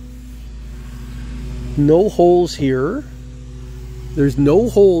all. No holes here. There's no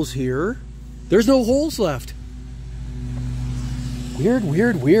holes here. There's no holes left. Weird,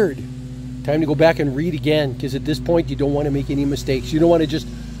 weird, weird. Time to go back and read again, because at this point you don't want to make any mistakes. You don't want to just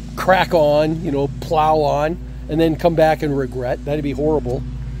crack on, you know, plow on, and then come back and regret. That'd be horrible.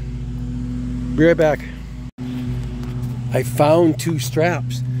 Be right back. I found two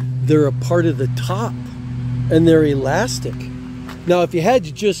straps. They're a part of the top, and they're elastic. Now, if you had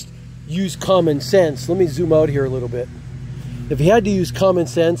to just use common sense, let me zoom out here a little bit. If you had to use common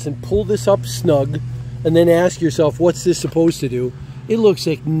sense and pull this up snug, and then ask yourself, what's this supposed to do? It looks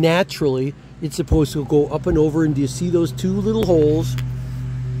like naturally it's supposed to go up and over, and do you see those two little holes?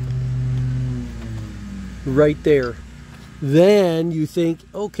 Right there. Then you think,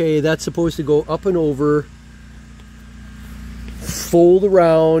 okay, that's supposed to go up and over, fold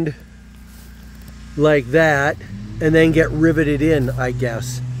around like that, and then get riveted in, I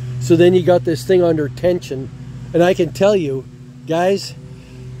guess. So then you got this thing under tension, and I can tell you, guys,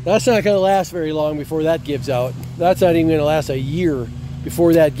 that's not going to last very long before that gives out. That's not even going to last a year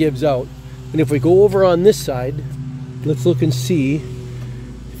before that gives out. And if we go over on this side, let's look and see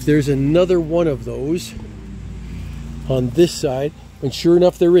if there's another one of those on this side. And sure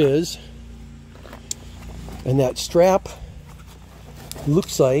enough, there is. And that strap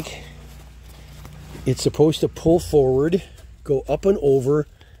looks like it's supposed to pull forward, go up and over,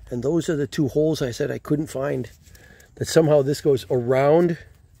 and those are the two holes I said I couldn't find. That somehow this goes around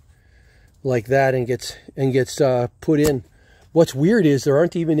like that and gets put in. What's weird is there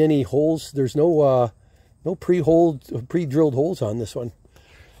aren't even any holes. There's no pre-drilled holes on this one.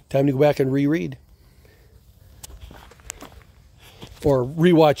 Time to go back and reread. Or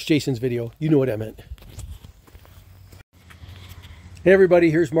rewatch Jason's video. You know what I meant. Hey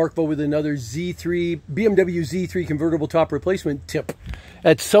everybody, here's Markvo with another BMW Z3 convertible top replacement tip.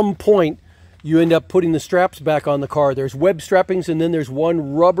 At some point, you end up putting the straps back on the car. There's web strappings, and then there's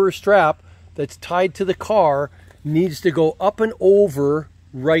one rubber strap that's tied to the car, needs to go up and over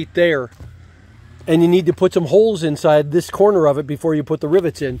right there. And you need to put some holes inside this corner of it before you put the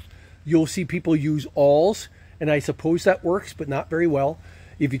rivets in. You'll see people use awls, and I suppose that works, but not very well.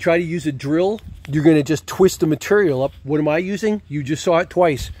 If you try to use a drill, you're going to just twist the material up. What am I using? You just saw it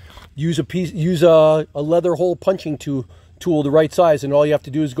twice. Use a leather hole punching tool the right size, and all you have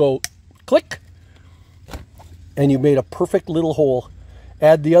to do is go click, and you made a perfect little hole.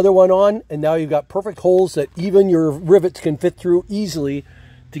 Add the other one on, and now you've got perfect holes that even your rivets can fit through easily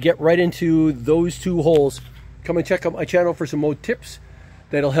to get right into those two holes. Come and check out my channel for some more tips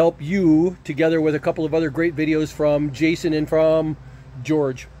that'll help you, together with a couple of other great videos from Jason and from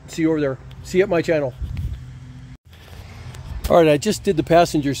George. See you over there. See you at my channel. All right, I just did the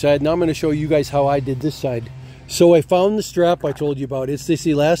passenger side. Now I'm going to show you guys how I did this side. So I found the strap I told you about. It's this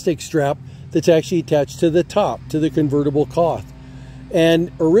elastic strap that's actually attached to the top, to the convertible cloth.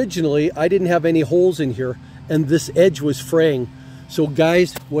 And originally, I didn't have any holes in here, and this edge was fraying. So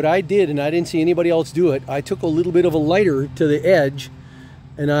guys, what I did, and I didn't see anybody else do it, I took a little bit of a lighter to the edge,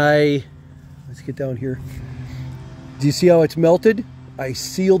 and let's get down here. Do you see how it's melted? I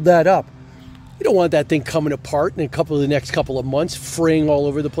sealed that up. You don't want that thing coming apart in the next couple of months, fraying all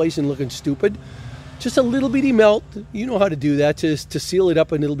over the place and looking stupid. Just a little bitty melt. You know how to do that, just to seal it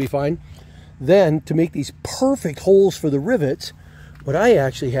up, and it'll be fine. Then, to make these perfect holes for the rivets, what I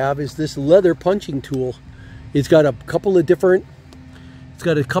actually have is this leather punching tool. It's got a couple of different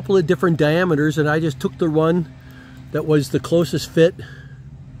diameters, and I just took the one that was the closest fit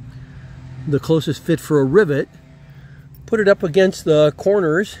for a rivet, put it up against the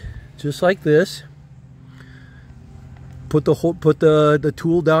corners, just like this. Put the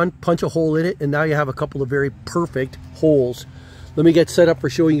tool down, punch a hole in it, and now you have a couple of very perfect holes. Let me get set up for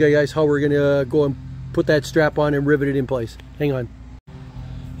showing you guys how we're gonna go and put that strap on and rivet it in place. Hang on.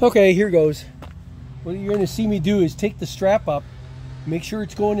 Okay, here goes. What you're gonna see me do is take the strap up, make sure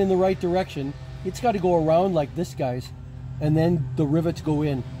it's going in the right direction. It's got to go around like this, guys, and then the rivets go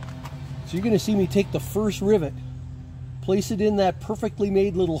in. So you're gonna see me take the first rivet, place it in that perfectly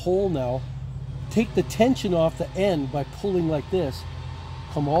made little hole now, take the tension off the end by pulling like this,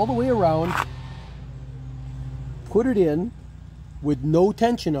 come all the way around, put it in with no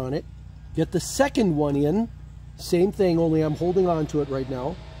tension on it, get the second one in, same thing, only I'm holding on to it right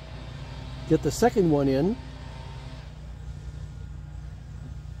now, get the second one in,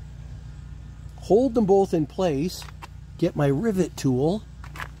 hold them both in place, get my rivet tool,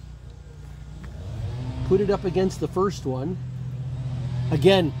 put it up against the first one.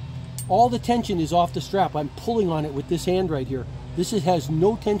 Again, all the tension is off the strap. I'm pulling on it with this hand right here. This has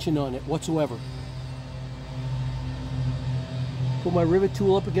no tension on it whatsoever. Put my rivet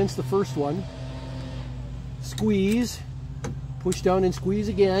tool up against the first one. Squeeze. Push down and squeeze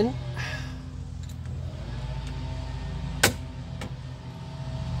again.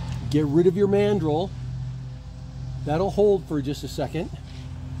 Get rid of your mandrel. That'll hold for just a second.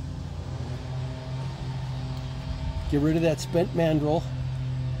 Get rid of that spent mandrel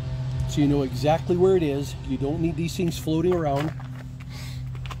so you know exactly where it is. You don't need these things floating around.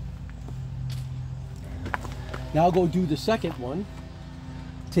 Now go do the second one,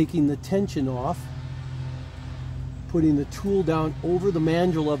 taking the tension off, putting the tool down over the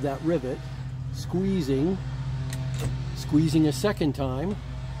mandrel of that rivet, squeezing a second time,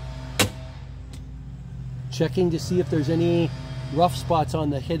 checking to see if there's any rough spots on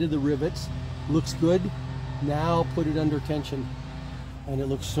the head of the rivets. Looks good. Now put it under tension. And it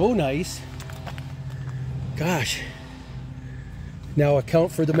looks so nice. Gosh. Now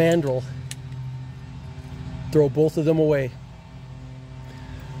account for the mandrel. Throw both of them away.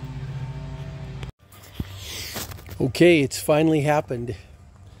 Okay, it's finally happened.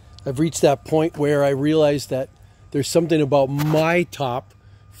 I've reached that point where I realized that there's something about my top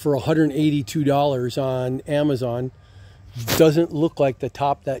for $182 on Amazon doesn't look like the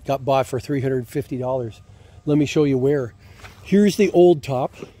top that got bought for $350. Let me show you where. Here's the old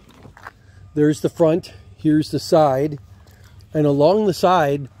top. There's the front. Here's the side. And along the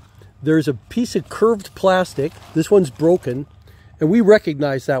side, there's a piece of curved plastic. This one's broken. And we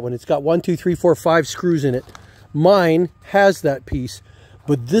recognize that one. It's got 1, 2, 3, 4, 5 screws in it. Mine has that piece.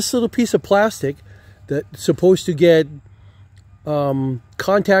 But this little piece of plastic that's supposed to get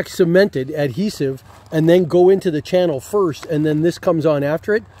contact cemented, adhesive, and then go into the channel first, and then this comes on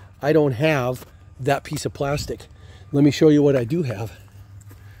after it, I don't have that piece of plastic. Let me show you what I do have.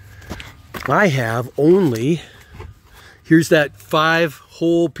 I have only, here's that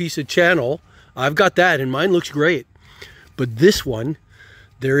 5-hole piece of channel. I've got that, and mine looks great. But this one,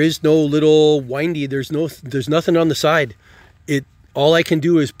 there is no little windy, there's nothing on the side. All I can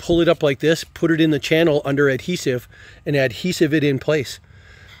do is pull it up like this, put it in the channel under adhesive, and adhesive it in place.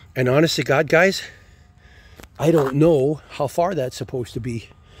 And honest to God, guys, I don't know how far that's supposed to be.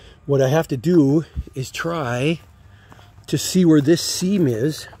 What I have to do is try to see where this seam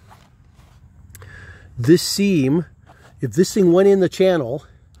is. This seam, if this thing went in the channel,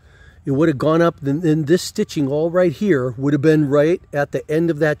 it would have gone up, then this stitching all right here would have been right at the end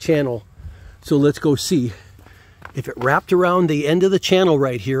of that channel. So let's go see. If it wrapped around the end of the channel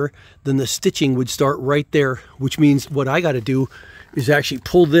right here, then the stitching would start right there, which means what I got to do is actually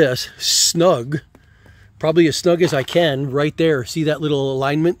pull this snug, probably as snug as I can, right there. See that little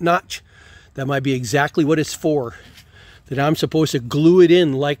alignment notch? That might be exactly what it's for. That I'm supposed to glue it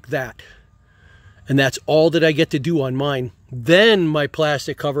in like that. And that's all that I get to do on mine. Then my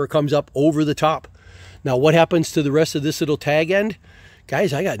plastic cover comes up over the top. Now what happens to the rest of this little tag end?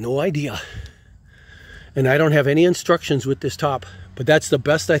 Guys, I got no idea. And I don't have any instructions with this top, but that's the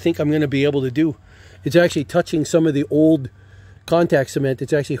best I think I'm going to be able to do. It's actually touching some of the old contact cement.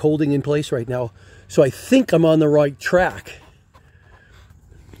 It's actually holding in place right now. So I think I'm on the right track.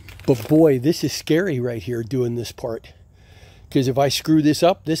 But boy, this is scary right here doing this part. Because if I screw this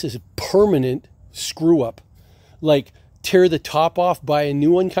up, this is a permanent screw up. Like tear the top off, buy a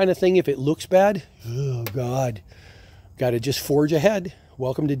new one kind of thing if it looks bad. Oh God. Got to just forge ahead.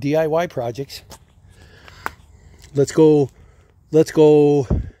 Welcome to DIY projects. Let's go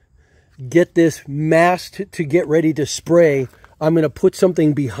get this masked to get ready to spray. I'm going to put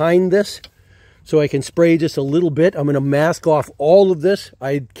something behind this so I can spray just a little bit. I'm going to mask off all of this.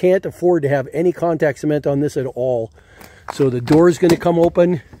 I can't afford to have any contact cement on this at all. So the door is going to come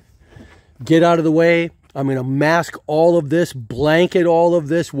open, get out of the way. I'm going to mask all of this, blanket all of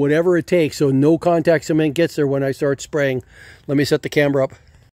this, whatever it takes, so no contact cement gets there when I start spraying. Let me set the camera up.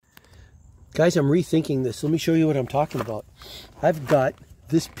 Guys, I'm rethinking this. Let me show you what I'm talking about. I've got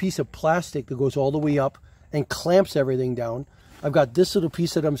this piece of plastic that goes all the way up and clamps everything down. I've got this little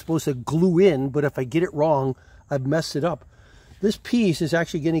piece that I'm supposed to glue in, but if I get it wrong, I've messed it up. This piece is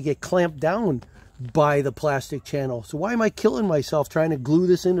actually going to get clamped down by the plastic channel. So why am I killing myself trying to glue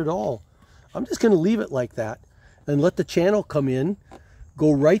this in at all? I'm just going to leave it like that and let the channel come in,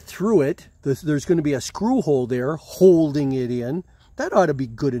 go right through it. There's going to be a screw hole there holding it in. That ought to be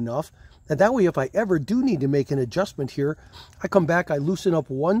good enough. And that way, if I ever do need to make an adjustment here, I come back, I loosen up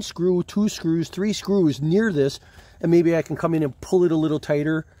 1 screw, 2 screws, 3 screws near this, and maybe I can come in and pull it a little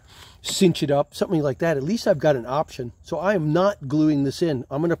tighter, cinch it up, something like that. At least I've got an option. So I am not gluing this in.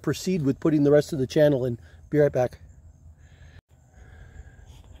 I'm going to proceed with putting the rest of the channel in. Be right back.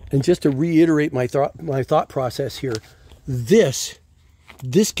 And just to reiterate my thought process here, this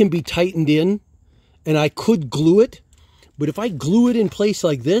can be tightened in, and I could glue it, but if I glue it in place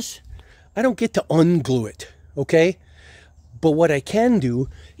like this, I don't get to unglue it, okay? But what I can do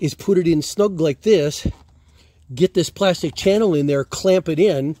is put it in snug like this, get this plastic channel in there, clamp it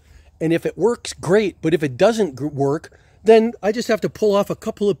in, And if it works, great. But if it doesn't work, then I just have to pull off a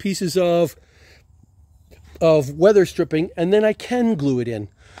couple of pieces of weather stripping, and then I can glue it in.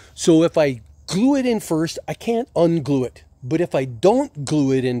 So if I glue it in first, I can't unglue it. But if I don't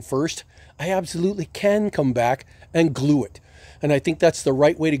glue it in first, I absolutely can come back and glue it. And I think that's the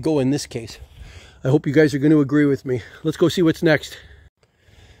right way to go in this case. I hope you guys are going to agree with me. Let's go see what's next.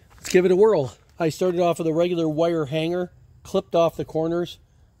 Let's give it a whirl. I started off with a regular wire hanger, clipped off the corners,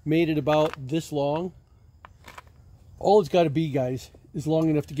 made it about this long. All it's got to be, guys, is long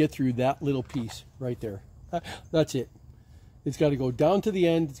enough to get through that little piece right there. That's it. It's got to go down to the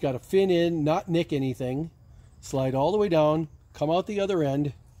end. It's got to fin in, not nick anything. Slide all the way down, come out the other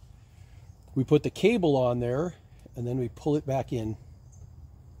end. We put the cable on there, and then we pull it back in.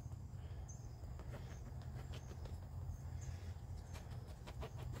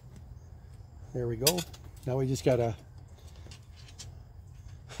 There we go. Now we just gotta...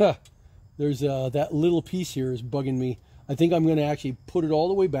 There's that little piece here is bugging me. I think I'm gonna actually put it all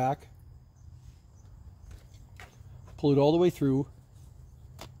the way back. Pull it all the way through.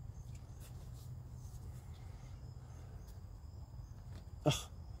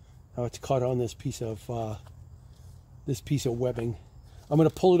 Now it's caught on this piece of webbing. I'm going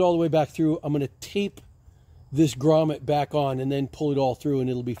to pull it all the way back through. I'm going to tape this grommet back on and then pull it all through, and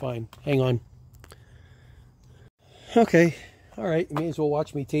it'll be fine. Hang on. Okay. All right. You may as well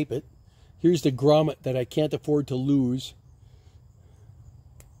watch me tape it. Here's the grommet that I can't afford to lose.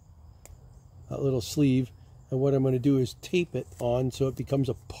 That little sleeve. And what I'm going to do is tape it on so it becomes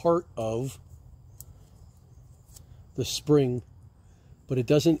a part of the spring, but it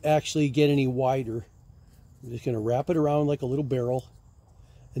doesn't actually get any wider. I'm just going to wrap it around like a little barrel,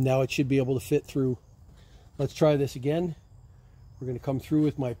 and now it should be able to fit through. Let's try this again. We're going to come through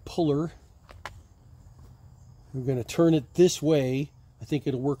with my puller. We're going to turn it this way. I think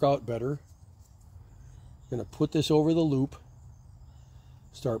it'll work out better. I'm going to put this over the loop,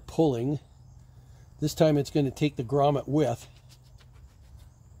 start pulling. This time it's going to take the grommet with,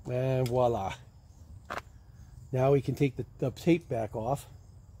 and voila. Now we can take the tape back off.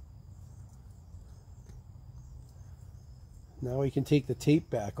 Now we can take the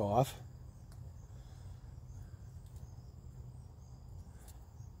tape back off.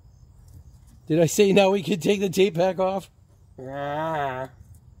 Did I say now we can take the tape back off?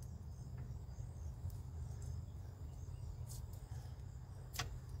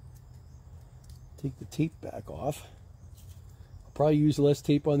 Take the tape back off. I'll probably use less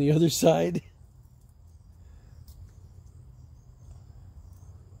tape on the other side.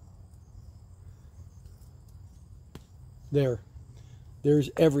 There's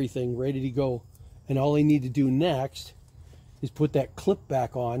everything ready to go. And all I need to do next is put that clip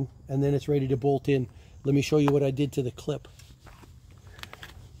back on, and then it's ready to bolt in. Let me show you what I did to the clip.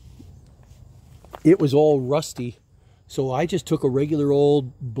 It was all rusty, so I just took a regular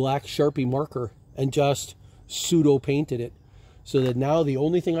old black Sharpie marker and just pseudo painted it, so that now the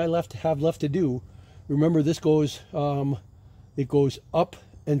only thing I have left to do, remember this goes it goes up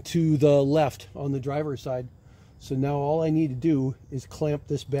and to the left on the driver's side. So now all I need to do is clamp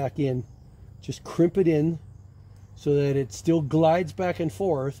this back in. Just crimp it in so that it still glides back and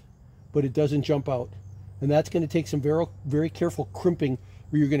forth, but it doesn't jump out. And that's going to take some very, very careful crimping,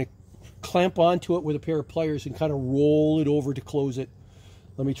 where you're going to clamp onto it with a pair of pliers and kind of roll it over to close it.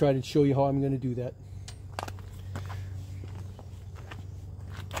 Let me try to show you how I'm going to do that.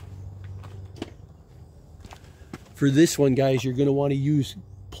 For this one, guys, you're going to want to use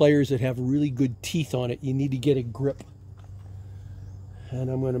pliers that have really good teeth on it. You need to get a grip. And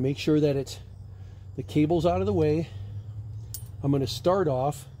I'm going to make sure that the cable's out of the way. I'm going to start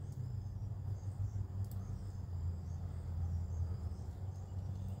off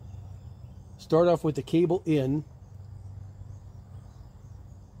with the cable in.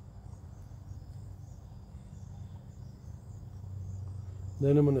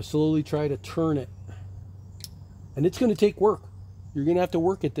 Then I'm going to slowly try to turn it. And it's going to take work. You're going to have to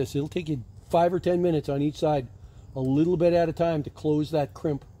work at this. It'll take you 5 or 10 minutes on each side, a little bit at a time, to close that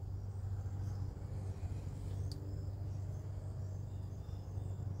crimp.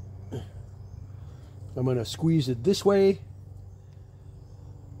 I'm going to squeeze it this way.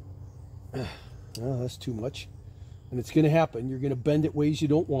 Oh, that's too much. And it's going to happen. You're going to bend it ways you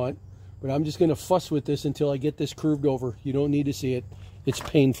don't want. But I'm just going to fuss with this until I get this curved over. You don't need to see it. It's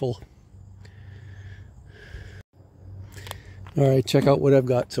painful. All right, check out what I've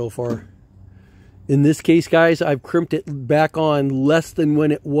got so far. In this case, guys, I've crimped it back on less than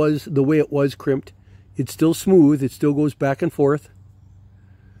when it was the way it was crimped. It's still smooth. It still goes back and forth.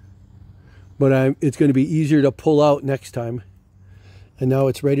 But it's going to be easier to pull out next time. And now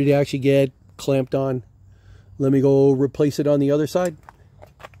it's ready to actually get clamped on. Let me go replace it on the other side.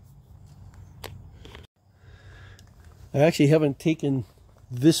 I actually haven't taken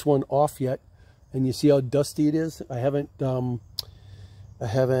this one off yet, and you see how dusty it is. I haven't Sharpie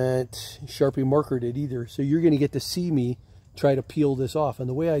markered it either, so you're going to get to see me try to peel this off. And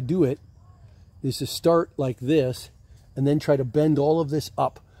the way I do it is to start like this and then try to bend all of this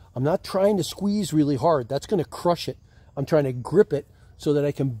up. I'm not trying to squeeze really hard. That's going to crush it. I'm trying to grip it so that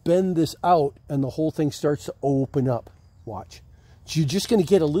I can bend this out and the whole thing starts to open up. Watch. So you're just going to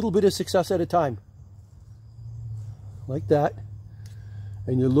get a little bit of success at a time. Like that.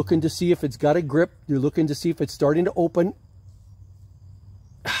 And you're looking to see if it's got a grip. You're looking to see if it's starting to open.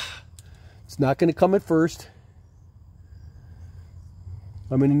 It's not going to come at first.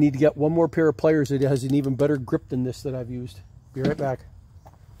 I'm going to need to get one more pair of pliers that has an even better grip than this that I've used. Be right back.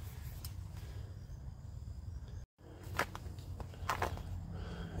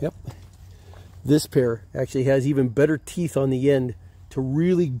 Yep. This pair actually has even better teeth on the end to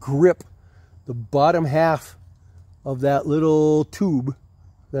really grip the bottom half of that little tube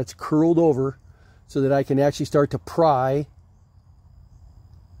that's curled over so that I can actually start to pry.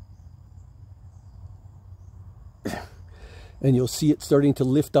 And you'll see it starting to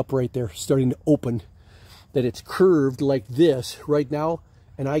lift up right there, starting to open. That it's curved like this right now.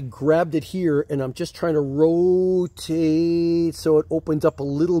 And I grabbed it here and I'm just trying to rotate so it opens up a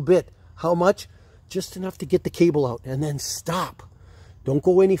little bit. How much? Just enough to get the cable out and then stop. Don't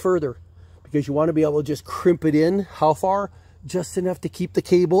go any further because you want to be able to just crimp it in. How far? Just enough to keep the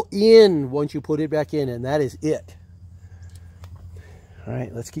cable in once you put it back in, and that is it. All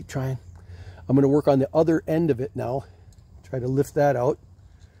right, let's keep trying. I'm going to work on the other end of it now. Try to lift that out.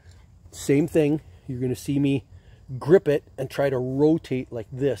 Same thing. You're going to see me grip it and try to rotate like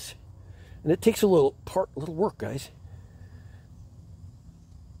this. And it takes a little work, guys.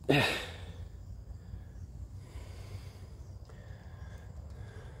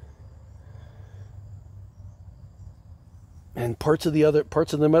 And parts of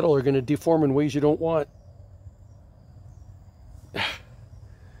the metal are going to deform in ways you don't want.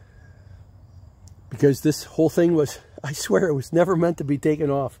 Because this whole thing was, I swear, it was never meant to be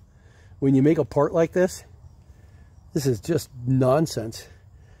taken off. When you make a part like this is just nonsense.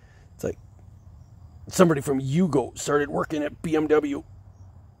 It's like somebody from Yugo started working at BMW.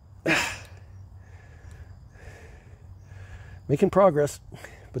 Making progress.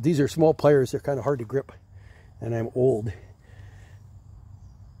 But these are small pliers. They're kind of hard to grip. And I'm old.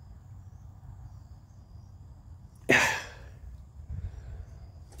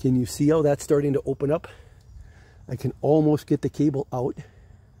 Can you see how that's starting to open up? I can almost get the cable out. A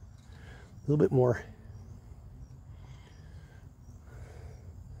little bit more.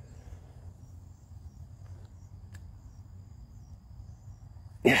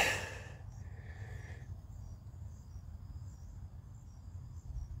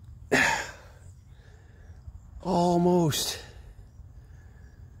 Almost.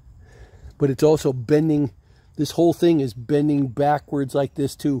 But it's also bending. This whole thing is bending backwards like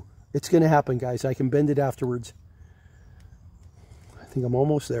this too. It's going to happen, guys. I can bend it afterwards. I think I'm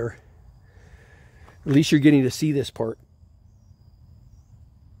almost there. At least you're getting to see this part.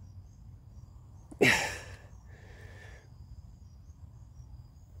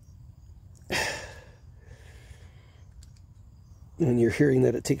 And you're hearing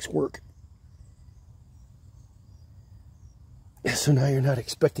that it takes work. So now you're not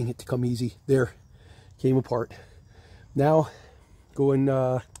expecting it to come easy. There, came apart. Now, go and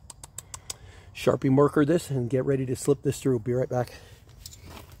Sharpie marker this and get ready to slip this through. Be right back.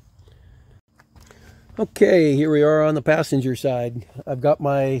 Okay, here we are on the passenger side. I've got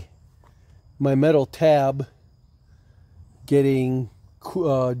my metal tab getting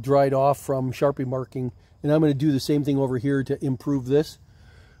dried off from Sharpie marking, and I'm going to do the same thing over here to improve this.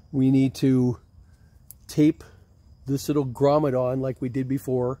 We need to tape this little grommet on like we did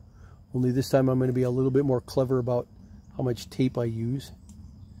before, only this time I'm going to be a little bit more clever about how much tape I use.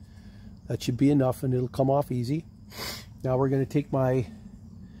 That should be enough and it'll come off easy. Now we're going to take my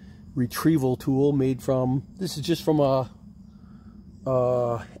retrieval tool made from, this is just from a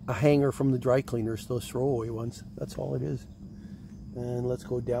hanger from the dry cleaners, those throwaway ones. That's all it is. And let's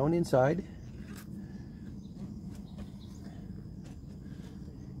go down inside.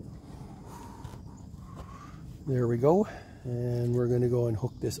 There we go. And we're going to go and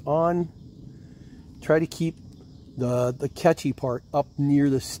hook this on. Try to keep the catchy part up near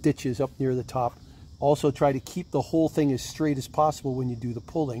the stitches, up near the top. Also try to keep the whole thing as straight as possible when you do the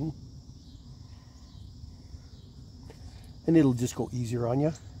pulling. And it'll just go easier on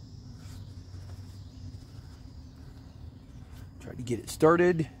you. Try to get it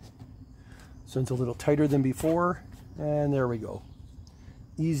started. So it's a little tighter than before. And there we go.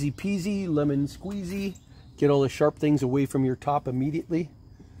 Easy peasy, lemon squeezy. Get all the sharp things away from your top immediately.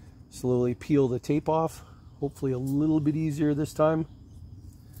 Slowly peel the tape off. Hopefully a little bit easier this time.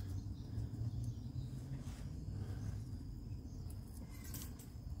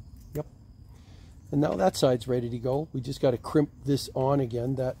 Yep. And now that side's ready to go. We just got to crimp this on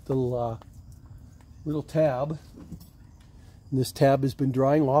again, that little tab. And this tab has been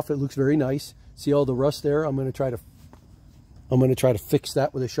drying off. It looks very nice. See all the rust there? I'm going to try to fix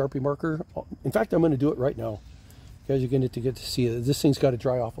that with a Sharpie marker. In fact, I'm going to do it right now. You guys are going to get to see it. This thing's got to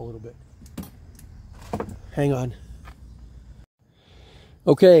dry off a little bit. Hang on.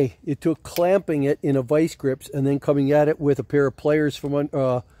 Okay, it took clamping it in a vice grips and then coming at it with a pair of pliers from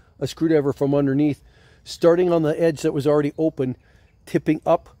a screwdriver from underneath, starting on the edge that was already open, tipping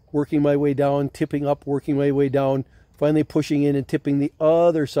up, working my way down, tipping up, working my way down, finally pushing in and tipping the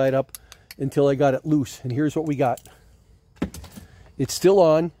other side up until I got it loose. And here's what we got. It's still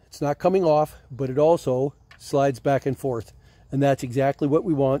on, it's not coming off, but it also slides back and forth. And that's exactly what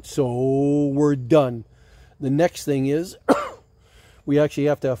we want, so we're done. The next thing is we actually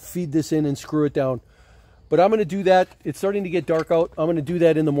have to feed this in and screw it down. But I'm going to do that. It's starting to get dark out. I'm going to do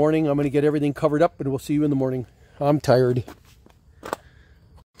that in the morning. I'm going to get everything covered up and we'll see you in the morning. I'm tired.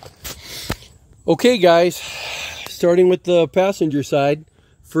 Okay guys, starting with the passenger side.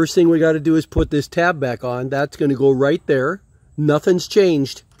 First thing we got to do is put this tab back on. That's going to go right there. Nothing's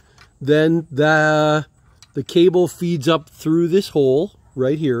changed. Then the cable feeds up through this hole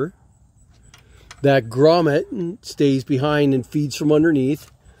right here. That grommet stays behind and feeds from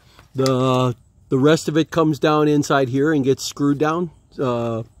underneath. The rest of it comes down inside here and gets screwed down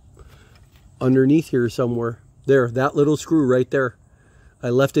underneath here somewhere. There, that little screw right there. I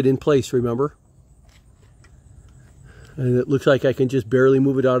left it in place, remember? And it looks like I can just barely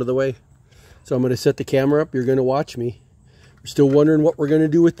move it out of the way. So I'm going to set the camera up. You're going to watch me. We're still wondering what we're going to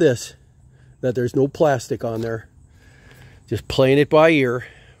do with this. That there's no plastic on there. Just playing it by ear.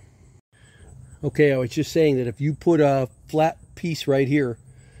 Okay, I was just saying that if you put a flat piece right here,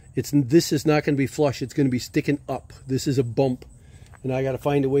 this is not going to be flush. It's going to be sticking up. This is a bump. And I got to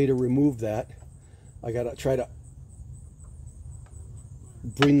find a way to remove that. I got to try to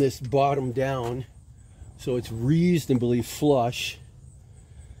bring this bottom down so it's reasonably flush.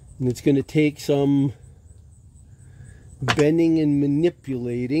 And it's going to take some bending and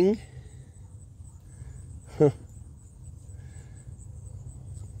manipulating. Huh.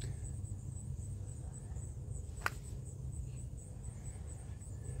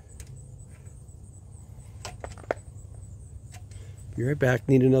 Be right back.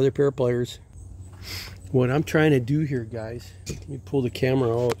 Need another pair of pliers. What I'm trying to do here, guys, let me pull the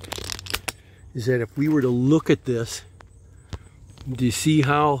camera out, is that if we were to look at this, do you see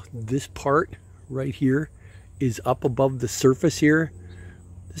how this part right here is up above the surface here?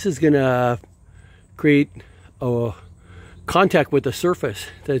 This is going to create a contact with the surface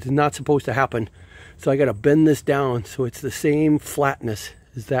that is not supposed to happen. So I got to bend this down so it's the same flatness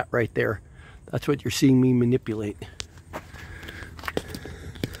as that right there. That's what you're seeing me manipulate.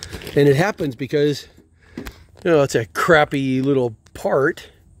 And it happens because, you know, it's a crappy little part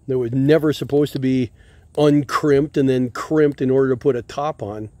that was never supposed to be uncrimped and then crimped in order to put a top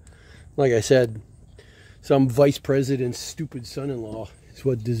on. Like I said, some vice president's stupid son-in-law is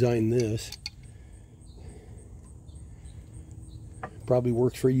what designed this. Probably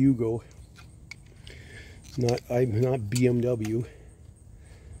works for Yugo. I'm not BMW.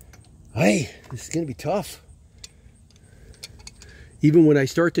 Hey, this is going to be tough. Even when I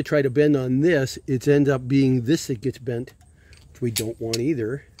start to try to bend on this, it ends up being this that gets bent, which we don't want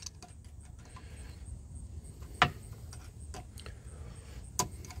either.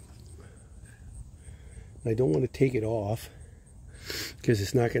 I don't want to take it off because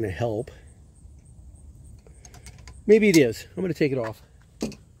it's not going to help. Maybe it is. I'm going to take it off.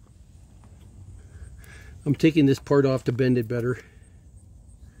 I'm taking this part off to bend it better.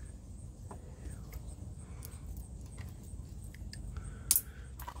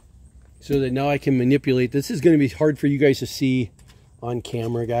 So that now I can manipulate. This is going to be hard for you guys to see on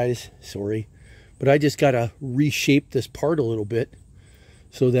camera, guys. Sorry. But I just got to reshape this part a little bit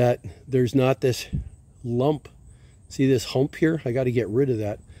so that there's not this lump. See this hump here? I got to get rid of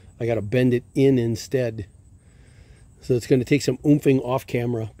that. I got to bend it in instead. So it's going to take some oomping off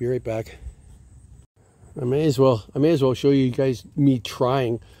camera. Be right back. I may as well show you guys me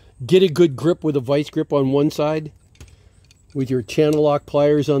trying. Get a good grip with a vice grip on one side, with your channel lock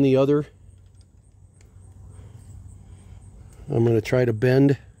pliers on the other. I'm going to try to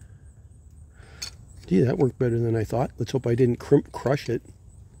bend Gee, that worked better than I thought. Let's hope I didn't crush it.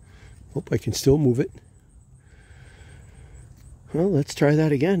 Hope I can still move it. Well, let's try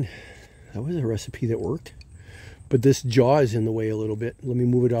that again. That was a recipe that worked. But this jaw is in the way a little bit. Let me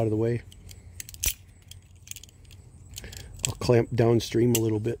move it out of the way. I'll clamp downstream a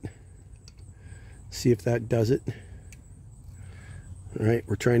little bit. See if that does it. All right,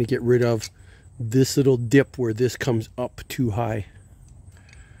 we're trying to get rid of this little dip where this comes up too high.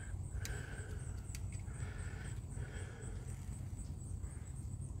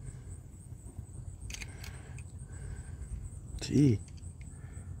 Gee.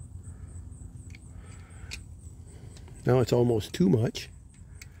 Now it's almost too much.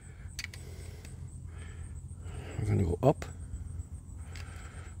 I'm going to go up.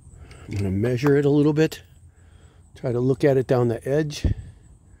 I'm going to measure it a little bit. Try to look at it down the edge.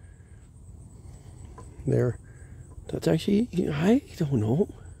 There. That's actually, I don't know.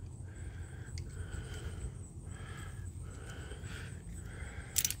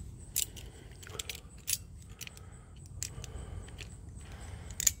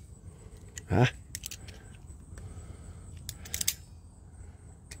 Ah.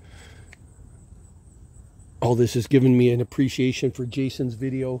 All this has given me an appreciation for Jason's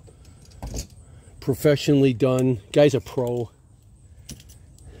video. Professionally done. Guy's a pro.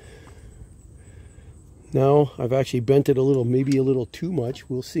 Now I've actually bent it a little, maybe a little too much.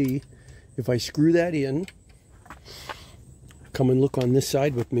 We'll see. If I screw that in, come and look on this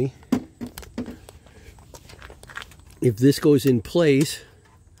side with me. If this goes in place,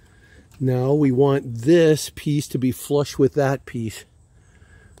 now we want this piece to be flush with that piece.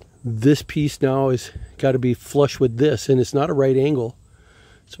 This piece now is got to be flush with this, and it's not a right angle.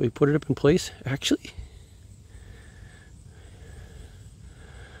 So we put it up in place. Actually,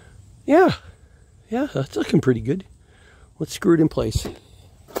 yeah, that's looking pretty good. Let's screw it in place.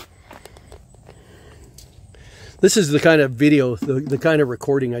 This is the kind of video, the kind of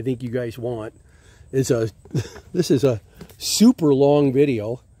recording I think you guys want. This is a super long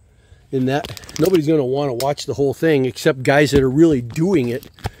video, in that nobody's going to want to watch the whole thing except guys that are really doing it.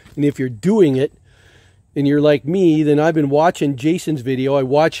 And if you're doing it and you're like me, then I've been watching Jason's video. I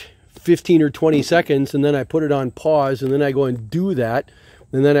watch 15 or 20 seconds and then I put it on pause and then I go and do that.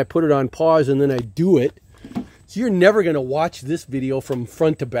 And then I put it on pause and then I do it. So you're never going to watch this video from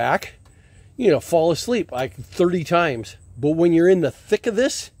front to back. You're going to fall asleep like 30 times. But when you're in the thick of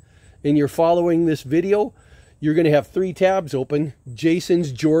this and you're following this video, you're going to have 3 tabs open: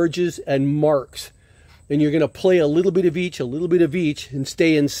 Jason's, George's, and Mark's. And you're going to play a little bit of each, and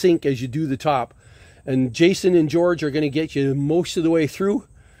stay in sync as you do the top. And Jason and George are going to get you most of the way through.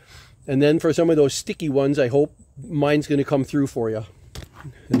 And then for some of those sticky ones, I hope mine's going to come through for you.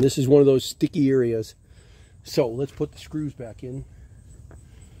 And this is one of those sticky areas. So let's put the screws back in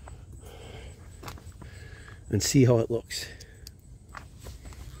and see how it looks.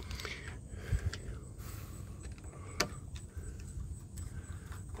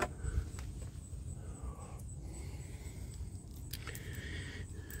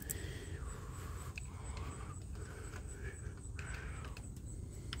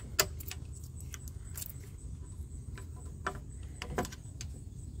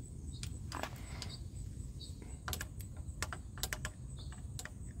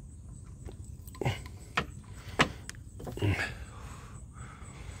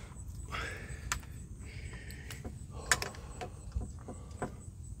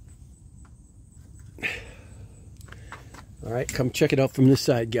 All right, come check it out from this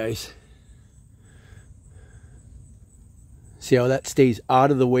side, guys. See how that stays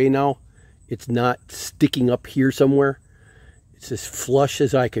out of the way now? It's not sticking up here somewhere. It's as flush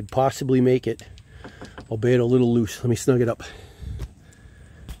as I could possibly make it, albeit a little loose. Let me snug it up.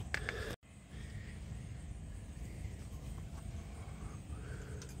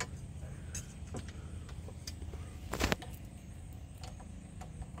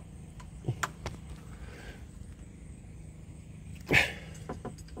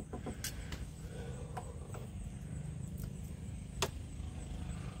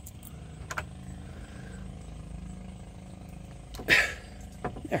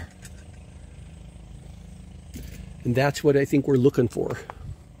 There. And that's what I think we're looking for.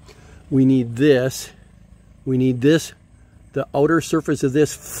 We need this. We need this, the outer surface of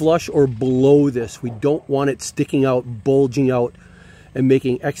this, flush or below this. We don't want it sticking out, bulging out, and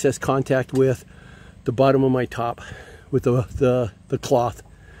making excess contact with the bottom of my top, with the cloth.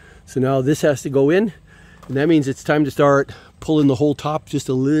 So now this has to go in, and that means it's time to start pulling the whole top just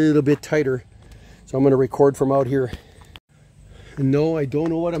a little bit tighter. So I'm going to record from out here. And no, I don't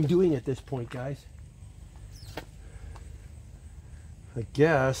know what I'm doing at this point, guys. I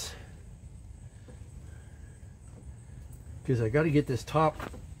guess because I got to get this top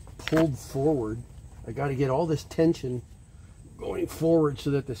pulled forward. I got to get all this tension going forward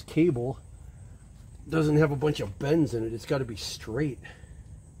so that this cable doesn't have a bunch of bends in it. It's got to be straight.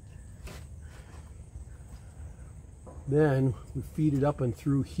 Then we feed it up and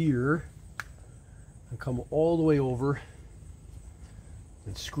through here and come all the way over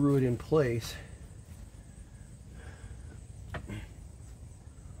and screw it in place.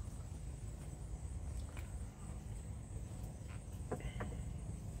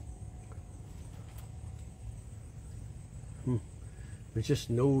 There's just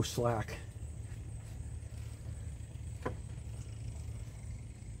no slack.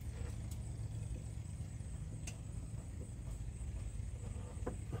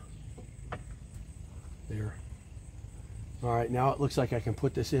 There. All right, now it looks like I can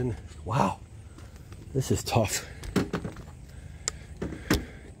put this in. Wow, this is tough.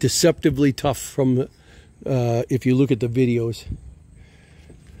 Deceptively tough from if you look at the videos.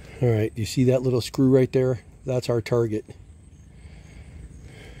 All right, you see that little screw right there? That's our target.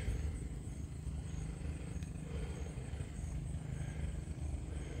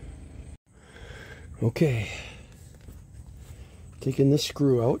 Okay, taking this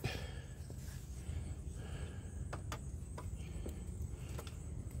screw out.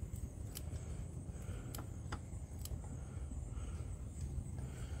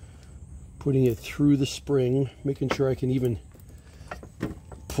 Putting it through the spring, making sure I can even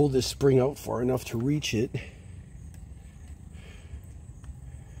pull this spring out far enough to reach it.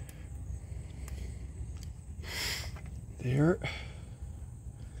 There.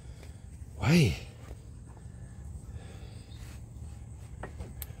 Why?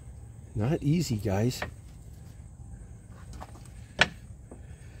 Not easy, guys.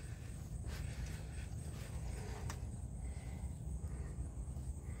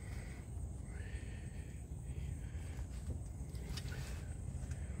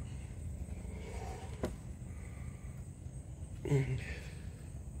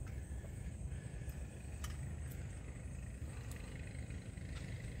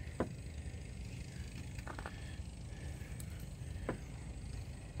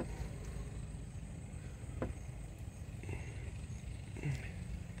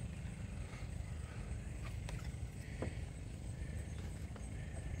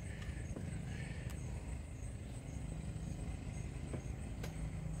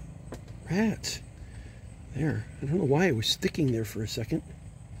 Rats. There. I don't know why it was sticking there for a second.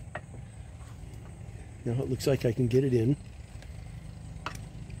 Now it looks like I can get it in.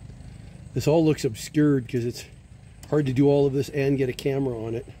 This all looks obscured because it's hard to do all of this and get a camera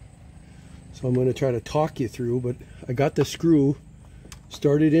on it. So I'm going to try to talk you through, but I got the screw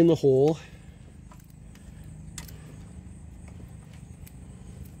started in the hole.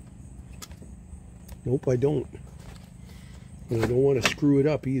 Nope, I don't. And I don't want to screw it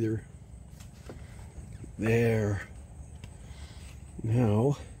up either. There.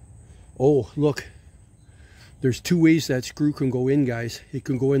 Now, oh, look. There's two ways that screw can go in, guys. It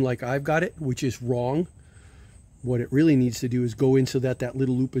can go in like I've got it, which is wrong. What it really needs to do is go in so that that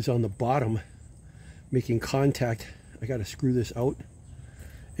little loop is on the bottom, making contact. I got to screw this out.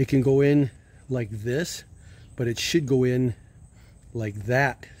 It can go in like this, but it should go in like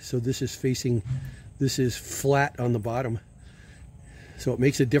that. So this is facing, this is flat on the bottom. So it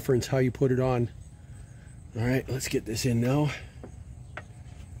makes a difference how you put it on. All right, let's get this in now.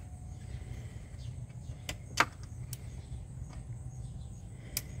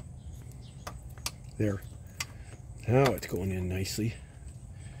 There. Now it's going in nicely.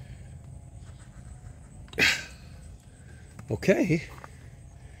 Okay.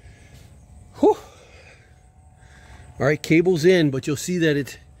 Whew. All right, cable's in, but you'll see that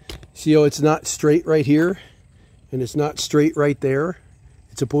it, see how it's not straight right here, and it's not straight right there.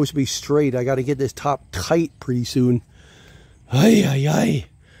 It's supposed to be straight. I got to get this top tight pretty soon. Ay, ay, ay.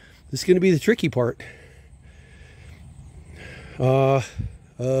 This is going to be the tricky part.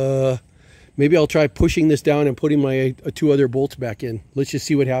 Maybe I'll try pushing this down and putting my two other bolts back in. Let's just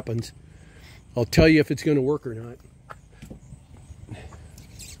see what happens. I'll tell you if it's going to work or not.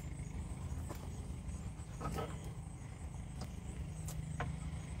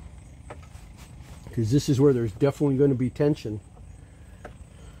 Because this is where there's definitely going to be tension.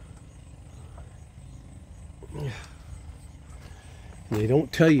 They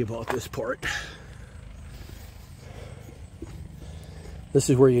don't tell you about this part. This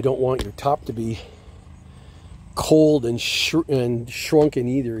is where you don't want your top to be cold and shrunken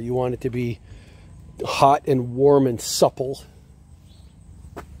either. You want it to be hot and warm and supple.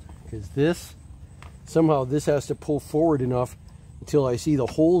 Because this, somehow this has to pull forward enough until I see the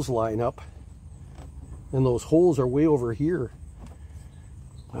holes line up. And those holes are way over here.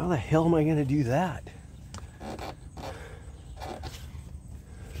 How the hell am I going to do that?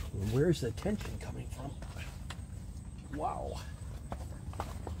 Where's the tension coming from? Wow.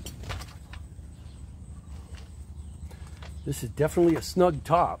 This is definitely a snug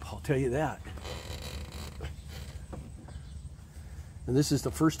top, I'll tell you that. And this is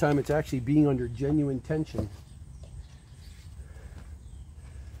the first time it's actually being under genuine tension.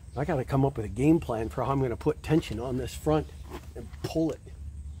 I got to come up with a game plan for how I'm going to put tension on this front and pull it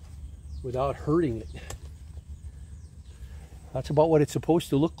without hurting it. That's about what it's supposed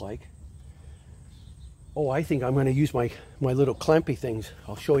to look like. Oh, I think I'm going to use my little clampy things.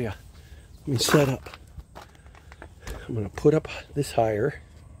 I'll show you. Let me set up. I'm going to put up this higher.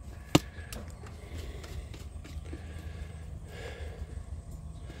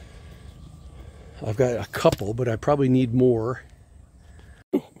 I've got a couple, but I probably need more.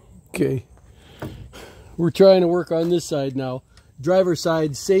 Okay. We're trying to work on this side now. Driver's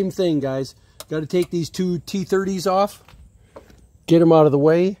side, same thing, guys. Got to take these two T30s off. Get them out of the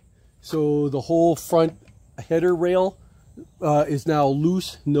way. So the whole front header rail is now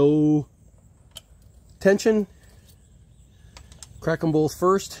loose. No tension. Crack them both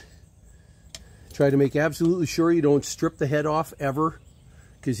first. Try to make absolutely sure you don't strip the head off ever,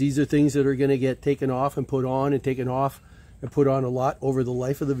 because these are things that are going to get taken off and put on and taken off and put on a lot over the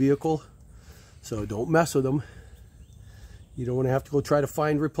life of the vehicle. So don't mess with them. You don't want to have to go try to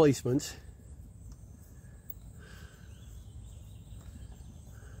find replacements.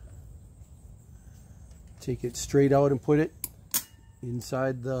 Take it straight out and put it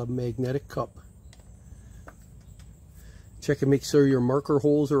inside the magnetic cup. Check and make sure your marker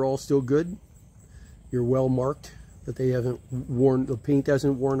holes are all still good. You're well marked, that they haven't worn, the paint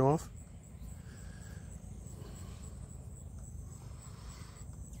hasn't worn off.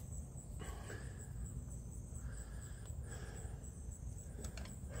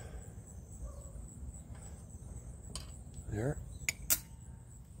 There.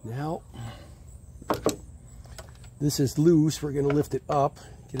 Now, this is loose. We're going to lift it up,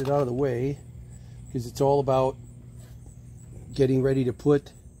 get it out of the way, because it's all about getting ready to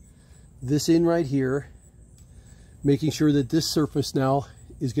put this in right here, making sure that this surface now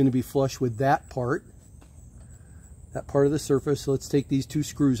is going to be flush with that part of the surface. So let's take these two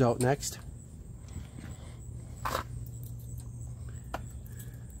screws out next.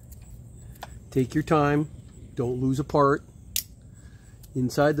 Take your time, don't lose a part.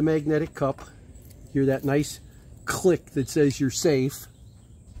 Inside the magnetic cup, hear that nice click that says you're safe.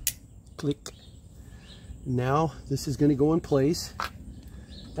 Click. Now this is going to go in place,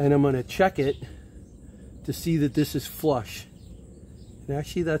 and I'm going to check it to see that this is flush. And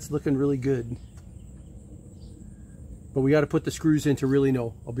actually that's looking really good. But we got to put the screws in to really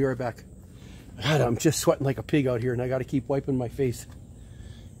know. I'll be right back. God, I'm just sweating like a pig out here, and I got to keep wiping my face.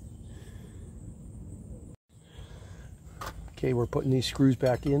 Okay, we're putting these screws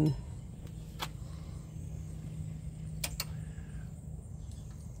back in.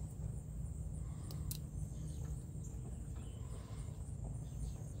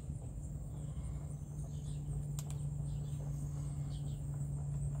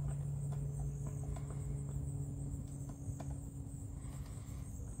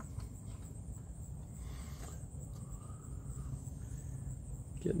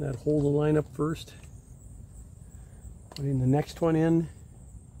 Getting that hole to line up first. Putting the next one in.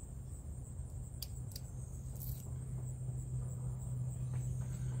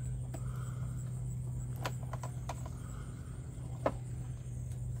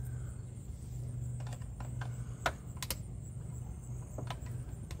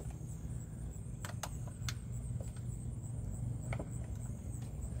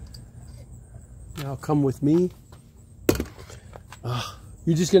 Now come with me.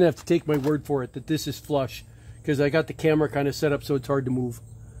 You're just going to have to take my word for it that this is flush, because I got the camera kind of set up so it's hard to move.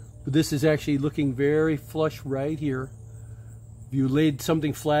 But this is actually looking very flush right here. If you laid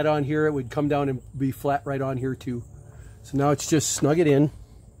something flat on here, it would come down and be flat right on here too. So now it's just snug it in.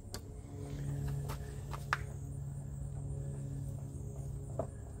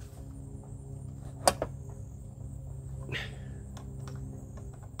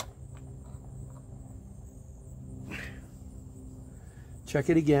 Check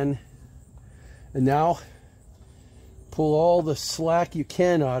it again, and now pull all the slack you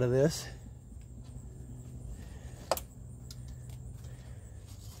can out of this.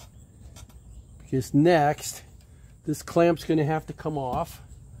 Because next, this clamp's going to have to come off.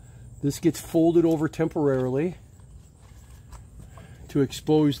 This gets folded over temporarily to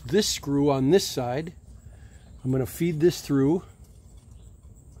expose this screw on this side. I'm going to feed this through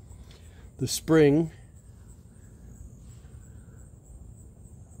the spring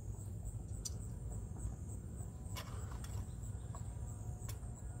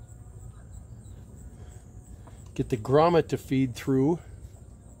Get the grommet to feed through.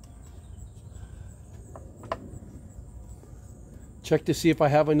 Check to see if I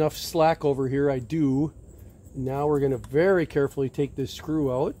have enough slack over here. I do. Now we're going to very carefully take this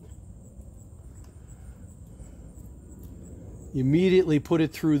screw out. Immediately put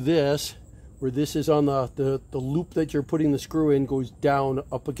it through this, where this is on the loop that you're putting the screw in, goes down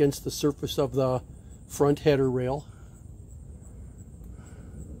up against the surface of the front header rail.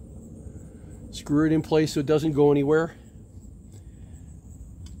 Screw it in place so it doesn't go anywhere.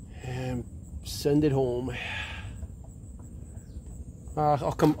 And send it home.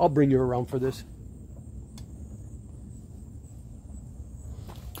 I'll bring you around for this.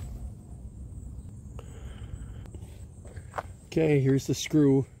 Okay, here's the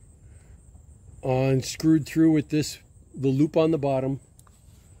screw. Unscrewed through with the loop on the bottom.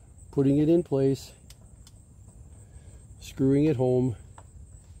 Putting it in place. Screwing it home.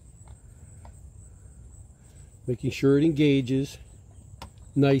 Making sure it engages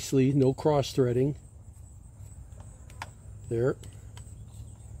nicely, no cross threading. There.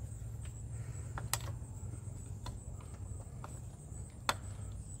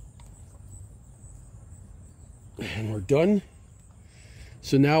 And we're done.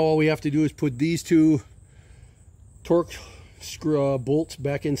 So now all we have to do is put these two torque screw bolts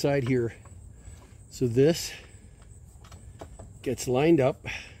back inside here. So this gets lined up.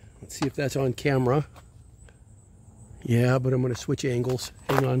 Let's see if that's on camera. Yeah, but I'm going to switch angles.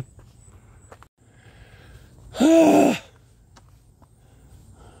 Hang on.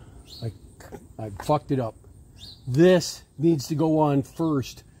 I fucked it up. This needs to go on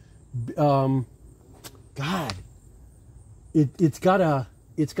first. God, it's got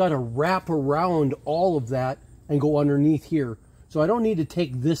to wrap around all of that and go underneath here. So I don't need to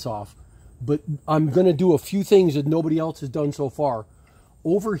take this off, but I'm going to do a few things that nobody else has done so far.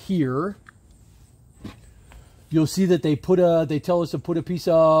 Over here, you'll see that they tell us to put a piece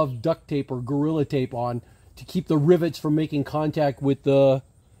of duct tape or Gorilla Tape on to keep the rivets from making contact with the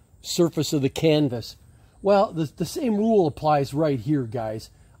surface of the canvas. Well, the same rule applies right here, guys.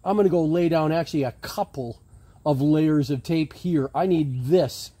 I'm going to go lay down actually a couple of layers of tape here. I need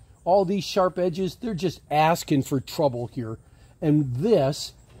this. All these sharp edges, they're just asking for trouble here. And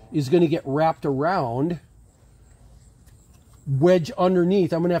this is going to get wrapped around, wedge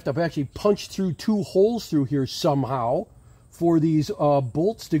underneath. I'm going to have to actually punch through two holes through here somehow for these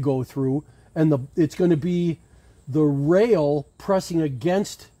bolts to go through. And it's going to be the rail pressing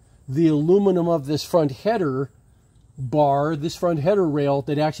against the aluminum of this front header bar, this front header rail,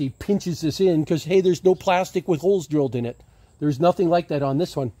 that actually pinches this in, because hey, there's no plastic with holes drilled in it. There's nothing like that on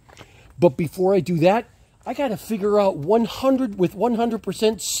this one. But before I do that, I got to figure out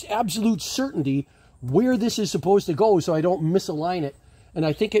 100% absolute certainty where this is supposed to go so I don't misalign it. And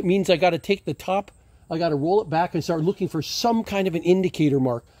I think it means I got to take the top, I got to roll it back and start looking for some kind of an indicator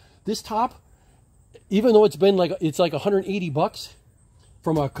mark. This top, even though it's like $180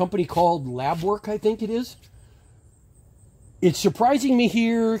 from a company called Labwork, I think it is. It's surprising me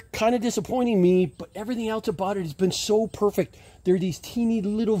here, kind of disappointing me, but everything else about it has been so perfect. There are these teeny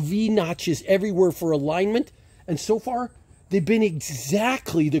little V notches everywhere for alignment, and so far, they've been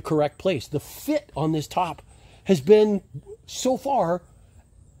exactly the correct place. The fit on this top has been, so far,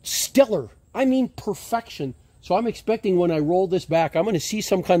 stellar. I mean perfection. So I'm expecting when I roll this back, I'm going to see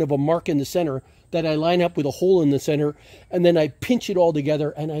some kind of a mark in the center that I line up with a hole in the center, and then I pinch it all together,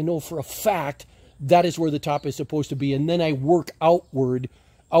 and I know for a fact that is where the top is supposed to be. And then I work outward,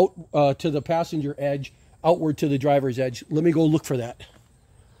 out to the passenger edge, outward to the driver's edge. Let me go look for that.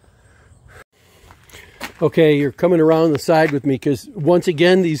 Okay, you're coming around the side with me, because once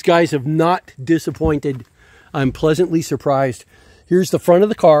again, these guys have not disappointed. I'm pleasantly surprised. Here's the front of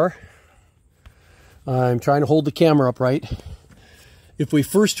the car. I'm trying to hold the camera upright. If we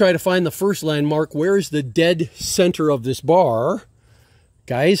first try to find the first landmark, where's the dead center of this bar?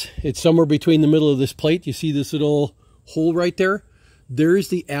 Guys, it's somewhere between the middle of this plate. You see this little hole right there? There's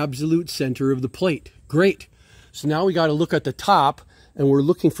the absolute center of the plate. Great. So now we got to look at the top, and we're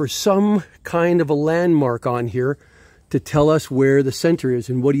looking for some kind of a landmark on here to tell us where the center is.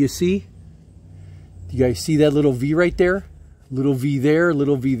 And what do you see? Do you guys see that little V right there? Little V there,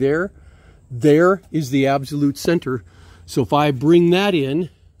 little V there. There is the absolute center. So if I bring that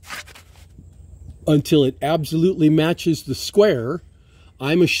in until it absolutely matches the square,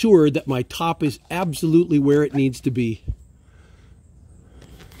 I'm assured that my top is absolutely where it needs to be.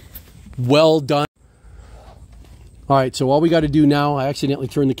 Well done. All right, so all we got to do now, I accidentally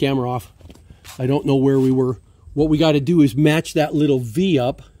turned the camera off. I don't know where we were. What we got to do is match that little V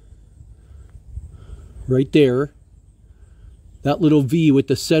up right there. That little V with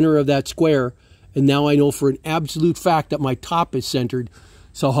the center of that square. And now I know for an absolute fact that my top is centered.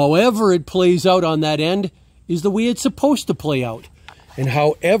 So however it plays out on that end is the way it's supposed to play out. And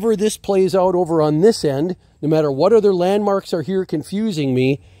however this plays out over on this end, no matter what other landmarks are here confusing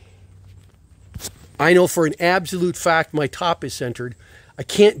me, I know for an absolute fact my top is centered. I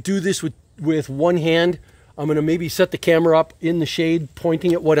can't do this with one hand. I'm going to maybe set the camera up in the shade,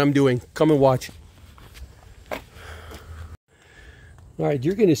 pointing at what I'm doing. Come and watch. All right,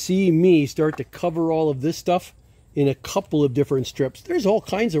 you're going to see me start to cover all of this stuff in a couple of different strips. There's all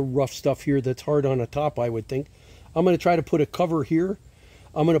kinds of rough stuff here that's hard on the top, I would think. I'm going to try to put a cover here.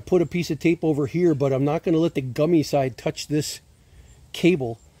 I'm going to put a piece of tape over here, but I'm not going to let the gummy side touch this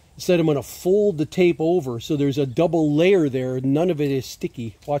cable. Instead, I'm going to fold the tape over so there's a double layer there. None of it is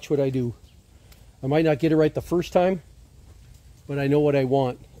sticky. Watch what I do. I might not get it right the first time, but I know what I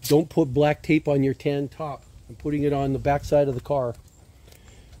want. Don't put black tape on your tan top. I'm putting it on the back side of the car.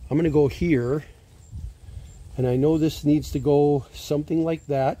 I'm going to go here, and I know this needs to go something like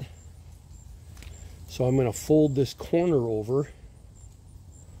that. So I'm going to fold this corner over.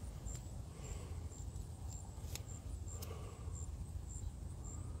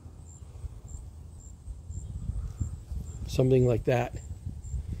 Something like that.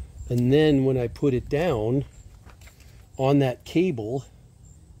 And then when I put it down on that cable,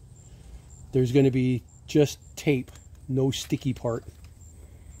 there's going to be just tape, no sticky part.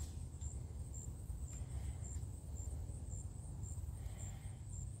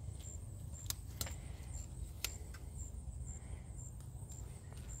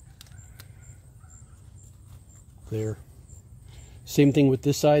 There. Same thing with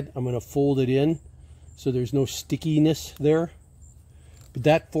this side. I'm going to fold it in so there's no stickiness there. But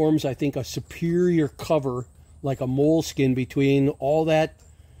that forms, I think, a superior cover, like a moleskin, between all that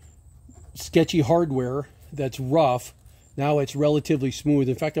sketchy hardware that's rough. Now it's relatively smooth.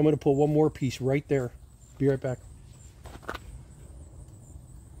 In fact, I'm going to put one more piece right there. Be right back.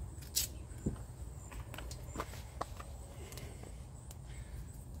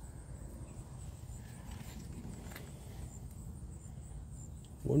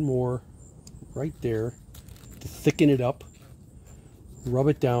 One more right there to thicken it up. Rub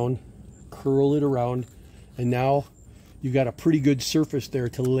it down, curl it around, and now you've got a pretty good surface there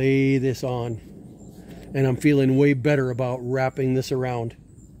to lay this on. And I'm feeling way better about wrapping this around.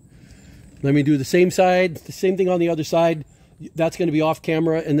 Let me do the same side, the same thing on the other side. That's going to be off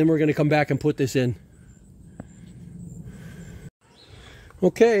camera, and then we're going to come back and put this in.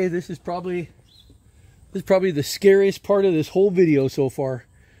 Okay, this is probably the scariest part of this whole video so far,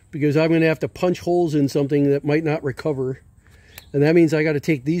 because I'm going to have to punch holes in something that might not recover. And that means I got to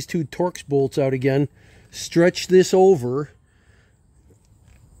take these two Torx bolts out again, stretch this over,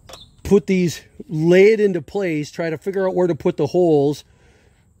 put these, lay it into place, try to figure out where to put the holes,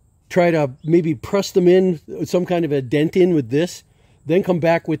 try to maybe press them in, some kind of a dent in with this, then come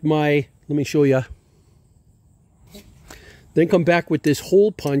back with my, let me show you, then come back with this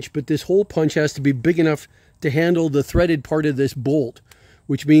hole punch, but this hole punch has to be big enough to handle the threaded part of this bolt,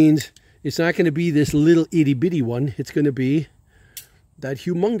 which means it's not going to be this little itty bitty one, it's going to be that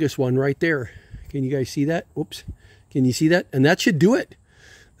humongous one right there. Can you guys see that? Oops. Can you see that? And that should do it.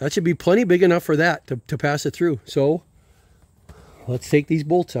 That should be plenty big enough for that to pass it through. So let's take these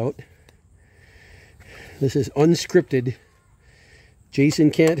bolts out. This is unscripted. Jason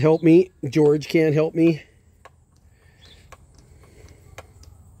can't help me. George can't help me.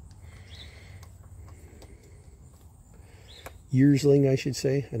 Yearsling, I should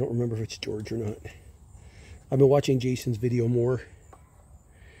say. I don't remember if it's George or not. I've been watching Jason's video more.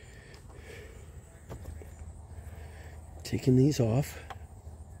 Taking these off.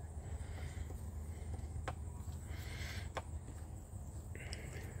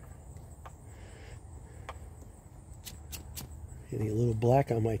 Getting a little black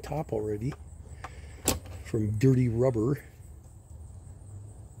on my top already from dirty rubber.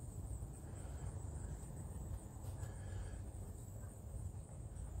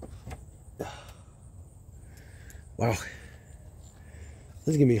 Wow, this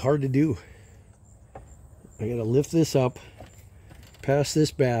is gonna be hard to do. I gotta lift this up, pass this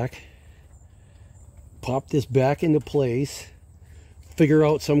back, pop this back into place, figure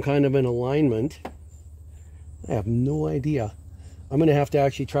out some kind of an alignment. I have no idea. I'm gonna have to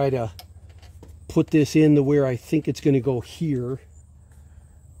actually try to put this in to where I think it's gonna go here.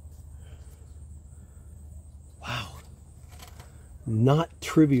 Wow, not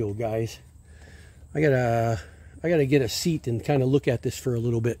trivial, guys. I gotta get a seat and kind of look at this for a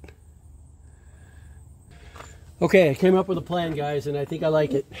little bit. Okay, I came up with a plan, guys, and I think I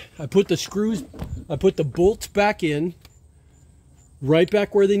like it. I put the bolts back in, right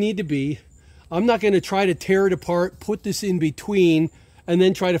back where they need to be. I'm not going to try to tear it apart, put this in between, and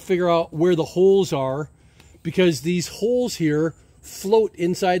then try to figure out where the holes are, because these holes here float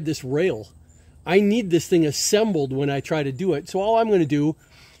inside this rail. I need this thing assembled when I try to do it. So all I'm going to do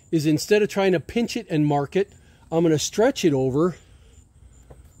is, instead of trying to pinch it and mark it, I'm going to stretch it over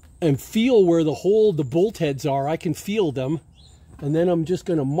and feel where the bolt heads are. I can feel them. And then I'm just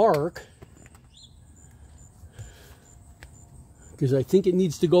going to mark, because I think it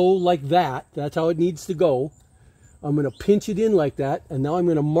needs to go like that. That's how it needs to go. I'm going to pinch it in like that, and now I'm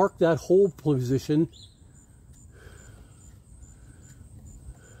going to mark that hole position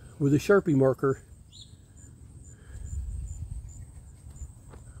with a Sharpie marker.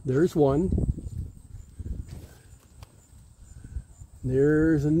 There's one.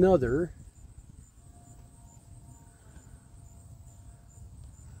 There's another.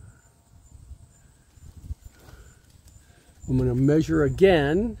 I'm going to measure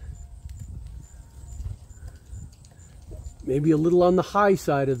again. Maybe a little on the high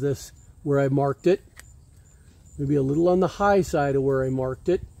side of this where I marked it. Maybe a little on the high side of where I marked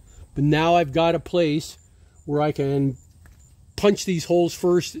it. But now I've got a place where I can punch these holes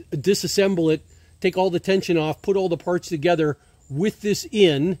first, disassemble it, take all the tension off, put all the parts together with this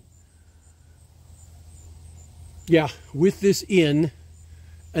in. Yeah, with this in.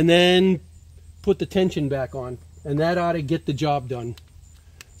 And then put the tension back on. And that ought to get the job done.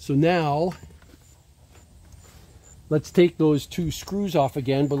 So now, let's take those two screws off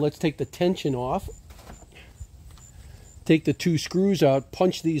again, but let's take the tension off. Take the two screws out,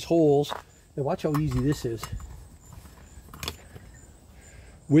 punch these holes, and watch how easy this is.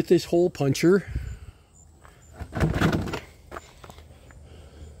 With this hole puncher, let's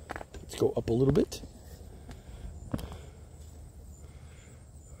go up a little bit.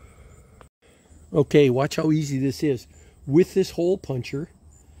 Okay, watch how easy this is. With this hole puncher,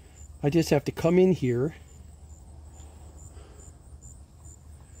 I just have to come in here.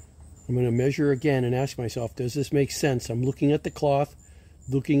 I'm going to measure again and ask myself, does this make sense? I'm looking at the cloth,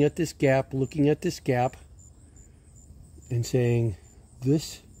 looking at this gap, and saying,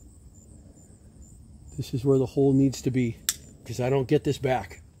 this is where the hole needs to be, because I don't get this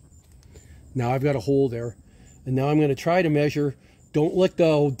back. Now I've got a hole there, and now I'm going to try to measure. Don't let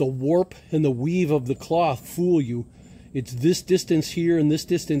the warp and the weave of the cloth fool you. It's this distance here and this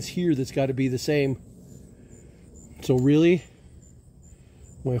distance here that's got to be the same. So really,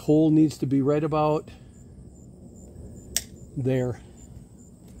 my hole needs to be right about there.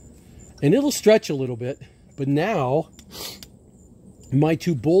 And it'll stretch a little bit, but now my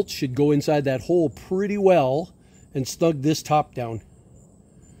two bolts should go inside that hole pretty well and snug this top down.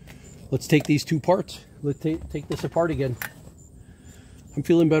 Let's take these two parts. Let's take this apart again. I'm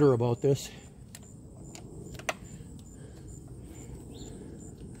feeling better about this.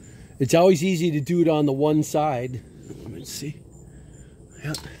 It's always easy to do it on the one side. Let me see.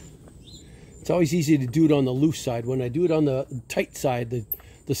 Yeah. It's always easy to do it on the loose side. When I do it on the tight side,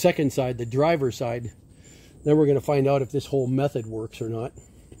 the second side, the driver's side, then we're going to find out if this whole method works or not.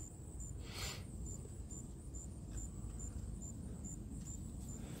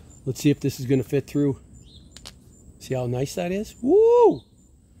 Let's see if this is going to fit through. See how nice that is? Woo!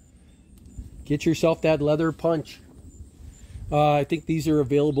 Get yourself that leather punch. I think these are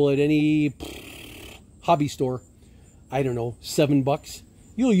available at any hobby store. I don't know, $7.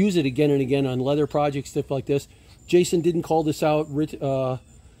 You'll use it again and again on leather projects, stuff like this. Jason didn't call this out.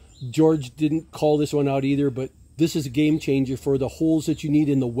 George didn't call this one out either, but this is a game changer for the holes that you need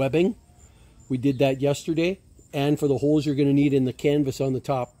in the webbing. We did that yesterday. And for the holes you're going to need in the canvas on the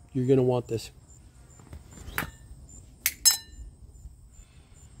top, you're going to want this.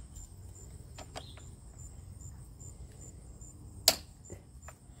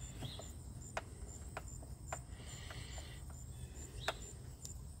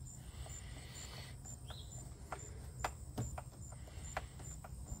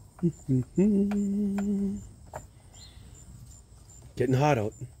 Getting hot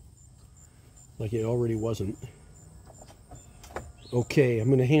out, like it already wasn't. Okay, I'm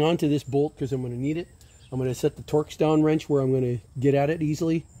going to hang on to this bolt because I'm going to need it. I'm going to set the Torx down wrench where I'm going to get at it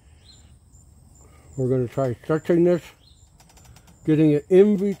easily. We're going to try stretching this, getting it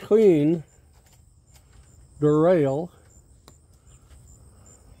in between the rail,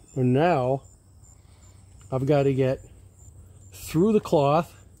 and now I've got to get through the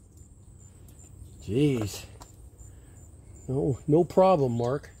cloth. Jeez. No problem,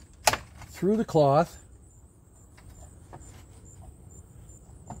 Mark. Through the cloth.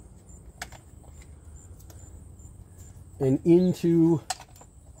 And into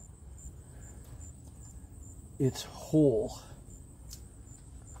its hole.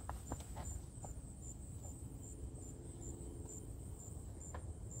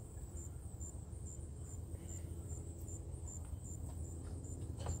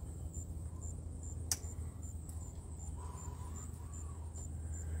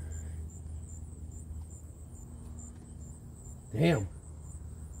 Damn.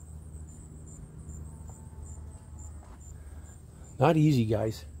 Not easy,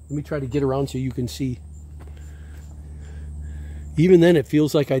 guys. Let me try to get around so you can see. Even then, it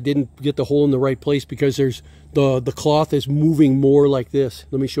feels like I didn't get the hole in the right place because there's the cloth is moving more like this.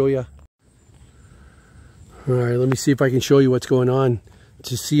 Let me show you. All right, let me see if I can show you what's going on.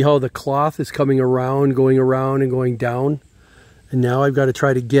 To see how the cloth is coming around, going around and going down. And now I've got to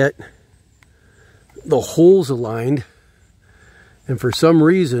try to get the holes aligned. And for some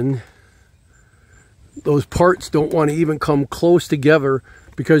reason, those parts don't want to even come close together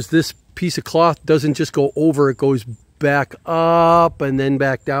because this piece of cloth doesn't just go over, it goes back up and then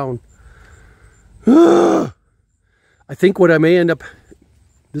back down. I think what I may end up,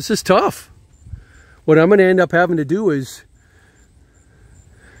 this is tough. What I'm going to end up having to do is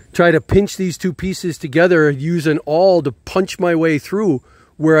try to pinch these two pieces together, use an awl to punch my way through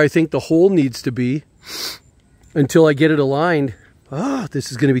where I think the hole needs to be until I get it aligned.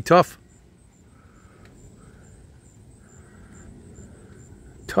 This is going to be tough.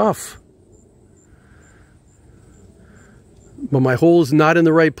 Tough. But my hole is not in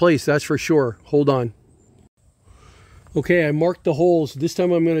the right place, that's for sure. Hold on. Okay, I marked the holes. This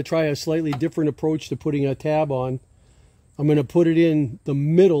time I'm going to try a slightly different approach to putting a tab on. I'm going to put it in the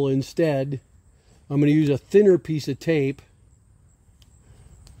middle instead. I'm going to use a thinner piece of tape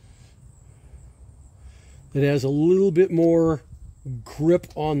that has a little bit more grip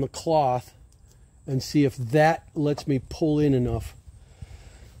on the cloth and see if that lets me pull in enough.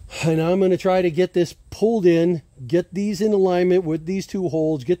 And I'm going to try to get this pulled in, get these in alignment with these two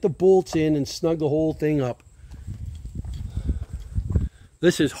holes, get the bolts in and snug the whole thing up.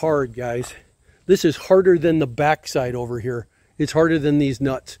 This is hard, guys. This is harder than the backside over here. It's harder than these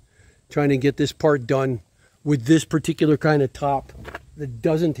nuts. Trying to get this part done with this particular kind of top that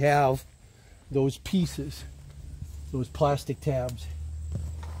doesn't have those pieces, those plastic tabs.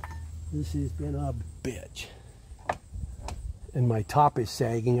 This has been a bitch. And my top is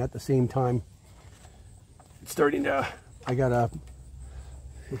sagging at the same time. It's starting to, I gotta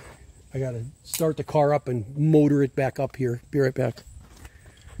start the car up and motor it back up here. Be right back.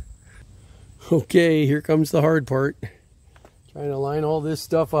 Okay, here comes the hard part. Trying to line all this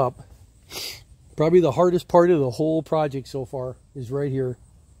stuff up. Probably the hardest part of the whole project so far is right here.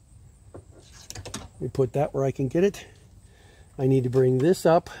 Let me put that where I can get it. I need to bring this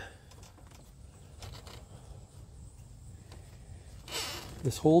up.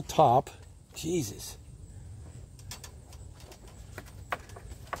 This whole top. Jesus.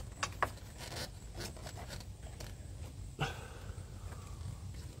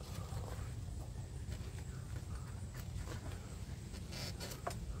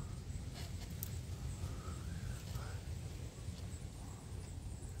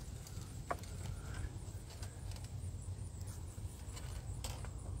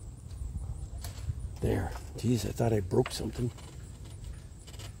 There. Jeez, I thought I broke something.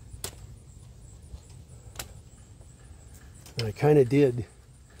 And I kind of did.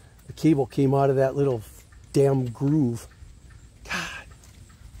 The cable came out of that little damn groove. God.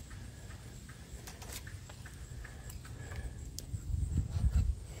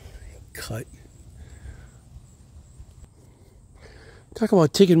 Cut. Talk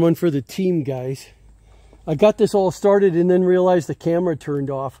about taking one for the team, guys. I got this all started and then realized the camera turned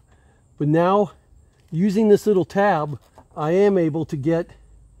off. But now, using this little tab, I am able to get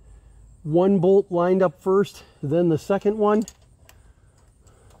one bolt lined up first, then the second one,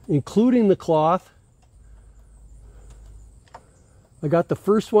 including the cloth. I got the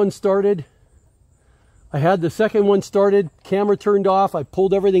first one started. I had the second one started, camera turned off. I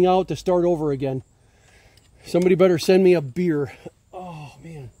pulled everything out to start over again. Somebody better send me a beer. Oh,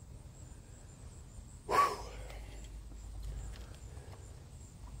 man. Whew.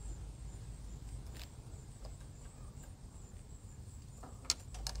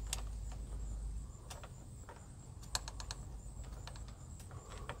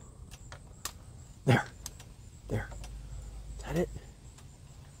 There. There. Is that it?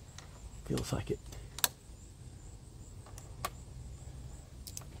 Feels like it.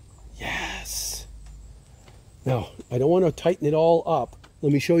 Yes. Now, I don't want to tighten it all up.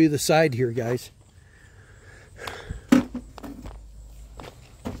 Let me show you the side here, guys.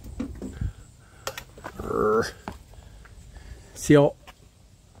 See how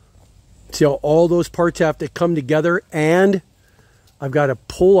all those parts have to come together, and I've got to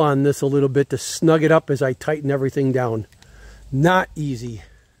pull on this a little bit to snug it up as I tighten everything down. Not easy.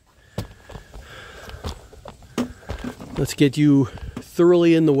 Let's get you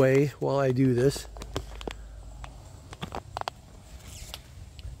thoroughly in the way while I do this.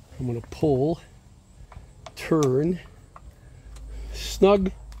 I'm going to pull, turn,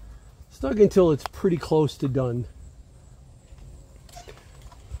 snug until it's pretty close to done.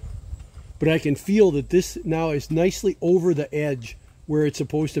 But I can feel that this now is nicely over the edge where it's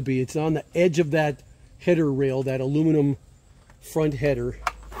supposed to be. It's on the edge of that header rail, that aluminum front header.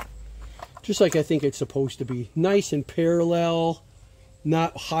 Just like I think it's supposed to be. Nice and parallel,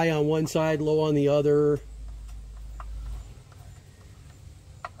 not high on one side, low on the other.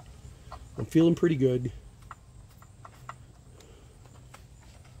 I'm feeling pretty good.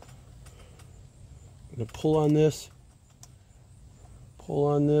 I'm going to pull on this. Pull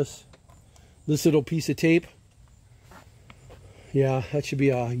on this. This little piece of tape. Yeah, that should be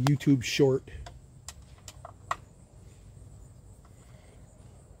a YouTube short.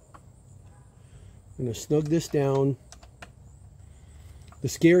 I'm going to snug this down. The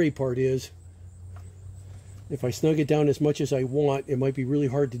scary part is, if I snug it down as much as I want, it might be really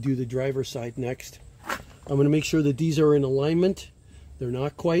hard to do the driver's side next. I'm going to make sure that these are in alignment. They're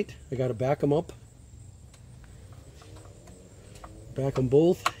not quite. I got to back them up. Back them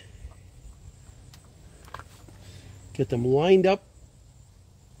both. Get them lined up.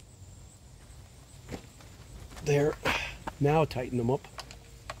 There. Now tighten them up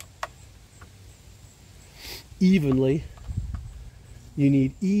evenly. You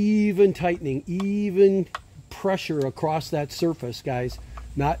need even tightening, even pressure across that surface, guys.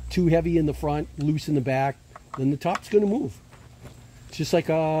 Not too heavy in the front, loose in the back. Then the top's going to move. It's just like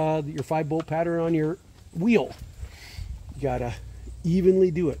your 5-bolt pattern on your wheel. You got to evenly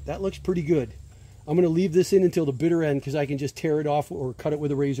do it. That looks pretty good. I'm going to leave this in until the bitter end because I can just tear it off or cut it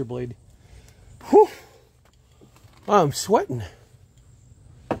with a razor blade. Whew! I'm sweating.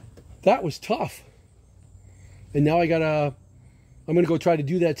 That was tough. And now I'm going to go try to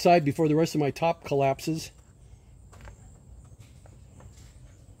do that side before the rest of my top collapses.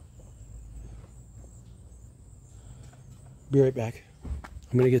 Be right back.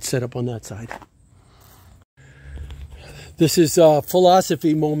 I'm going to get set up on that side. This is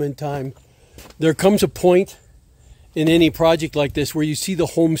philosophy moment time. There comes a point in any project like this where you see the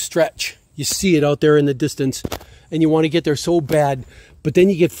home stretch. You see it out there in the distance and you want to get there so bad, but then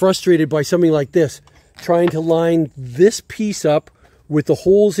you get frustrated by something like this, trying to line this piece up with the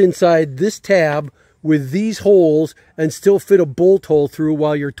holes inside this tab with these holes and still fit a bolt hole through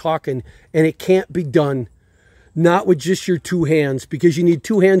while you're talking, and it can't be done. Not with just your 2 hands, because you need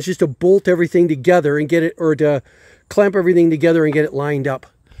 2 hands just to bolt everything together and get it, or to clamp everything together and get it lined up.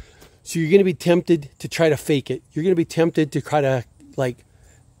 So you're going to be tempted to try to fake it. You're going to be tempted to try to, like,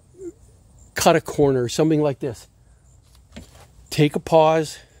 cut a corner, something like this. Take a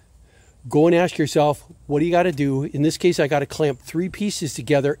pause. Go and ask yourself, what do you got to do? In this case, I got to clamp 3 pieces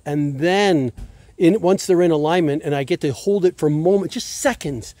together, and then once they're in alignment, and I get to hold it for moments, just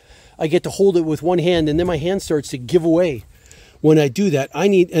seconds, I get to hold it with one hand, and then my hand starts to give away. When I do that, I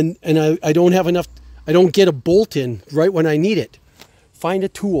need, and I don't have enough, I don't get a bolt in right when I need it. Find a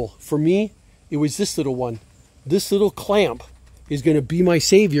tool. For me, it was this little one. This little clamp is going to be my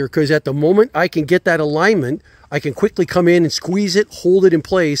savior, because at the moment I can get that alignment, I can quickly come in and squeeze it, hold it in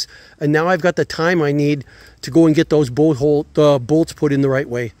place, and now I've got the time I need to go and get those bolts put in the right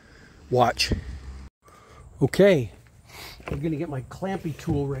way. Watch. Okay, I'm going to get my clampy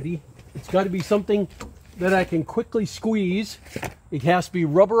tool ready. It's got to be something that I can quickly squeeze. It has to be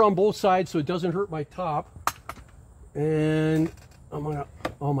rubber on both sides so it doesn't hurt my top. And I'm going to,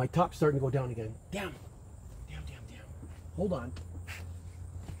 oh, my top's starting to go down again. Damn. Hold on.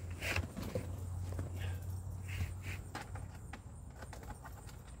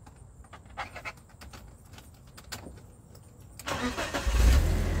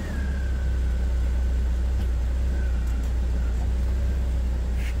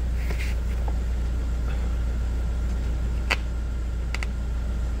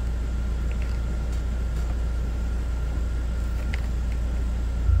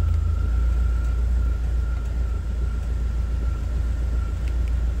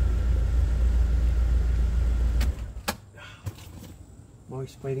 I'm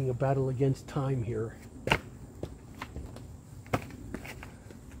always fighting a battle against time here.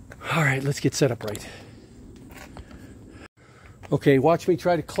 All right, let's get set up right. Okay, watch me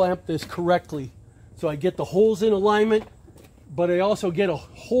try to clamp this correctly. So I get the holes in alignment, but I also get a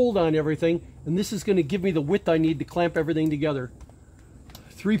hold on everything, and this is going to give me the width I need to clamp everything together.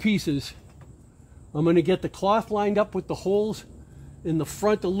 3 pieces. I'm going to get the cloth lined up with the holes in the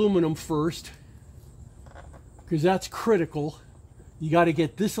front aluminum first, because that's critical. You got to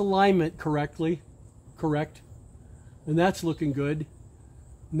get this alignment correct, and that's looking good.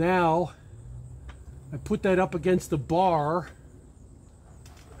 Now I put that up against the bar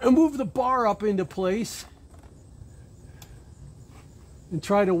and move the bar up into place. and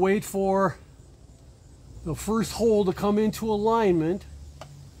try to wait for the first hole to come into alignment.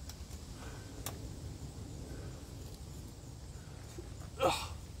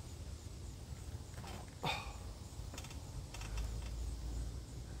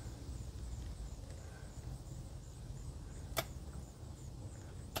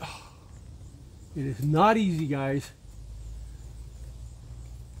 It is not easy, guys.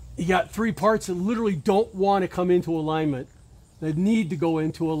 You got three parts that literally don't want to come into alignment, that need to go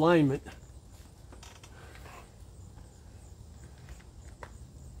into alignment.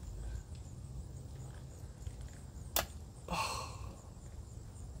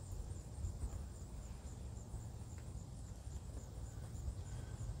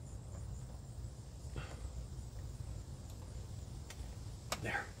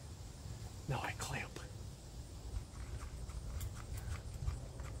 There. Now I clamp.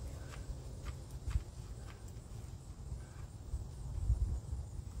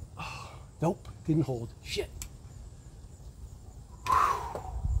 Oh, nope, didn't hold. Shit. Whew.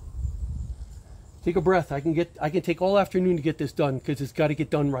 Take a breath. I can take all afternoon to get this done because it's got to get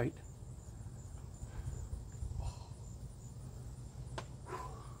done right.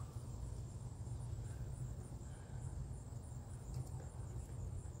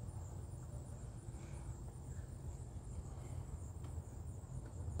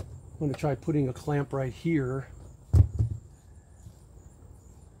 I'm going to try putting a clamp right here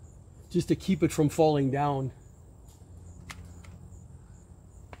just to keep it from falling down.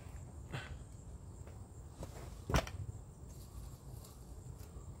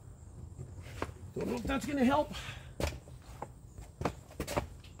 Don't know if that's going to help.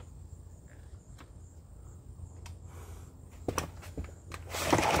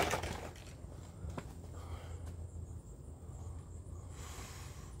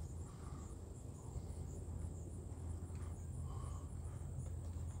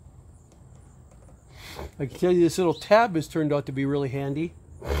 I can tell you this little tab has turned out to be really handy.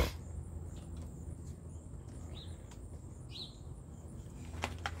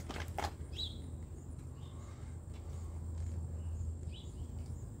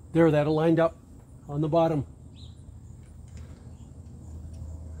 There, that aligned up on the bottom.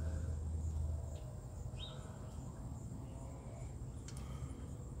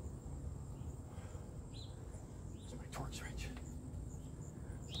 There's my torque wrench.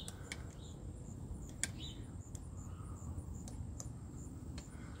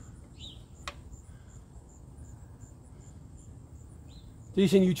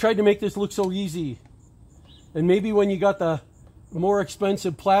 Jason, you tried to make this look so easy, and maybe when you got the more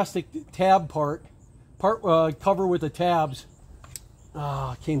expensive plastic tab cover with the tabs,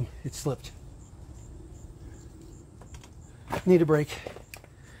 it slipped. Need a break.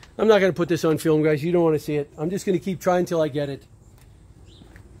 I'm not going to put this on film, guys. You don't want to see it. I'm just going to keep trying till I get it.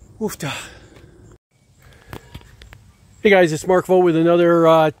 Oofta. Hey guys, it's Mark Vogt with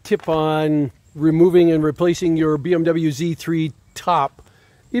another tip on removing and replacing your BMW Z3 top.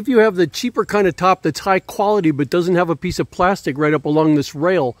 If you have the cheaper kind of top that's high quality but doesn't have a piece of plastic right up along this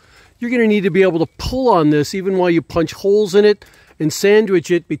rail, you're going to need to be able to pull on this even while you punch holes in it and sandwich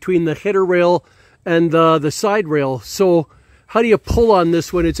it between the header rail and the side rail. So how do you pull on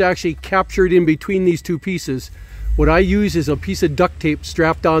this when it's actually captured in between these two pieces? What I use is a piece of duct tape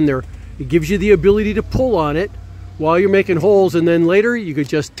strapped on there. It gives you the ability to pull on it while you're making holes, and then later you could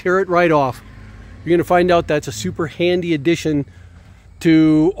just tear it right off. You're going to find out that's a super handy addition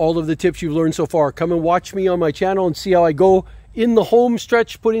to all of the tips you've learned so far. Come and watch me on my channel and see how I go in the home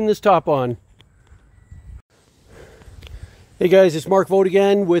stretch putting this top on. Hey guys, it's Mark Vogt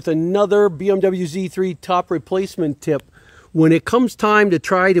again with another BMW Z3 top replacement tip. When it comes time to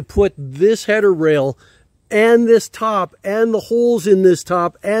try to put this header rail and this top and the holes in this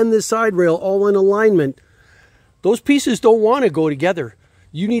top and this side rail all in alignment, those pieces don't want to go together.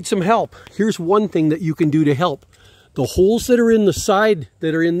 You need some help. Here's one thing that you can do to help. The holes that are in the side,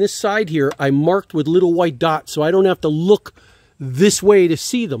 that are in this side here, I marked with little white dots so I don't have to look this way to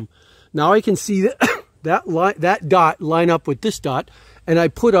see them. Now I can see that dot line up with this dot, and I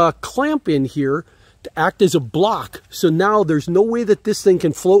put a clamp in here to act as a block. So now there's no way that this thing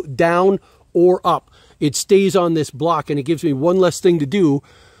can float down or up. It stays on this block, and it gives me one less thing to do,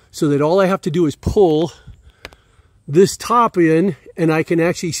 so that all I have to do is pull this top in, and I can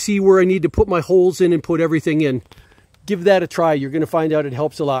actually see where I need to put my holes in and put everything in. Give that a try. You're going to find out it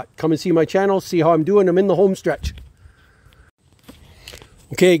helps a lot. Come and see my channel, see how I'm doing. I'm in the home stretch.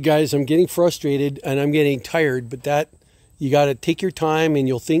 Okay guys, I'm getting frustrated and I'm getting tired, but you got to take your time and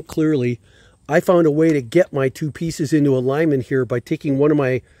you'll think clearly. I found a way to get my two pieces into alignment here by taking one of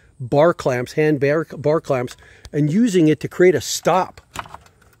my bar clamps, hand bar clamps, and using it to create a stop.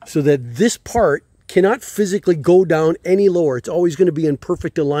 so that this part cannot physically go down any lower. It's always going to be in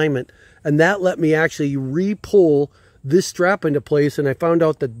perfect alignment. And that let me actually re-pull this strap into place, and I found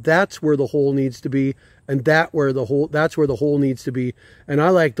out that that's where the hole needs to be, and that's where the hole needs to be. And I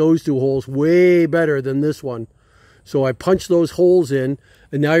like those two holes way better than this one. So I punched those holes in,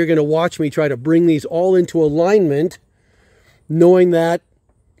 and now you're going to watch me try to bring these all into alignment, knowing that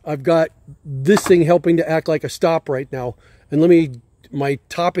I've got this thing helping to act like a stop right now. And my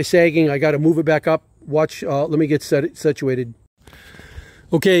top is sagging. I got to move it back up. Watch, let me get situated.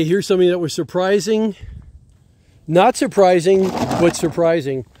 Okay, here's something that was surprising. Not surprising, but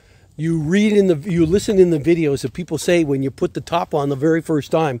surprising. You listen in the videos that people say when you put the top on the very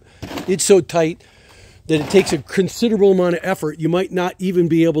first time, it's so tight that it takes a considerable amount of effort. You might not even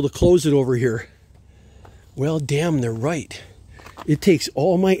be able to close it over here. Well, damn, they're right. It takes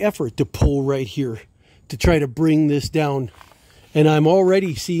all my effort to pull right here to try to bring this down. And I'm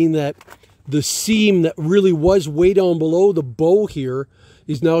already seeing that the seam that really was way down below the bow here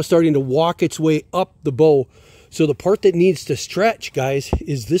is now starting to walk its way up the bow. So the part that needs to stretch, guys,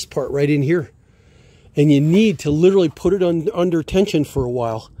 is this part right in here. And you need to literally put it under tension for a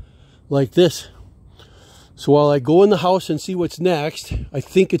while, like this. So while I go in the house and see what's next, I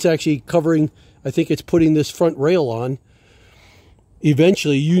think it's actually putting this front rail on.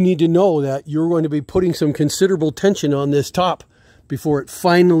 Eventually, you need to know that you're going to be putting some considerable tension on this top before it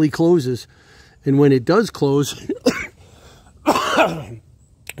finally closes. And when it does close,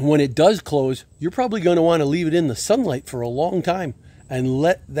 you're probably going to want to leave it in the sunlight for a long time and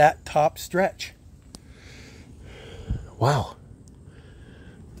let that top stretch. Wow.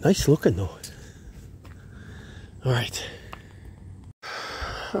 Nice looking though. All right.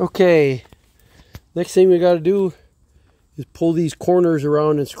 Okay. Next thing we got to do is pull these corners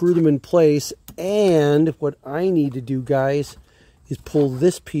around and screw them in place. And what I need to do, guys, is pull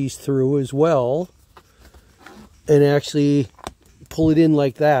this piece through as well and actually pull it in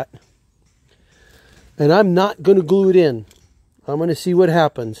like that. And I'm not going to glue it in. I'm going to see what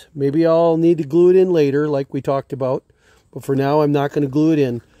happens. Maybe I'll need to glue it in later like we talked about, but for now I'm not going to glue it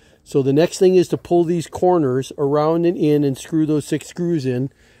in. So the next thing is to pull these corners around and in and screw those 6 screws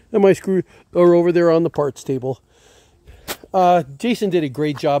in. And my screws are over there on the parts table. Jason did a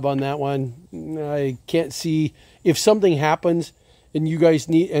great job on that one. I can't see if something happens and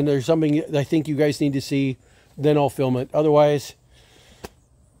there's something I think you guys need to see, then I'll film it. Otherwise,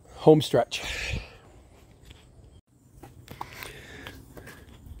 home stretch.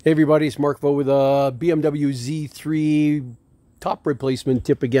 Hey everybody, it's Mark Vo with a BMW Z3 top replacement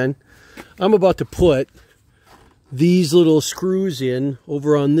tip again. I'm about to put these little screws in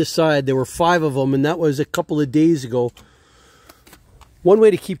over on this side. There were 5 of them, and that was a couple of days ago. One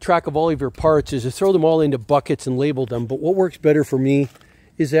way to keep track of all of your parts is to throw them all into buckets and label them, but what works better for me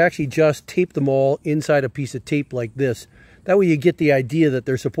is to actually just tape them all inside a piece of tape like this. That way you get the idea that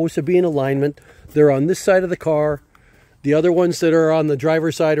they're supposed to be in alignment. They're on this side of the car. The other ones that are on the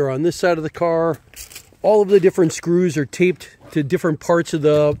driver's side are on this side of the car. All of the different screws are taped to different parts of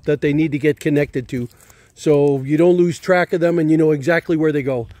that they need to get connected to. So you don't lose track of them and you know exactly where they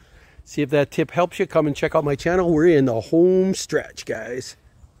go. See if that tip helps you. Come and check out my channel. We're in the home stretch, guys.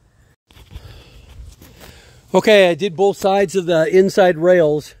 Okay, I did both sides of the inside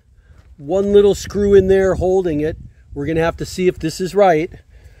rails. One little screw in there holding it. We're going to have to see if this is right.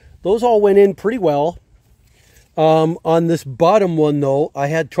 Those all went in pretty well. On this bottom one, though, I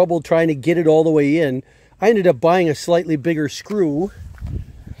had trouble trying to get it all the way in. I ended up buying a slightly bigger screw.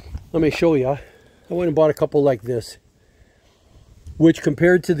 Let me show you. I went and bought a couple like this, which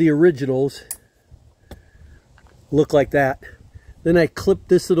compared to the originals look like that. Then I clipped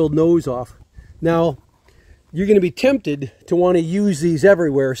this little nose off. Now, you're going to be tempted to want to use these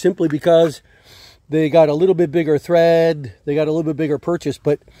everywhere simply because they got a little bit bigger thread, they got a little bit bigger purchase,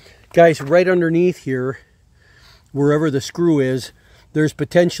 but guys, right underneath here, wherever the screw is, there's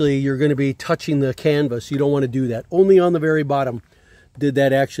potentially you're going to be touching the canvas. You don't want to do that. Only on the very bottom did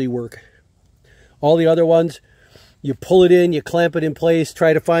that actually work. All the other ones, you pull it in, you clamp it in place,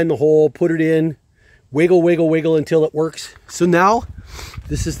 try to find the hole, put it in, wiggle, wiggle, wiggle until it works. So now,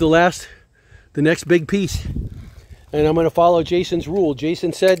 this is the next big piece. And I'm going to follow Jason's rule.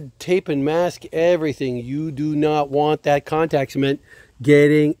 Jason said tape and mask everything. You do not want that contact cement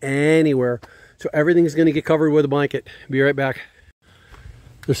getting anywhere. So everything's going to get covered with a blanket. Be right back.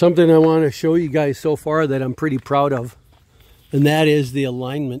 There's something I want to show you guys so far that I'm pretty proud of. And that is the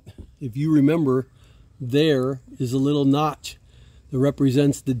alignment. If you remember, there is a little notch that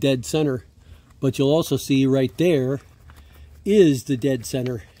represents the dead center. But you'll also see right there is the dead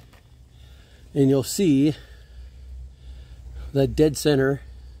center. And you'll see that dead center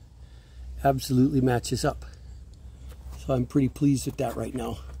absolutely matches up. So I'm pretty pleased with that right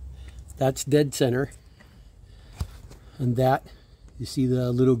now. That's dead center. And that, you see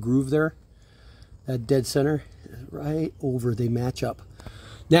the little groove there? That dead center is right over, they match up.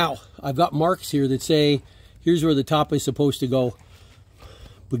 Now, I've got marks here that say, here's where the top is supposed to go.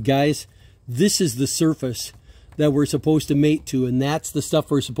 But guys, this is the surface that we're supposed to mate to, and that's the stuff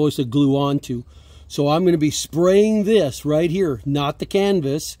we're supposed to glue onto. So I'm going to be spraying this right here, not the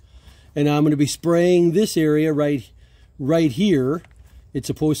canvas, and I'm going to be spraying this area right here. It's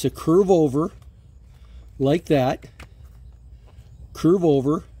supposed to curve over like that, curve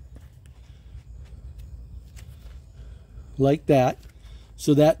over like that,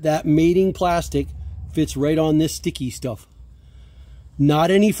 so that that mating plastic fits right on this sticky stuff.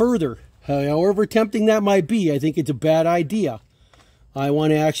 Not any further. However tempting that might be, I think it's a bad idea. I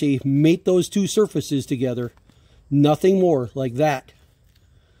want to actually mate those two surfaces together. Nothing more, like that.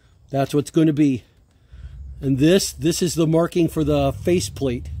 That's what's going to be. And this is the marking for the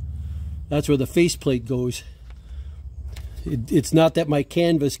faceplate. That's where the faceplate goes. It's not that my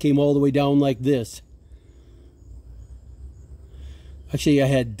canvas came all the way down like this. Actually, I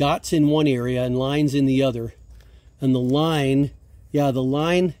had dots in one area and lines in the other. And the line, yeah, the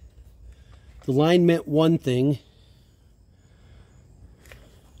line meant one thing.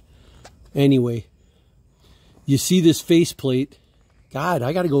 Anyway, you see this faceplate. God,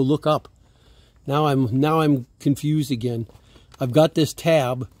 I got to go look up. Now I'm confused again. I've got this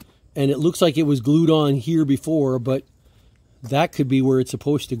tab, and it looks like it was glued on here before, but that could be where it's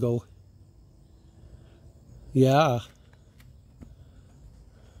supposed to go. Yeah.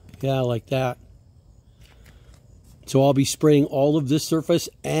 Yeah, like that. So I'll be spraying all of this surface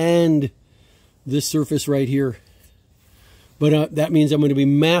and this surface right here. But that means I'm going to be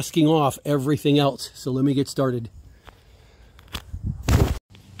masking off everything else. So let me get started.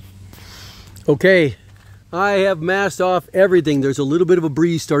 Okay, I have masked off everything. There's a little bit of a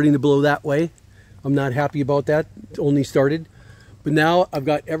breeze starting to blow that way. I'm not happy about that. It's only started. But now I've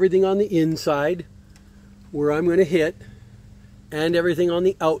got everything on the inside where I'm going to hit, and everything on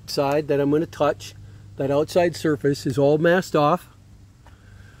the outside that I'm going to touch. That outside surface is all masked off.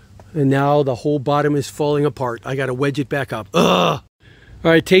 And now the whole bottom is falling apart. I got to wedge it back up. Ugh!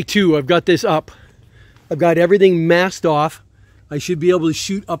 All right, take two. I've got this up. I've got everything masked off. I should be able to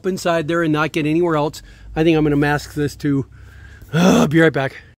shoot up inside there and not get anywhere else. I think I'm going to mask this too. I'll be right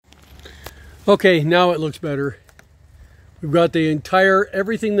back. Okay, now it looks better. We've got the entire,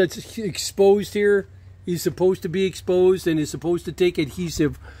 everything that's exposed here is supposed to be exposed and is supposed to take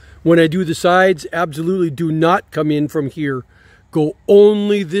adhesive. When I do the sides, absolutely do not come in from here. Go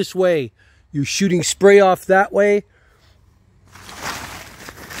only this way. You're shooting spray off that way.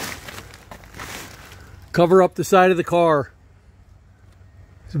 Cover up the side of the car.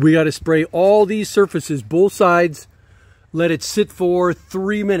 So we got to spray all these surfaces, both sides. Let it sit for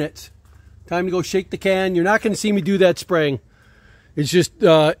 3 minutes. Time to go shake the can. You're not going to see me do that spraying. It's just,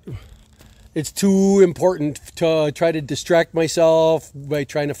 it's too important to try to distract myself by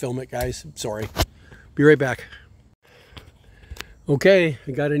trying to film it, guys. I'm sorry. Be right back. Okay,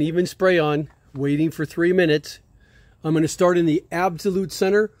 I got an even spray on, waiting for 3 minutes. I'm going to start in the absolute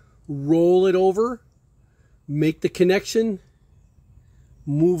center, roll it over, make the connection,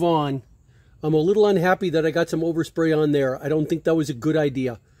 move on. I'm a little unhappy that I got some overspray on there. I don't think that was a good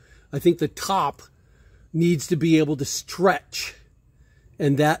idea. I think the top needs to be able to stretch.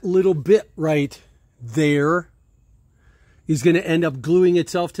 And that little bit right there is going to end up gluing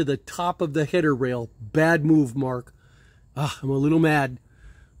itself to the top of the header rail. Bad move, Mark. I'm a little mad,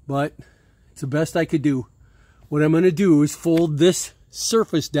 but it's the best I could do. What I'm going to do is fold this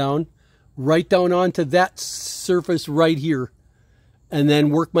surface down, right down onto that surface right here, and then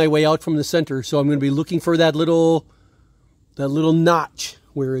work my way out from the center. So I'm going to be looking for that little notch.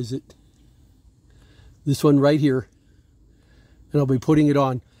 Where is it? This one right here. And I'll be putting it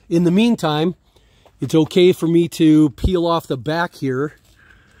on. In the meantime, it's okay for me to peel off the back here.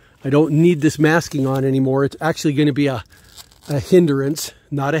 I don't need this masking on anymore. It's actually going to be a hindrance,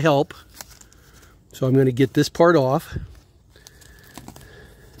 not a help. So I'm going to get this part off.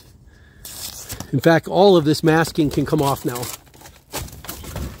 In fact, all of this masking can come off now.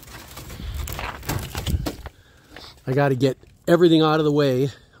 I got to get everything out of the way.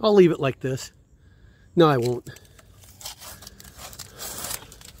 I'll leave it like this. No, I won't.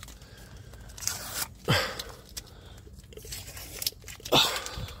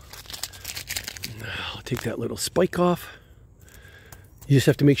 I'll take that little spike off. You just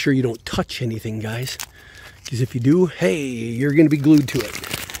have to make sure you don't touch anything, guys. Because if you do, hey, you're going to be glued to it.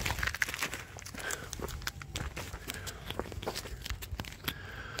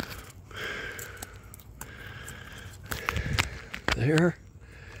 there,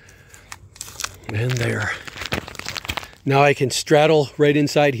 and there. Now I can straddle right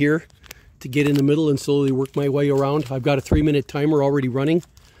inside here to get in the middle and slowly work my way around. I've got a 3-minute timer already running.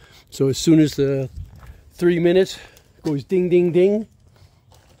 So as soon as the 3 minutes goes ding, ding, ding,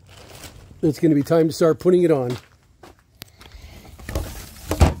 it's going to be time to start putting it on.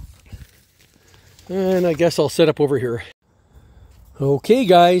 And I guess I'll set up over here. Okay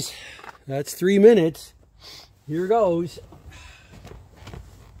guys, that's 3 minutes. Here goes.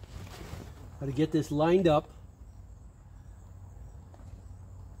 Got to get this lined up.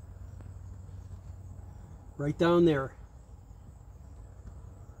 Right down there.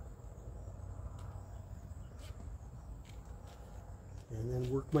 And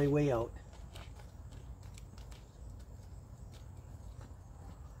then work my way out.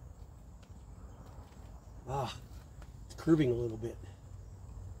 Ah, it's curving a little bit.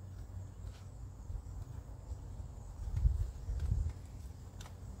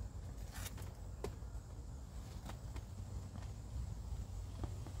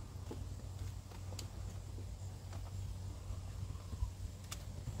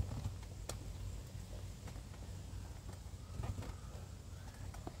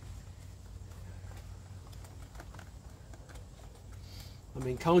 I'm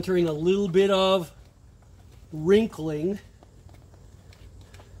encountering a little bit of wrinkling.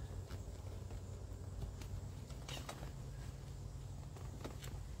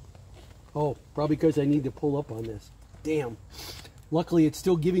 Oh, probably because I need to pull up on this. Damn. Luckily, it's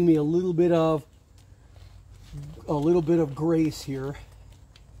still giving me a little bit of grace here.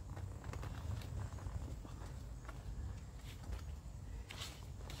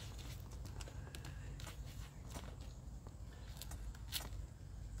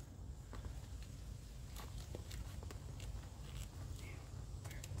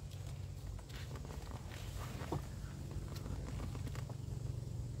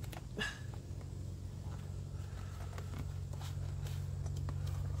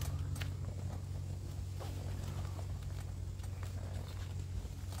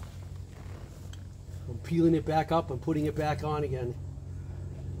 I'm peeling it back up and putting it back on again.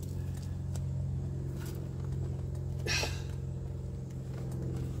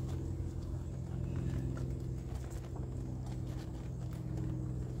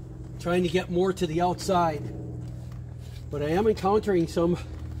 Trying to get more to the outside, but I am encountering some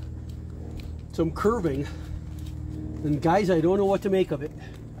curving, and guys, I don't know what to make of it.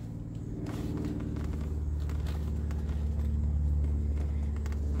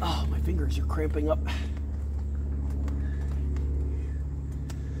 Oh, my fingers are cramping up.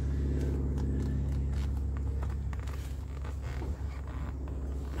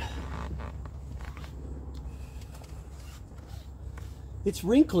 It's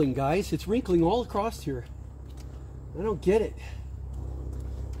wrinkling, guys. It's wrinkling all across here. I don't get it.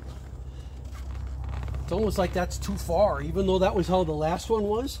 It's almost like that's too far. Even though that was how the last one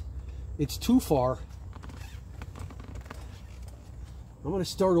was, it's too far. I'm going to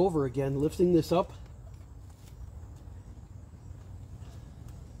start over again, lifting this up.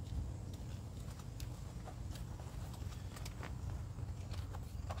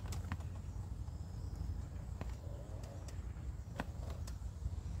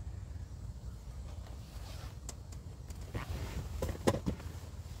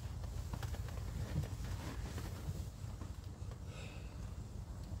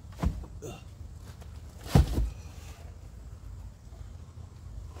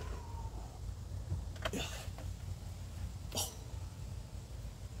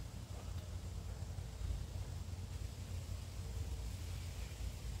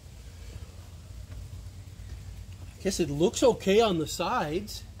 I guess it looks okay on the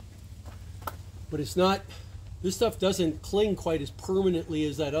sides, but it's not, this stuff doesn't cling quite as permanently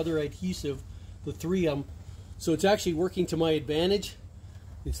as that other adhesive, the 3M. So it's actually working to my advantage.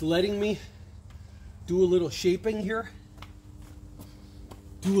 It's letting me do a little shaping here,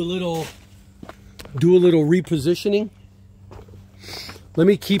 do a little repositioning. Let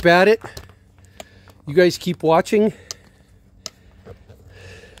me keep at it. You guys keep watching.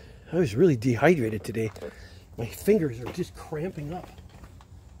 I was really dehydrated today. My fingers are just cramping up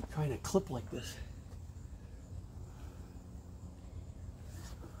trying to clip like this.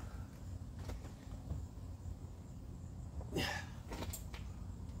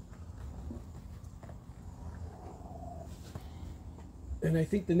 And I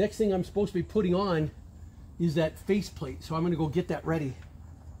think the next thing I'm supposed to be putting on is that faceplate. So I'm going to go get that ready.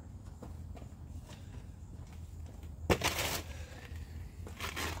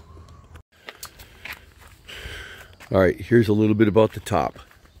 All right, here's a little bit about the top.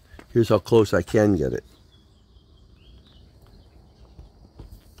 Here's how close I can get it.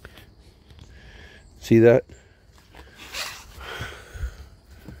 See that?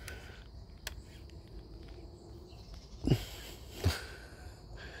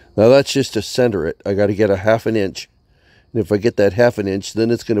 Now that's just to center it. I got to get a 1/2 inch. And if I get that 1/2 inch, then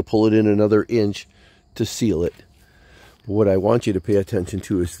it's going to pull it in another inch to seal it. But what I want you to pay attention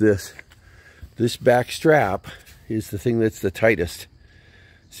to is this. This back strap is the thing that's the tightest.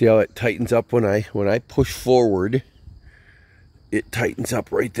 See how it tightens up when I push forward? It tightens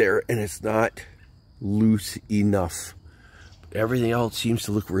up right there, and it's not loose enough. Everything else seems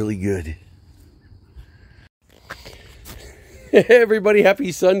to look really good. Everybody,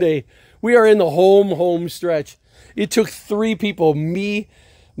 happy Sunday. We are in the home stretch. It took 3 people, me,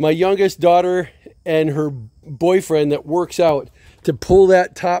 my youngest daughter, and her boyfriend that works out, to pull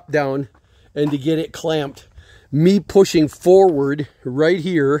that top down and to get it clamped. Me pushing forward right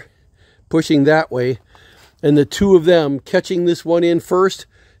here, pushing that way, and the 2 of them catching this one in first,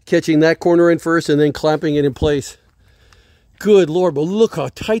 catching that corner in first, and then clamping it in place. Good Lord, but look how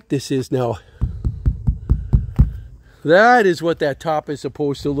tight this is now. That is what that top is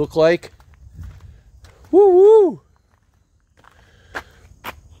supposed to look like. Woo-woo!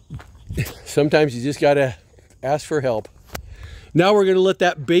 Sometimes you just gotta ask for help. Now we're gonna let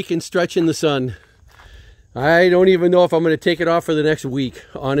that bake and stretch in the sun. I don't even know if I'm gonna take it off for the next week,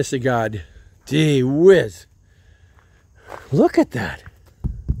 honest to God. Gee whiz. Look at that.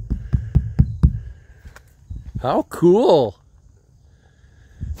 How cool.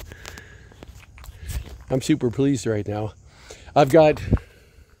 I'm super pleased right now. I've got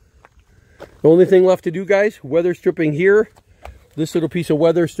the only thing left to do, guys, weather stripping here, this little piece of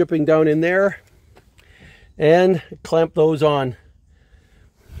weather stripping down in there, and clamp those on.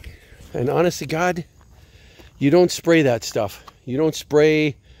 And honest to God, you don't spray that stuff. You don't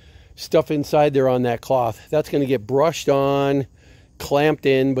spray stuff inside there on that cloth. That's going to get brushed on, clamped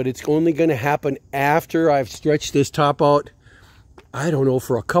in, but it's only going to happen after I've stretched this top out, I don't know,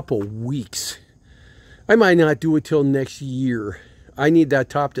 for a couple weeks. I might not do it till next year. I need that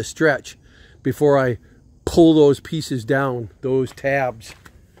top to stretch before I pull those pieces down, those tabs,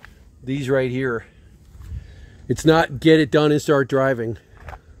 these right here. It's not get it done and start driving.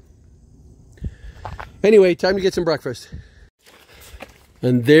 Anyway, time to get some breakfast.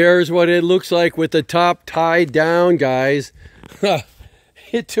 And there's what it looks like with the top tied down, guys.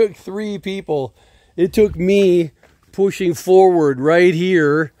 It took 3 people. It took me pushing forward right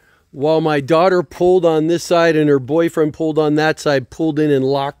here while my daughter pulled on this side and her boyfriend pulled on that side, pulled in and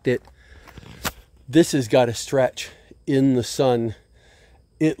locked it. This has got to stretch in the sun.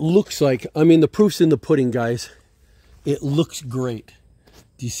 It looks like, I mean, the proof's in the pudding, guys. It looks great.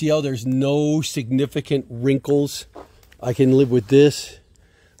 Do you see how there's no significant wrinkles? I can live with this.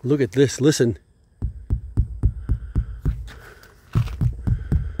 Look at this, listen.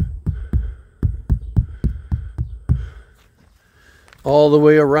 All the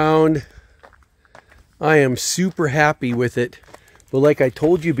way around. I am super happy with it. But like I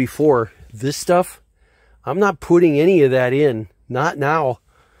told you before, this stuff, I'm not putting any of that in. Not now.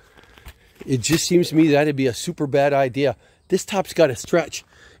 It just seems to me that'd be a super bad idea. This top's got to stretch.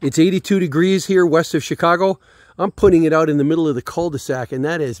 It's 82 degrees here west of Chicago. I'm putting it out in the middle of the cul-de-sac, and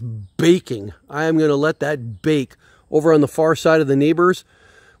that is baking. I am going to let that bake over on the far side of the neighbors,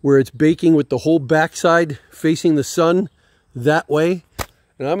 where it's baking with the whole backside facing the sun that way.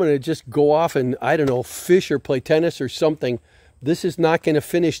 And I'm going to just go off and, I don't know, fish or play tennis or something. This is not going to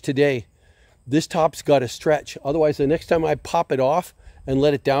finish today. This top's got to stretch. Otherwise, the next time I pop it off and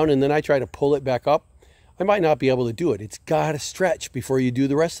let it down and then I try to pull it back up, I might not be able to do it. It's got to stretch before you do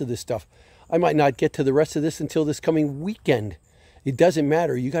the rest of this stuff. I might not get to the rest of this until this coming weekend. It doesn't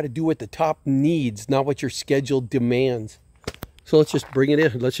matter. You got to do what the top needs, not what your schedule demands. So let's just bring it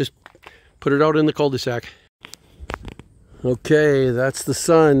in. Let's just put it out in the cul-de-sac. Okay, that's the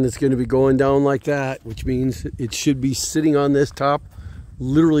sun. It's going to be going down like that, which means it should be sitting on this top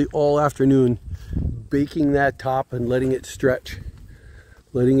literally all afternoon, baking that top and letting it stretch,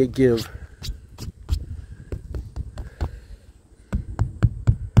 letting it give.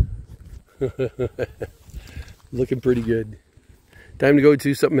 Looking pretty good. Time to go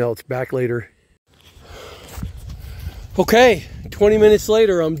do something else. Back later. Okay, 20 minutes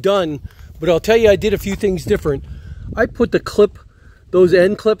later, I'm done. But I'll tell you, I did a few things different. I put the clip, those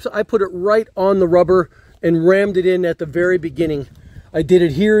end clips, I put it right on the rubber and rammed it in at the very beginning. I did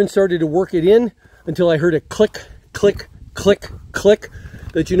it here and started to work it in until I heard a click, click, click, click,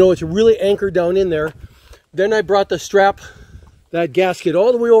 that you know it's really anchored down in there. Then I brought the strap, that gasket,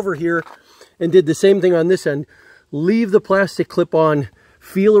 all the way over here and did the same thing on this end. Leave the plastic clip on,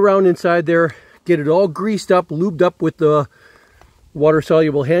 feel around inside there, get it all greased up, lubed up with the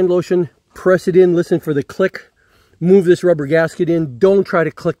water-soluble hand lotion, press it in, listen for the click, move this rubber gasket in. Don't try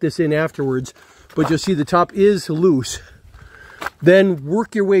to click this in afterwards, but you'll see the top is loose. Then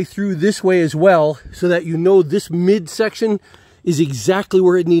work your way through this way as well, so that you know this midsection is exactly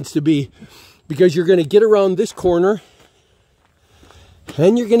where it needs to be, because you're going to get around this corner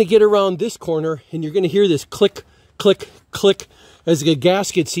and you're going to get around this corner, and you're going to hear this click, click, click as the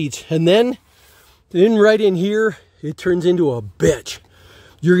gasket seats. And then right in here, it turns into a bitch.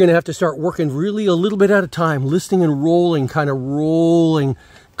 You're going to have to start working really a little bit at a time, listening and rolling, kind of rolling,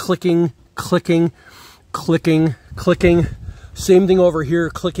 clicking, clicking, clicking, clicking. Same thing over here,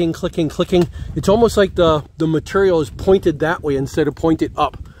 clicking, clicking, clicking. It's almost like the material is pointed that way instead of pointed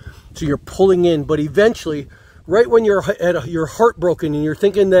up. So you're pulling in, but eventually, right when you're you're heartbroken and you're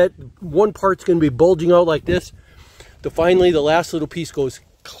thinking that one part's going to be bulging out like this, finally the last little piece goes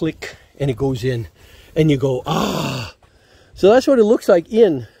click and it goes in, and you go, ah. So that's what it looks like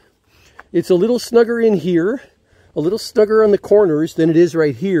in. It's a little snugger in here, a little snugger on the corners than it is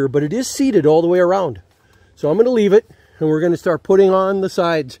right here, but it is seated all the way around. So I'm going to leave it, and we're going to start putting on the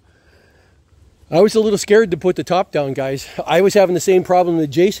sides. I was a little scared to put the top down, guys. I was having the same problem that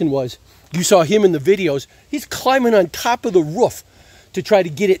Jason was. You saw him in the videos. He's climbing on top of the roof to try to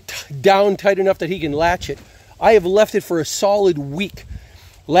get it down tight enough that he can latch it. I have left it for a solid week.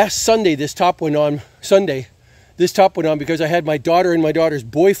 Last Sunday, this top went on. This top went on because I had my daughter and my daughter's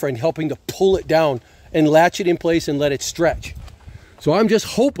boyfriend helping to pull it down and latch it in place and let it stretch. So I'm just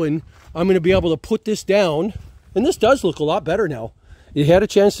hoping I'm going to be able to put this down. And this does look a lot better now. It had a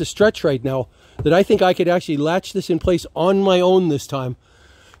chance to stretch right now, that I think I could actually latch this in place on my own this time.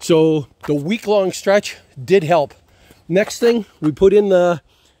 So the week-long stretch did help. Next thing, we put in the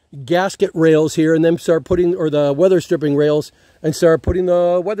gasket rails here, and then start putting, or the weather stripping rails, and start putting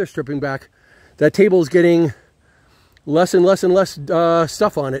the weather stripping back. That table is getting less and less and less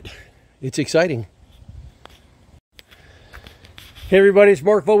stuff on it. It's exciting. Hey everybody, it's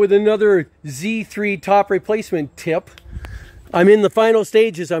Mark Vo with another Z3 top replacement tip. I'm in the final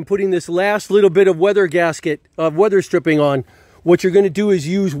stages. I'm putting this last little bit of weather weather stripping on. What you're going to do is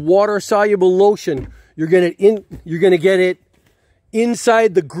use water-soluble lotion. You're going to get it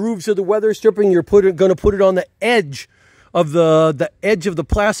inside the grooves of the weather stripping. You're going to put it on the edge of the edge of the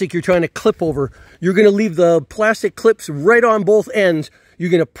plastic you're trying to clip over. You're going to leave the plastic clips right on both ends. You're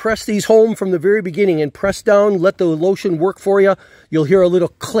going to press these home from the very beginning and press down, let the lotion work for you. You'll hear a little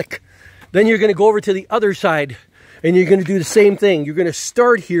click. Then you're going to go over to the other side, and you're going to do the same thing. You're going to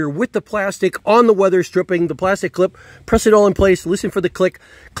start here with the plastic on the weather stripping, the plastic clip, press it all in place, listen for the click,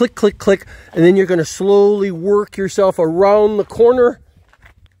 click, click, click, and then you're going to slowly work yourself around the corner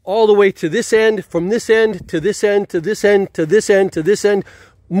all the way to this end, from this end to this end, to this end, to this end, to this end,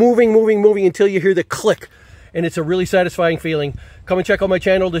 moving, moving, moving until you hear the click. And it's a really satisfying feeling. Come and check out my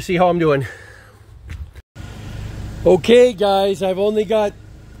channel to see how I'm doing. Okay guys, I've only got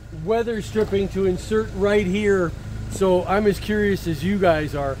weather stripping to insert right here, so I'm as curious as you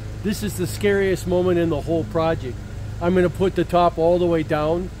guys are. This is the scariest moment in the whole project. I'm going to put the top all the way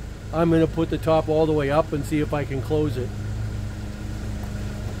down. I'm going to put the top all the way up and see if I can close it.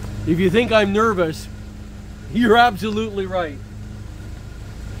 If you think I'm nervous, you're absolutely right.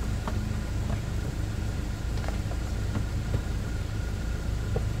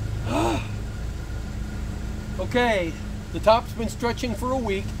 Okay, the top's been stretching for a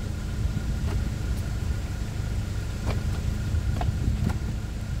week.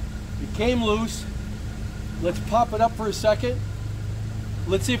 It came loose. Let's pop it up for a second.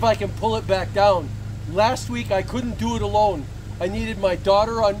 Let's see if I can pull it back down. Last week I couldn't do it alone. I needed my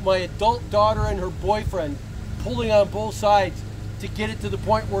adult daughter and her boyfriend pulling on both sides to get it to the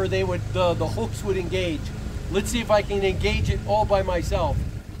point where they would the hooks would engage. Let's see if I can engage it all by myself.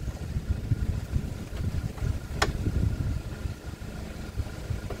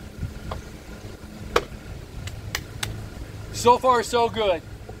 So far, so good.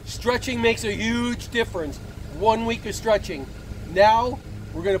 Stretching makes a huge difference. 1 week of stretching. Now,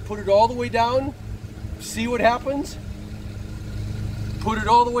 we're going to put it all the way down, see what happens, put it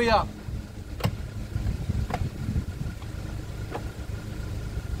all the way up.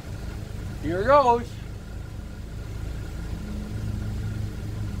 Here it goes.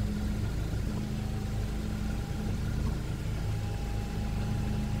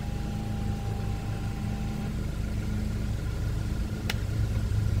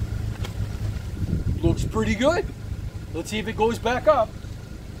 Looks pretty good. Let's see if it goes back up.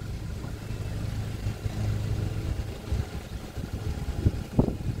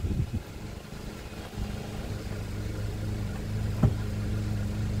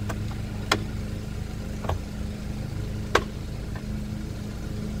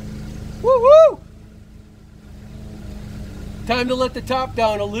 Woo! time to let the top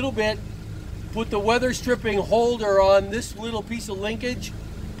down a little bit. Put the weather stripping holder on this little piece of linkage.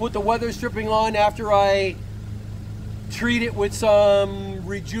 Put the weather stripping on after I treat it with some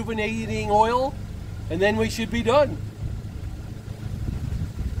rejuvenating oil, and then we should be done.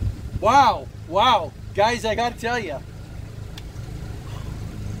 Wow, wow. Guys, I gotta tell you,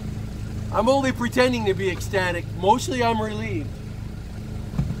 I'm only pretending to be ecstatic. Mostly I'm relieved.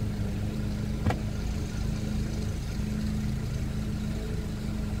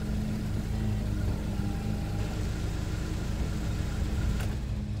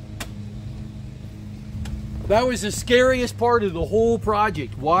 That was the scariest part of the whole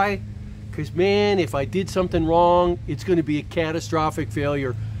project. Why? Because, man, if I did something wrong, it's going to be a catastrophic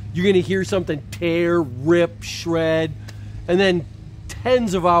failure. You're going to hear something tear, rip, shred, and then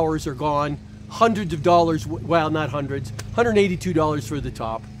tens of hours are gone. Hundreds of dollars, well, not hundreds, $182 for the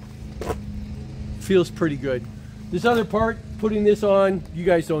top. Feels pretty good. This other part, putting this on, you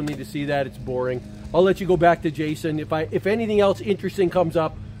guys don't need to see that. It's boring. I'll let you go back to Jason. If anything else interesting comes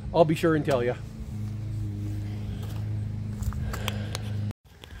up, I'll be sure and tell you.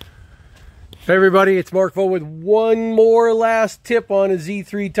 Hey everybody, it's Mark Vo with one more last tip on a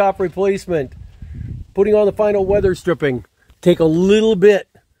Z3 top replacement. Putting on the final weather stripping. Take a little bit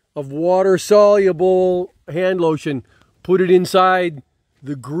of water-soluble hand lotion, put it inside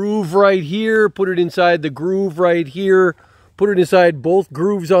the groove right here, put it inside the groove right here, put it inside both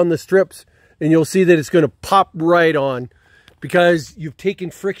grooves on the strips, and you'll see that it's going to pop right on because you've taken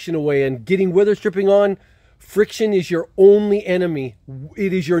friction away. And getting weather stripping on, friction is your only enemy.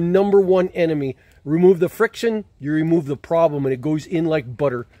 It is your #1 enemy. Remove the friction, you remove the problem, and it goes in like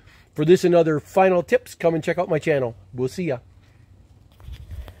butter. For this and other final tips, come and check out my channel. We'll see ya.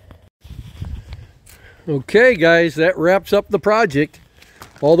 Okay guys, that wraps up the project.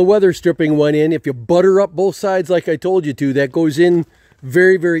 All the weather stripping went in. If you butter up both sides like I told you to, that goes in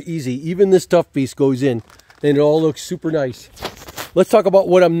very, very easy. Even this tough piece goes in, and it all looks super nice. Let's talk about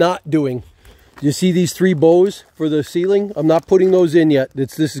what I'm not doing. You see these 3 bows for the ceiling? I'm not putting those in yet.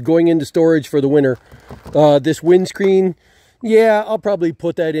 This is going into storage for the winter. This windscreen, yeah, I'll probably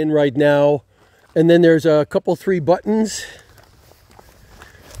put that in right now. And then there's a couple 3 buttons.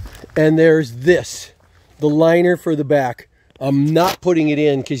 And there's this, the liner for the back. I'm not putting it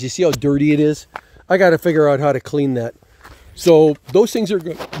in because you see how dirty it is? I got to figure out how to clean that. So those things are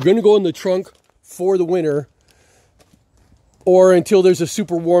going to go in the trunk for the winter, or until there's a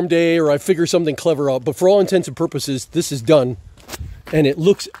super warm day or I figure something clever out. But for all intents and purposes, this is done. And it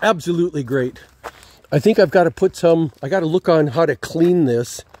looks absolutely great. I think I've got to put some, I got to look on how to clean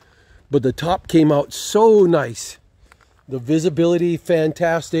this. But the top came out so nice. The visibility,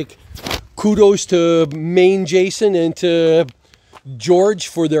 fantastic. Kudos to MAINE Jason and to George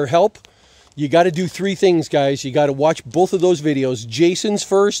for their help. You got to do 3 things, guys. You got to watch both of those videos. Jason's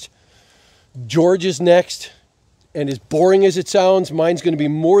first, George's next. And as boring as it sounds, mine's going to be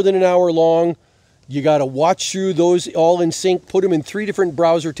more than an hour long. You got to watch through those all in sync, put them in 3 different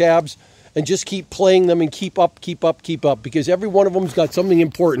browser tabs, and just keep playing them and keep up, because every one of them's got something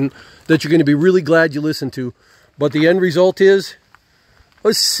important that you're going to be really glad you listened to. But the end result is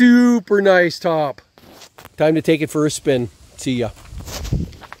a super nice top. Time to take it for a spin. See ya.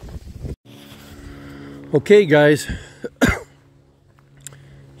 Okay, guys.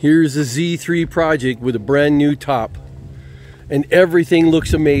 Here's the Z3 project with a brand new top. And everything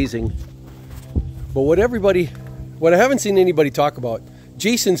looks amazing. But what I haven't seen anybody talk about,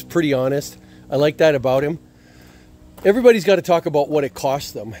 Jason's pretty honest. I like that about him. Everybody's got to talk about what it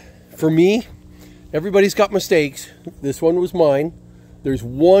costs them. For me, everybody's got mistakes. This one was mine. There's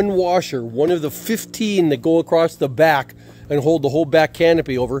one washer, one of the 15 that go across the back and hold the whole back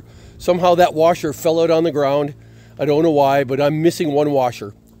canopy over. Somehow that washer fell out on the ground. I don't know why, but I'm missing one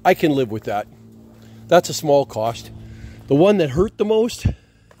washer. I can live with that. That's a small cost. The one that hurt the most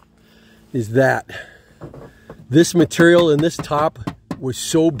is that. This material in this top was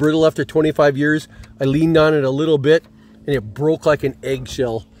so brittle after 25 years. I leaned on it a little bit and it broke like an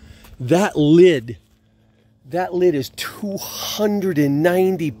eggshell. That lid is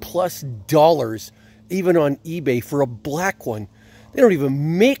 $290+ even on eBay for a black one. They don't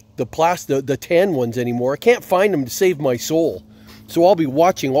even make the tan ones anymore. I can't find them to save my soul. So I'll be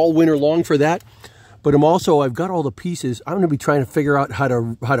watching all winter long for that. But I've got all the pieces. I'm going to be trying to figure out how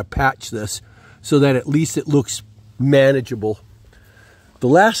to patch this so that at least it looks manageable. The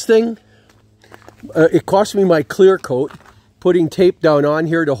last thing, it cost me my clear coat, putting tape down on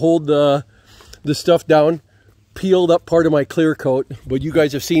here to hold the stuff down. Peeled up part of my clear coat, but you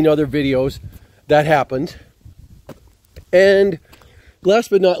guys have seen other videos. That happened. And last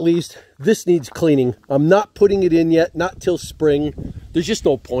but not least, This needs cleaning. I'm not putting it in yet, not till spring. There's just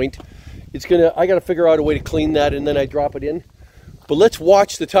no point. I gotta figure out a way to clean that and then I drop it in. But let's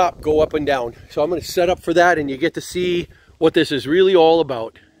watch the top go up and down. So I'm gonna set up for that and you get to see what this is really all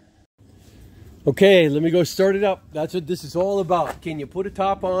about. Okay, let me go start it up. That's what this is all about. Can you put a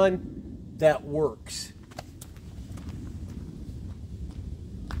top on that works?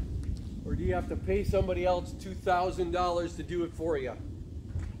 Or do you have to pay somebody else $2,000 to do it for you?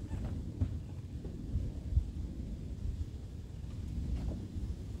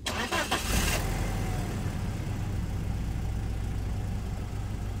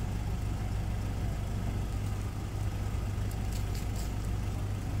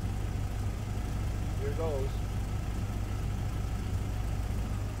 Here goes.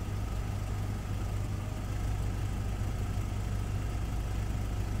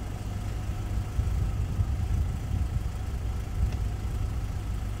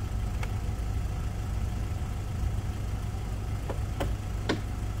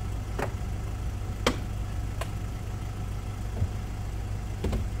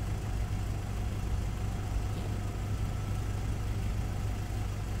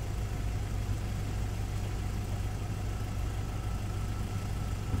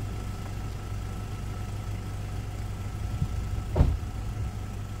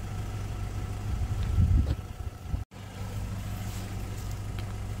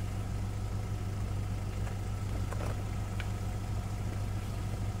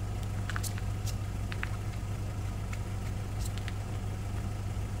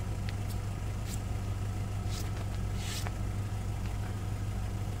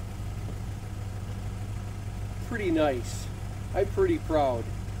 Pretty nice. I'm pretty proud.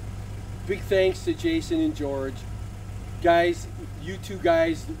 Big thanks to Jason and George. Guys, you two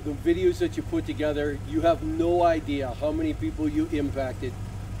guys, the videos that you put together, you have no idea how many people you impacted,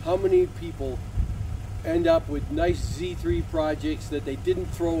 how many people end up with nice Z3 projects that they didn't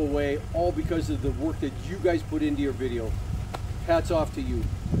throw away, all because of the work that you guys put into your video. Hats off to you.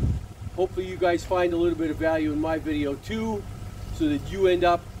 Hopefully you guys find a little bit of value in my video too, so that you end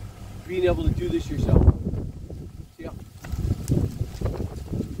up being able to do this yourself.